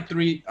 There's like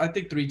three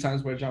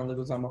times where John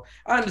Leguizamo.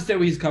 I understand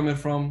where he's coming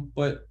from,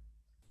 but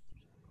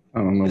I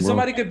don't know, if bro.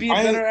 somebody could be a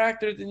better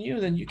actor than you,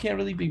 then you can't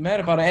really be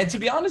mad about it. And to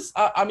be honest,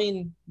 I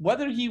mean,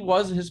 whether he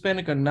was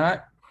Hispanic or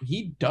not,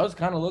 he does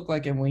kind of look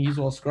like him when he's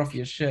all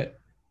scruffy as shit.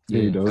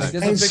 Yeah, he does.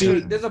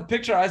 Like, there's a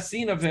picture I've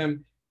seen of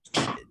him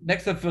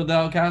next to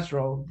Fidel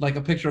Castro, like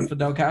a picture of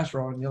Fidel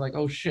Castro, and you're like,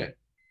 oh shit.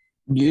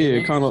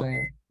 Yeah, kind of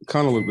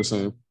look the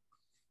same.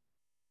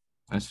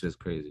 That's just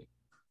crazy.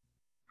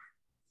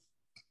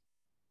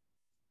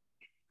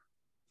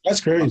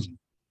 That's crazy.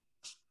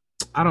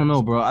 I don't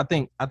know, bro. I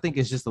think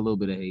it's just a little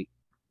bit of hate.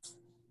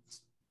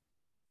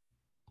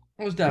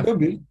 What was that? A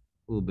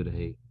little bit of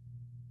hate.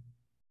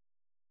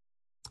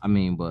 I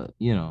mean, but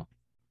you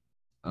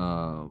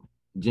know,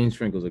 James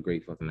Franco's a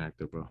great fucking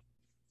actor, bro.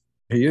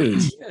 He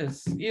is.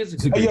 Yes, he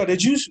is. Hey, yo,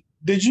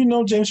 did you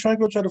know James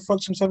Franco tried to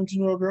fuck some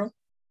 17-year-old girl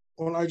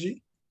on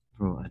IG?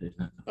 Bro, I did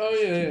not know. Oh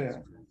yeah.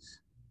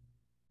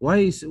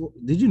 Why?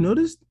 Did you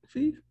notice,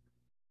 Fee?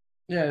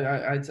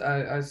 Yeah,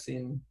 I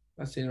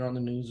seen it on the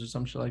news or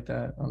some shit like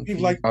that.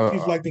 He's like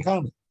the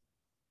comment.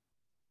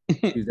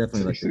 He's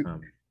definitely like the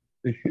comment.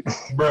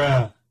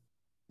 Bruh.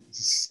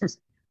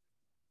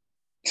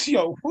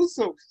 Yo, who's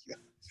so?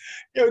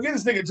 Yo, give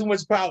this nigga too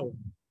much power.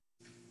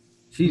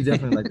 She's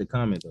definitely like the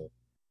comment though.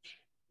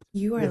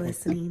 You are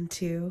listening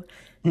to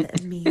the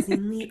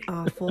Amazingly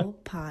Awful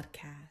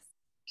podcast.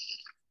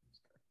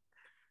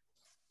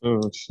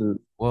 Oh shit.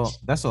 Well,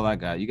 that's all I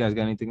got. You guys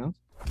got anything else?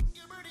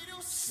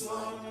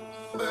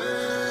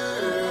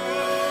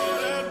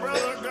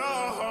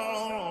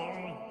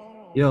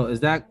 Yo, is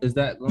that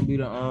gonna be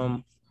the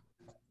on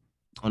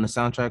the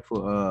soundtrack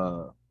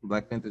for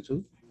Black Panther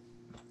 2?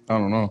 I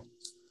don't know.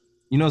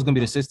 You know it's gonna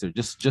be the sister.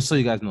 Just so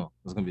you guys know,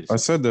 it's gonna be the sister. I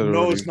said that already.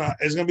 No, it's not.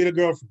 It's gonna be the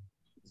girlfriend.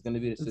 It's gonna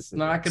be the sister. It's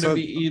not gonna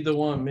be either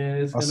one, man.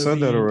 It's I gonna said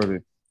be, that already.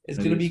 It's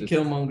gonna be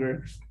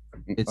Killmonger.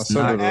 It's said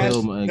not that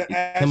Killmonger.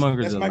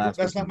 Killmonger's the last.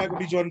 That's not Michael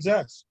B. Jordan's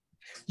ass.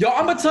 Yo,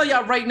 I'm gonna tell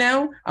y'all right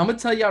now.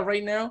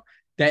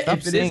 That Stop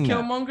if it is saying that.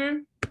 Killmonger,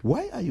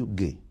 Why are you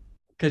gay?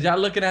 cause y'all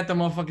looking at the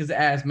motherfucker's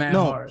ass mad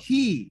No, hard.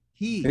 he.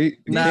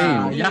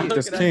 Nah, Kane. y'all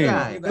That's looking at Kane.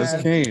 that That's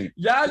ass. Kane.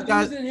 Y'all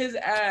guy- using his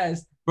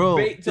ass. Bro,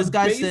 to this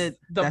guy base said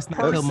the that's not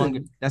person.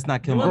 Killmonger. That's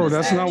not You Killmonger. Bro,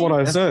 that's not what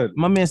I said.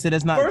 My man said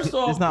that's not. First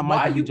off, that's not why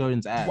Michael B. you-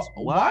 Jordan's ass.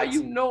 Why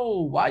you know?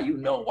 Why?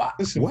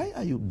 Listen, Why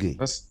are you gay?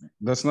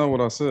 That's not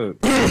what I said.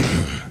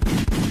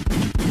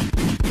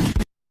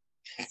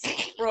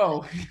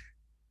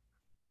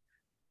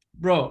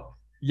 Bro,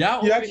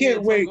 y'all. Yeah, I over here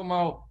can't wait. talking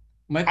about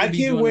Michael I B.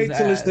 can't wait Jordan's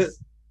till it's the.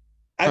 ass.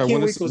 I Alright,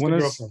 can't wait till it's the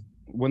girlfriend.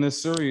 When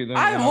it's Siri, then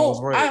I then was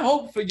hope. right. I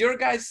hope for your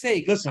guys'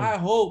 sake. Listen. I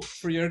hope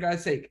for your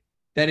guys' sake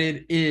that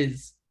it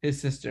is his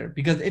sister,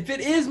 because if it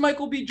is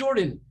Michael B.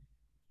 Jordan,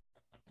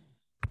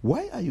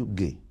 Why are you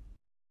gay?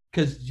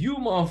 because you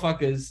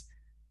motherfuckers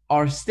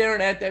are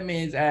staring at that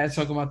man's ass,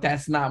 talking about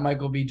that's not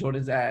Michael B.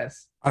 Jordan's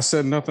ass. I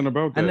said nothing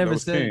about that. I never That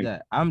was said Kane.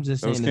 that. I'm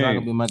just That was saying it's not gonna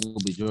Kane. be Michael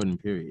B. Jordan.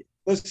 Period.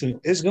 Listen,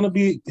 it's gonna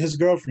be his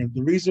girlfriend.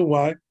 The reason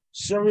why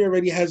Suri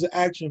already has an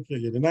action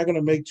figure. They're not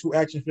gonna make two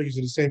action figures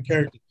of the same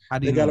character. How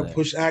do They you know gotta that?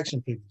 push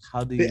action figures.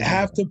 How do They you know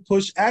have that? to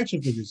push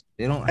action figures.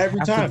 They don't every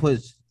have time. to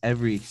push.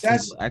 every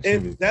single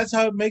action figure. That's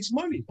how it makes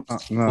money.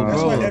 No,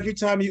 That's why bro. every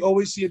time you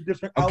always see a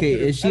different Okay,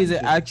 outfit if she's an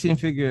everything. action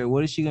figure,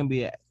 what is she gonna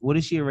be? What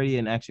is she already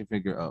an action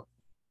figure of?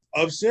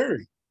 Of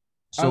Siri.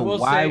 So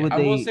why would I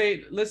they? will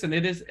say, listen,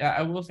 it is.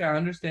 I will say, I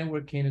understand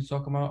what Kane is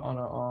talking about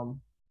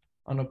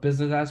on a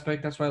business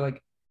aspect. That's why,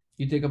 like,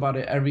 you think about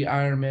it, every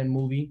Iron Man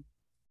movie,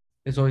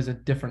 there's always a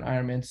different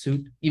Iron Man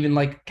suit. Even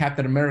like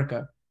Captain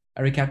America,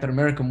 every Captain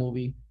America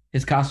movie,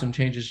 his costume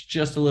changes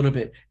just a little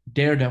bit.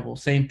 Daredevil,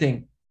 same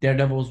thing.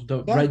 Daredevil's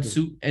the red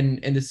suit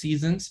in the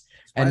seasons,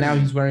 and now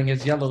he's wearing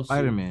his yellow suit.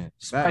 Spider-Man,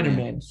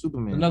 Spider-Man,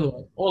 Superman, another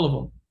one, all of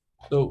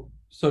them.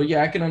 So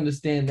yeah, I can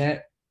understand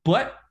that,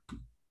 but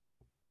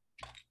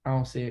I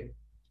don't see it.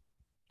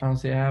 I don't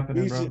see it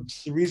happening, bro.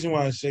 The reason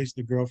why I say it's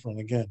the girlfriend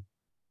again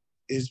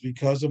is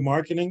because of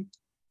marketing.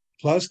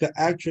 Plus, the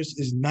actress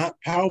is not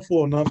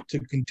powerful enough to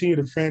continue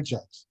the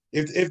franchise.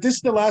 If this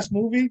is the last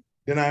movie,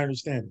 then I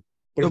understand it.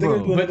 But if they're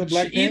gonna do another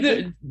Black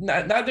Panther,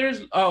 now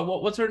there's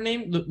what's her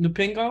name?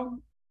 Lupingo?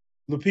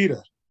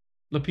 Lupita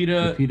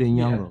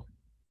Nyong'o.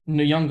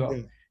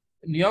 Nyong'o.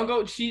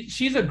 Nyong'o,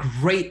 she's a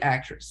great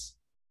actress,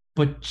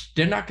 but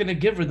they're not gonna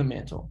give her the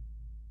mantle.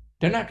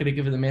 They're not gonna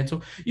give her the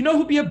mantle. You know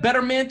who'd be a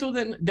better mantle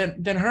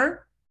than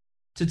her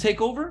to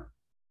take over?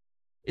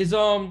 Is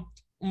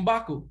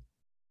M'Baku.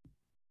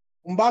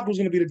 M'Baku's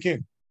gonna be the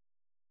king.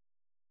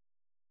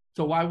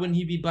 So why wouldn't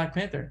he be Black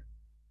Panther?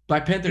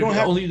 Black Panther you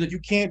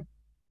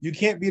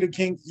can't be the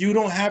king. You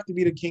don't have to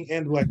be the king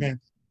and Black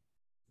Panther.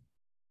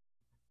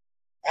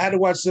 I had to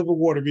watch Civil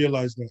War to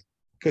realize that.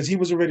 Because he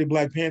was already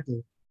Black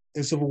Panther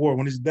in Civil War.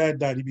 When his dad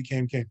died, he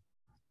became king.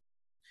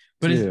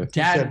 But his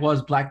dad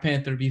was Black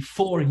Panther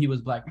before he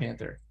was Black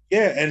Panther.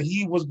 Yeah, and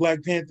he was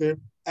Black Panther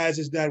as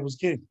his dad was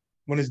king.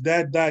 When his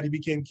dad died, he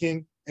became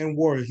king and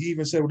warrior. He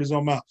even said with his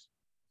own mouth.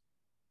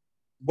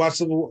 Watch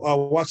Civil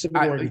War.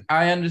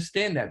 I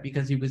understand that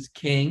because he was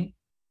king,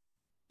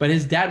 but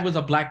his dad was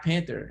a Black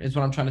Panther, is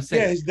what I'm trying to say.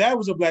 Yeah, his dad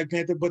was a Black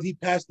Panther, but he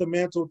passed the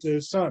mantle to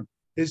his son.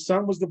 His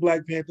son was the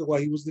Black Panther while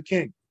he was the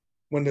king.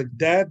 When the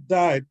dad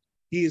died,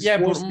 he is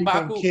forced to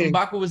become king.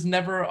 M'Baku was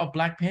never a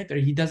Black Panther.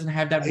 He doesn't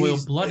have that royal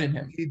blood in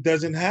him. He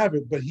doesn't have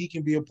it, but he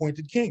can be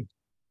appointed king.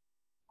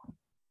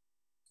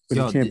 But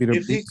he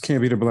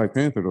can't be the Black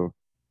Panther though.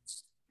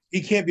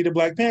 He can't be the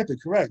Black Panther,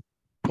 correct?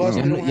 Plus,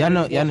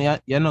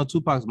 y'all know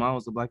Tupac's mom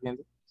was the Black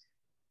Panther.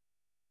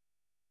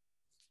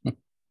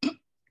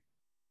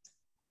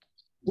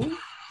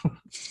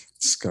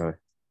 This guy.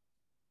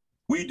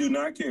 We do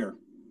not care.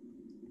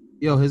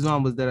 Yo, his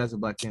mom was dead as a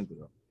Black Panther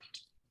though.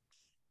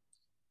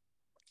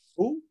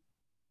 Who?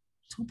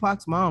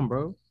 Tupac's mom,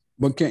 bro.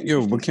 But can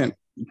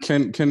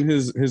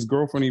his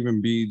girlfriend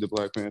even be the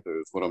Black Panther?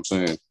 Is what I'm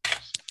saying.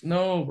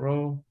 No,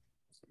 bro.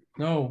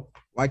 No.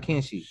 Why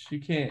can't she? She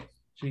can't.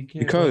 She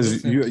can't.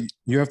 Because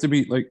you have to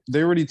be like,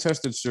 they already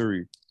tested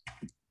Shuri.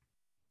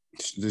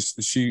 She's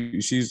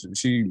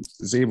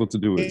able to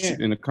do it.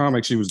 In the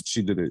comic,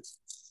 she did it.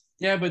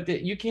 Yeah, but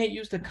you can't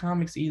use the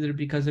comics either,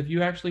 because if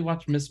you actually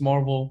watch Miss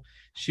Marvel,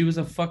 she was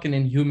a fucking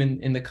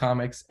Inhuman in the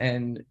comics,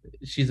 and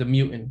she's a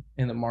mutant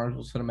in the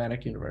Marvel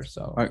Cinematic Universe.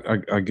 So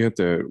I get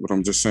that, but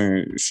I'm just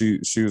saying she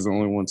was the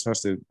only one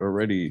tested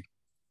already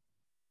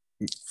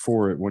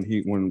for it when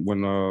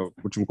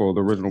what you call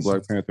the original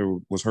Black Panther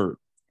was hurt.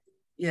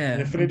 Yeah,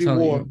 Infinity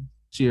War.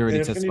 She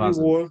already tested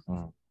positive.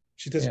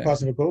 She tested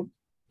positive. Cool.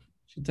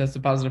 She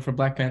tested positive for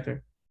Black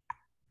Panther.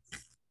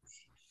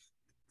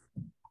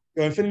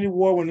 Yo, Infinity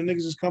War, when the niggas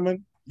is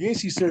coming, you ain't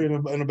see Siri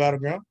in the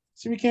battleground.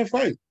 Siri can't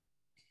fight.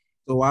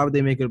 So why would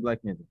they make it a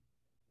Black Panther?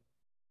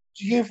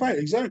 She can't fight,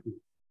 exactly.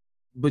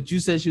 But you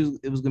said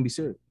it was gonna be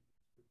Siri.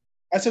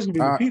 I said it's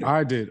gonna be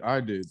Lupita.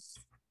 I did.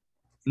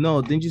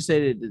 No, didn't you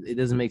say that it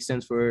doesn't make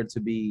sense for her to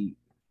be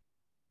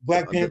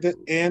Black Panther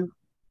and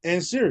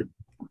Siri?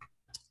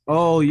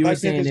 Oh, you were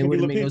saying it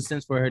wouldn't make no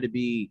sense for her to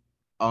be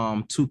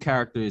two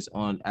characters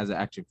as an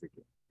action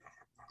figure.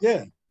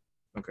 Yeah.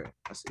 Okay,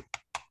 I see.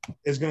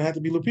 It's gonna have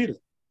to be Lupita.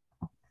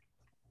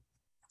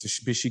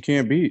 She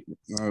can't beat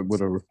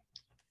whatever.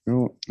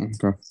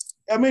 Okay.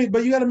 I mean,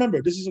 but you gotta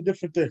remember, this is a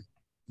different thing.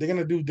 They're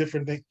gonna do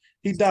different things.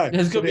 He died.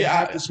 It's gonna be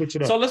have to switch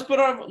it up. So let's put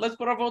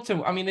our votes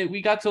in. I mean,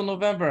 we got till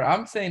November.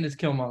 I'm saying it's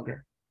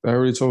Killmonger. I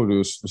already told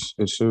you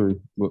it's Shuri,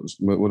 but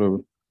whatever.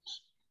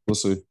 We'll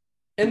see.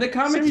 In the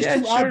comics,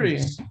 it's Shuri.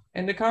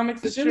 In the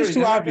comics, it's Shuri. It's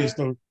too obvious,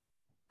 though.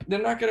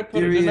 They're not gonna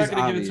put it. They're not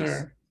gonna give it to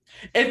her.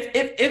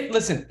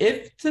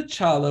 If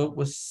T'Challa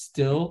was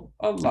still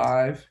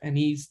alive and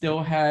he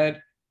still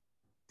had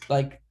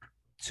like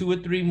 2 or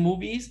 3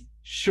 movies,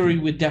 Shuri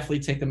would definitely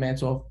take the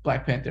mantle of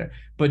Black Panther.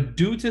 But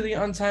due to the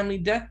untimely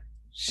death,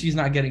 she's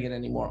not getting it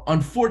anymore.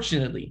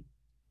 Unfortunately,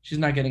 she's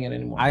not getting it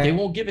anymore. They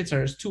won't give it to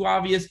her. It's too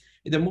obvious.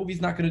 The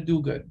movie's not gonna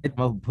do good.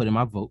 I'll put in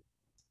my vote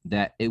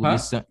that it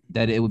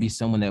would be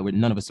someone that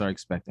none of us are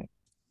expecting.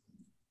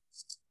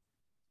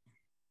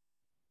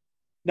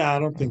 Nah, I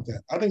don't think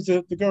that. I think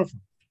it's the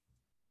girlfriend.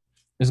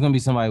 It's gonna be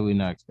somebody we're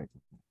not expecting.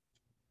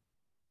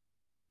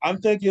 I'm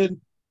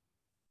thinking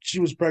she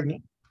was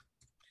pregnant.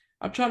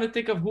 I'm trying to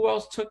think of who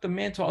else took the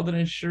mantle other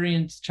than Shuri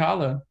and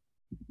T'Challa.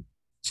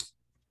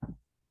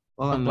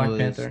 All I of know Black is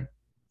Panther.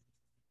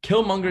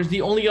 Killmonger's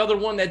the only other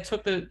one that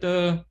took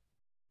the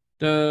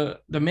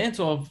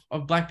mantle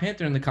of Black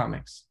Panther in the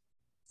comics.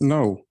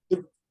 No.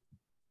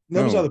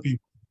 There was No. other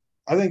people.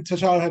 I think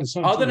T'Challa had a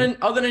son. Other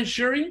too. than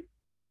Shuri,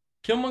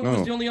 Killmonger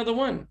was the only other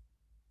one.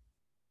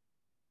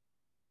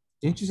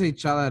 Didn't you say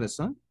T'Challa had a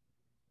son?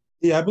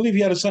 Yeah, I believe he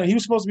had a son. He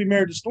was supposed to be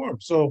married to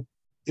Storm. So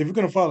if you're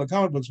gonna follow the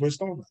comic books, where's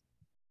Storm at?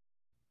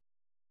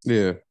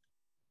 Yeah.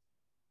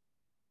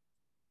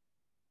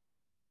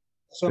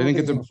 So They I don't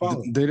didn't think get it's gonna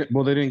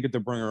follow. they didn't get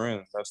to bring her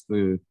in. That's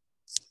the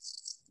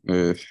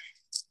I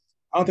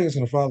don't think it's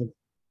gonna follow.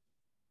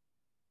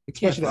 It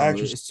can't Especially the follow it.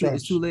 actress.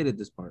 It's too late at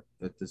this point.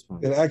 Yeah,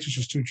 the actress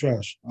is too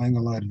trash. I ain't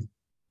gonna lie to you.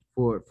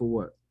 For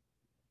what?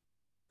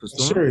 For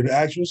Storm? Sure, the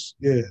actress.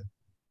 Yeah.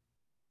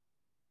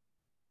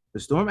 The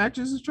Storm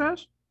actress is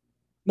trash?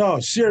 No,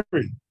 Siri.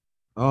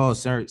 Oh,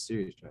 serious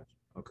trash.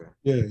 Okay.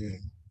 Yeah, yeah.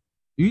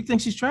 Do you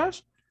think she's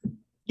trash?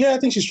 Yeah, I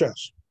think she's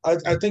trash.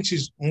 I think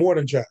she's more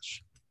than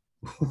trash.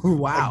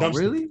 Wow, Like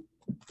really?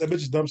 That bitch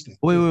is dumpster.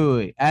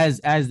 Wait.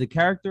 As the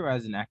character or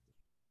as an actor?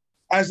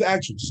 As the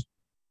actress.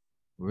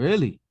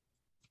 Really?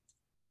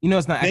 You know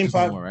it's not Name actress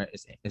five. anymore, right?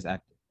 It's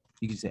actor.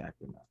 You can say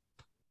actor now.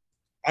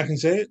 I can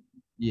say it.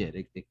 Yeah,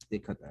 they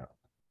cut that out.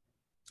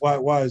 Why?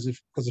 Why is it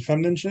because of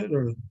feminine shit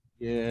or?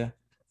 Yeah.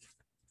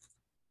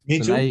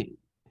 Me So too.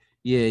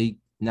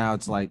 Now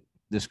it's like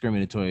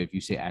discriminatory if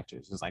you say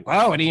actors. It's like,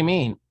 oh, what do you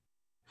mean?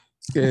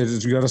 Yeah,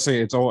 you gotta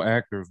say it's all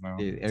actors now.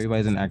 Yeah,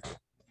 everybody's an actor.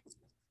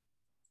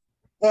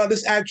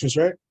 This actress,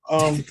 right?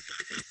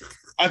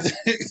 I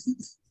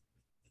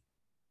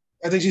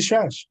think she's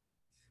trash.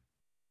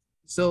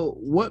 So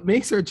what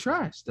makes her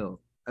trash though?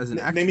 As an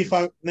actor? Name me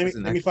five. Name As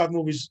an me 5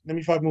 movies. Name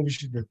me 5 movies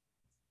she did.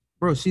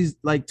 Bro, she's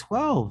like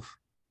 12.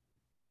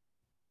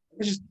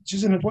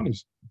 She's in her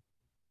 20s.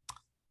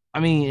 I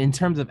mean, in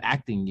terms of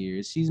acting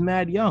years, she's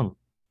mad young.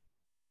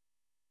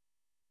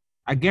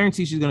 I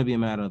guarantee she's gonna be a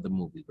mad of the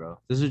movie, bro.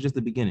 This is just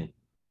the beginning.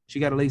 She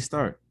got a late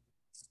start.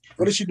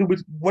 What does she do?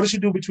 What does she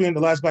do between the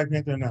last Black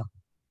Panther and now?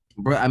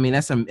 Bro, I mean,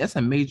 that's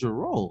a major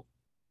role.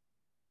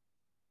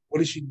 What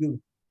does she do?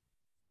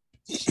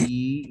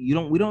 We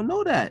don't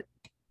know that.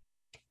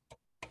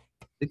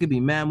 There could be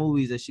mad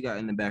movies that she got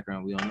in the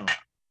background. We don't know.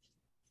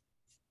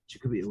 She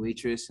could be a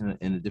waitress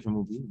in a different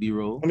movie,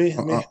 B-roll. I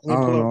don't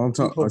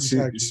know.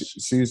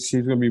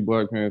 She's gonna be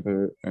Black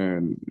Panther,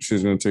 and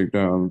she's gonna take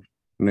down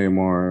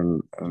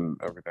Namor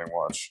and everything.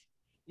 Watch.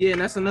 Yeah,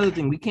 and that's another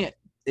thing. We can't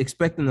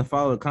expect them to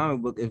follow the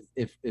comic book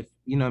if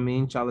you know what I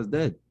mean, T'Challa's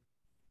dead.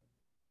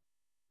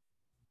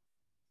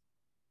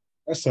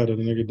 That's sad that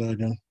the nigga died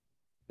again.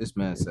 It's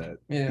mad sad.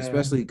 Yeah.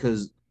 Especially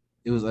because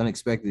it was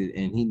unexpected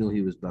and he knew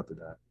he was about to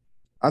die.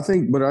 I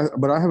think, but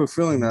I have a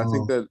feeling that I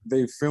think that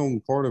they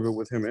filmed part of it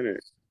with him in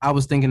it. I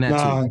was thinking that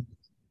too.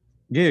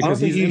 Yeah, because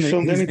he's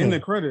in anything. the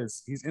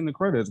credits. He's in the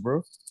credits,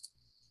 bro.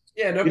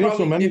 Yeah,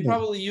 they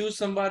probably use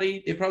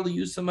somebody. They probably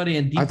use somebody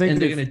and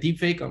they're gonna deep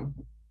fake them.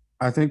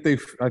 I think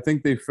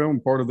they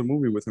filmed part of the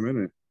movie with him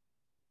in it.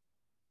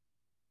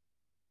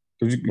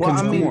 Well,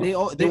 I mean,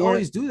 they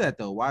always do that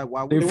though. Why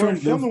they weren't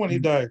filming when he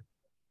died?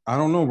 I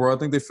don't know, bro. I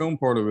think they filmed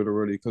part of it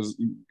already because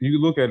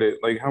you look at it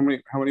like how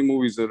many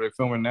movies that they're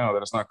filming now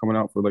that it's not coming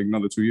out for like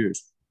another 2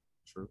 years.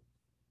 True.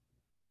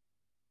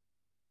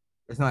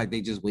 It's not like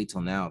they just wait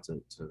till now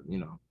to to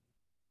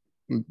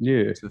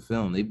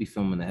film. They be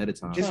filming ahead of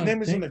time. His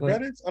name is in the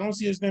credits. I don't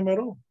see his name at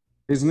all.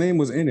 His name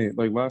was in it.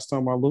 Like last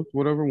time I looked,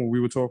 whatever, when we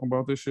were talking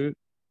about this shit,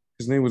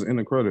 his name was in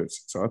the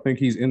credits. So I think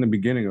he's in the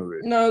beginning of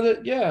it. No,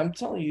 I'm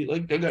telling you,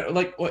 like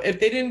if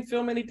they didn't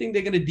film anything,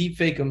 they're gonna deep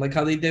fake them, like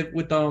how they did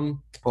with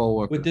Paul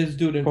Walker. with this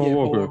dude in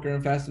Paul Walker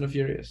and Fast and the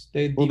Furious.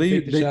 They deep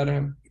fake the shot of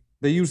him.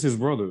 They used his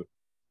brother.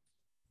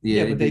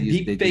 Yeah, but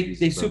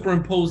they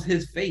superimposed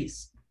his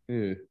face.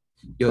 Yeah.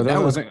 Yo,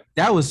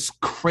 that was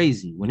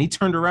crazy. When he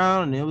turned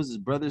around and it was his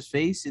brother's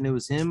face and it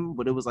was him,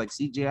 but it was like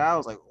CGI. I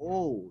was like,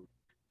 oh,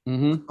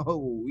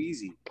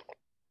 easy.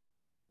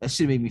 That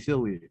shit made me feel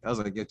weird. I was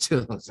like, yo,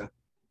 chill. But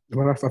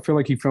I feel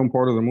like he filmed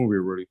part of the movie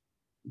already.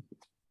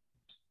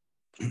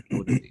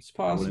 It's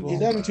possible. He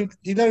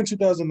died in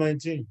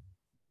 2019.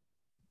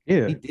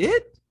 Yeah. He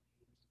did?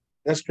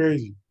 That's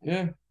crazy.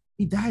 Yeah.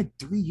 He died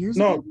 3 years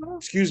ago? No,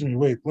 excuse me.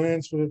 Wait,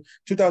 plans for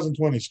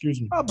 2020.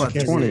 Excuse me. How about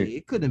 20?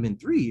 It couldn't have been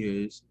 3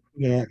 years.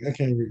 Yeah, I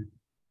can't read.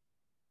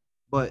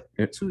 But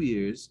 2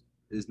 years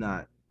is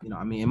not,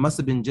 I mean, it must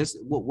have been just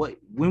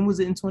when was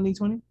it in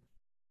 2020?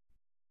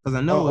 Because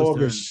I know it was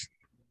August.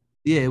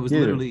 It was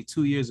literally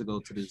 2 years ago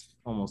to this,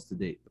 almost to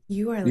date.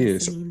 You are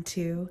listening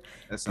to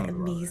the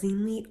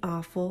Amazingly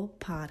Awful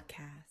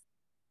podcast.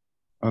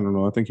 I don't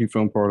know. I think he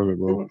filmed part of it,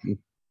 bro.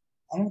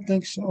 I don't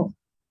think so.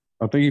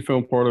 I think he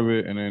filmed part of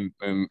it, and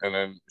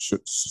then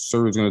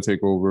Sir's gonna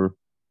take over.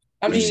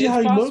 I mean, it's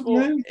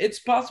possible. It's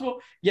possible.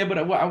 Yeah,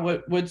 but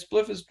what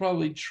Spliff is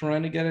probably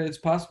trying to get at, it's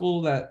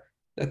possible that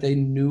they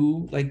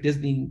knew, like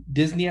Disney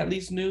at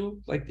least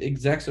knew, like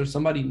execs or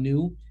somebody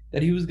knew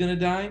that he was gonna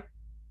die.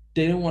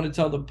 They didn't want to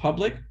tell the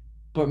public,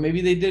 but maybe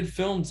they did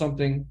film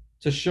something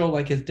to show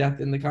like his death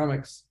in the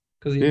comics.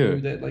 because he knew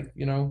that, like,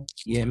 you know,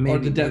 yeah,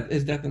 maybe or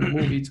his death in the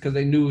movies because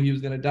they knew he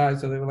was gonna die.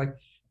 So they were like,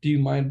 "Do you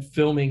mind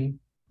filming,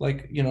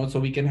 like, you know, so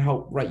we can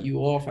help write you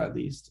off at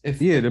least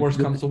if worst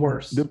comes to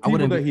worst." The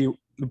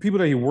people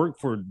that he worked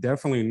for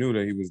definitely knew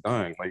that he was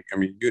dying. Like, I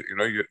mean, you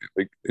know,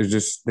 like, it's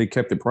just they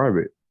kept it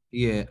private.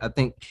 Yeah, I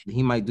think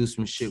he might do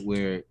some shit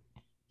where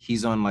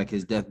he's on like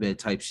his deathbed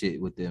type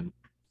shit with them.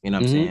 You know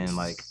what I'm saying?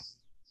 Like,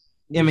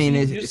 I mean,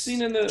 you've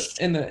seen in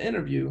the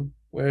interview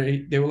where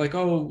they were like,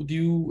 "Oh, do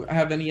you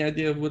have any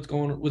idea of what's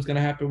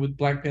gonna happen with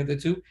Black Panther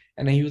 2?"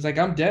 And then he was like,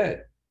 "I'm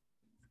dead."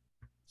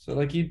 So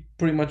like he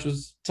pretty much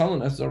was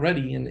telling us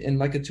already in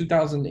like a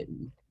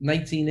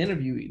 2019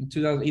 interview, in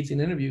 2018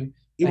 interview.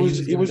 He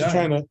wasn't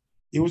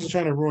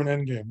trying to ruin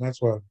Endgame.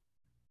 That's why.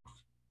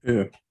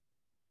 Yeah.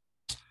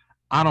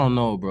 I don't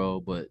know, bro,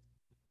 but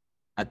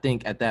I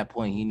think at that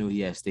point he knew he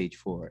had stage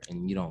 4,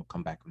 and you don't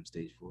come back from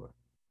stage 4.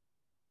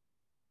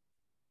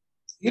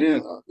 He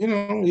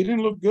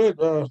didn't look good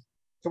a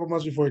couple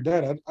months before he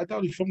died. I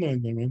thought he filmed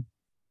anything, man.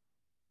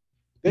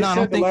 I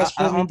don't think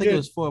it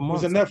was 4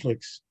 months. It was a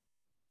Netflix.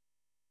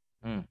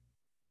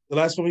 The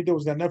last one he did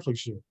was that Netflix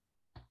show.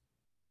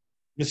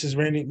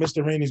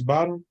 Mr. Rainey's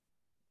Bottom.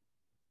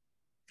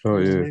 Oh,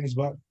 yeah. Mr. Rainey's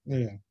Bottom.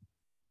 Yeah.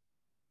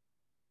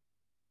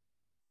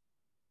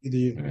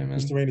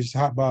 Mr. Rainey's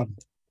Hot Bottom.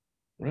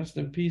 Rest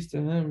in peace to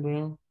him,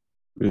 bro.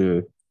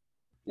 Yeah.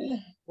 Yeah.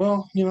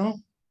 Well, you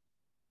know,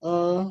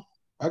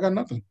 I got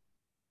nothing.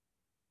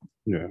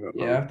 Yeah.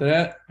 Yeah. After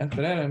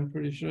that, I'm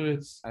pretty sure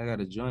I got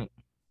a joint.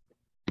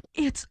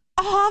 It's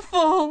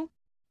awful.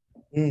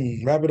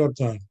 Wrap it up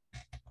time.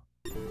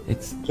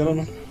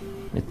 Gentlemen.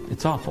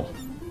 It's awful.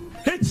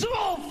 It's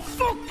all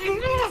fucking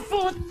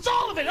awful. It's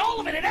all of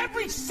it, and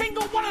every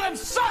single one of them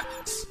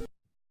sucks.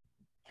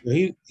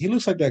 He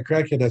looks like that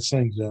crackhead that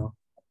sings, though.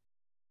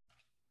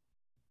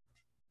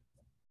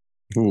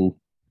 Who?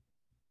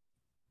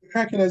 The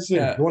crackhead that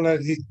sings. The one that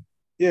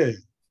yeah.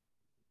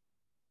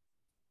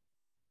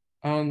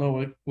 I don't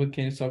know what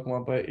Kane's talking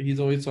about, but he's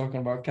always talking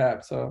about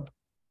Cap. So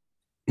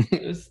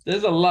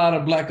there's a lot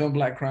of black on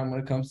black crime when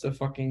it comes to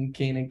fucking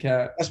Kane and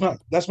Cap.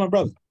 That's my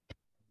brother.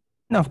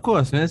 No, of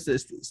course, man.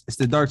 It's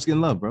the dark skin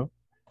love, bro.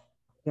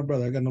 My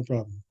brother, I got no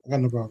problem.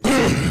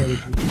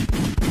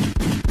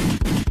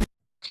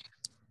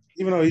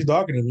 Even though he's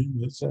darker than me,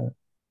 it's sad.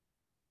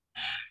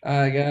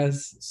 All right,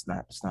 guys. It's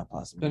not possible.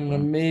 It's been an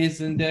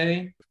amazing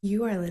day.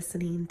 You are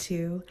listening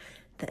to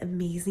the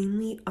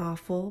Amazingly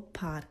Awful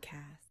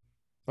podcast.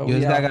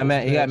 This guy got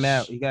mad.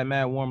 He got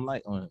mad warm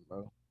light on it,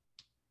 bro.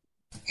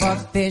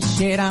 Fuck this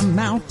shit, I'm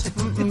out.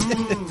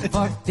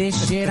 Fuck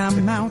this shit,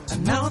 I'm out.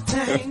 No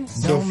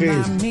thanks. Don't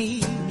mind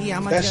me.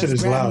 I'ma just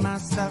grab my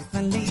stuff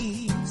and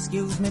leave.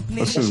 Excuse me, please.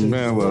 That shit is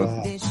mad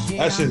loud.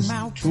 That shit is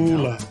too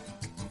loud.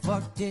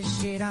 Fuck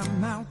this shit,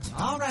 I'm out.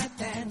 Alright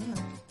then.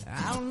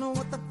 I don't know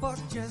what the fuck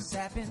just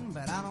happened,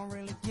 but I don't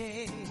really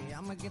care.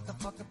 I'ma get the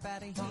fuck up out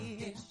of here. Fuck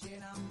this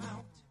shit, I'm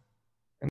out.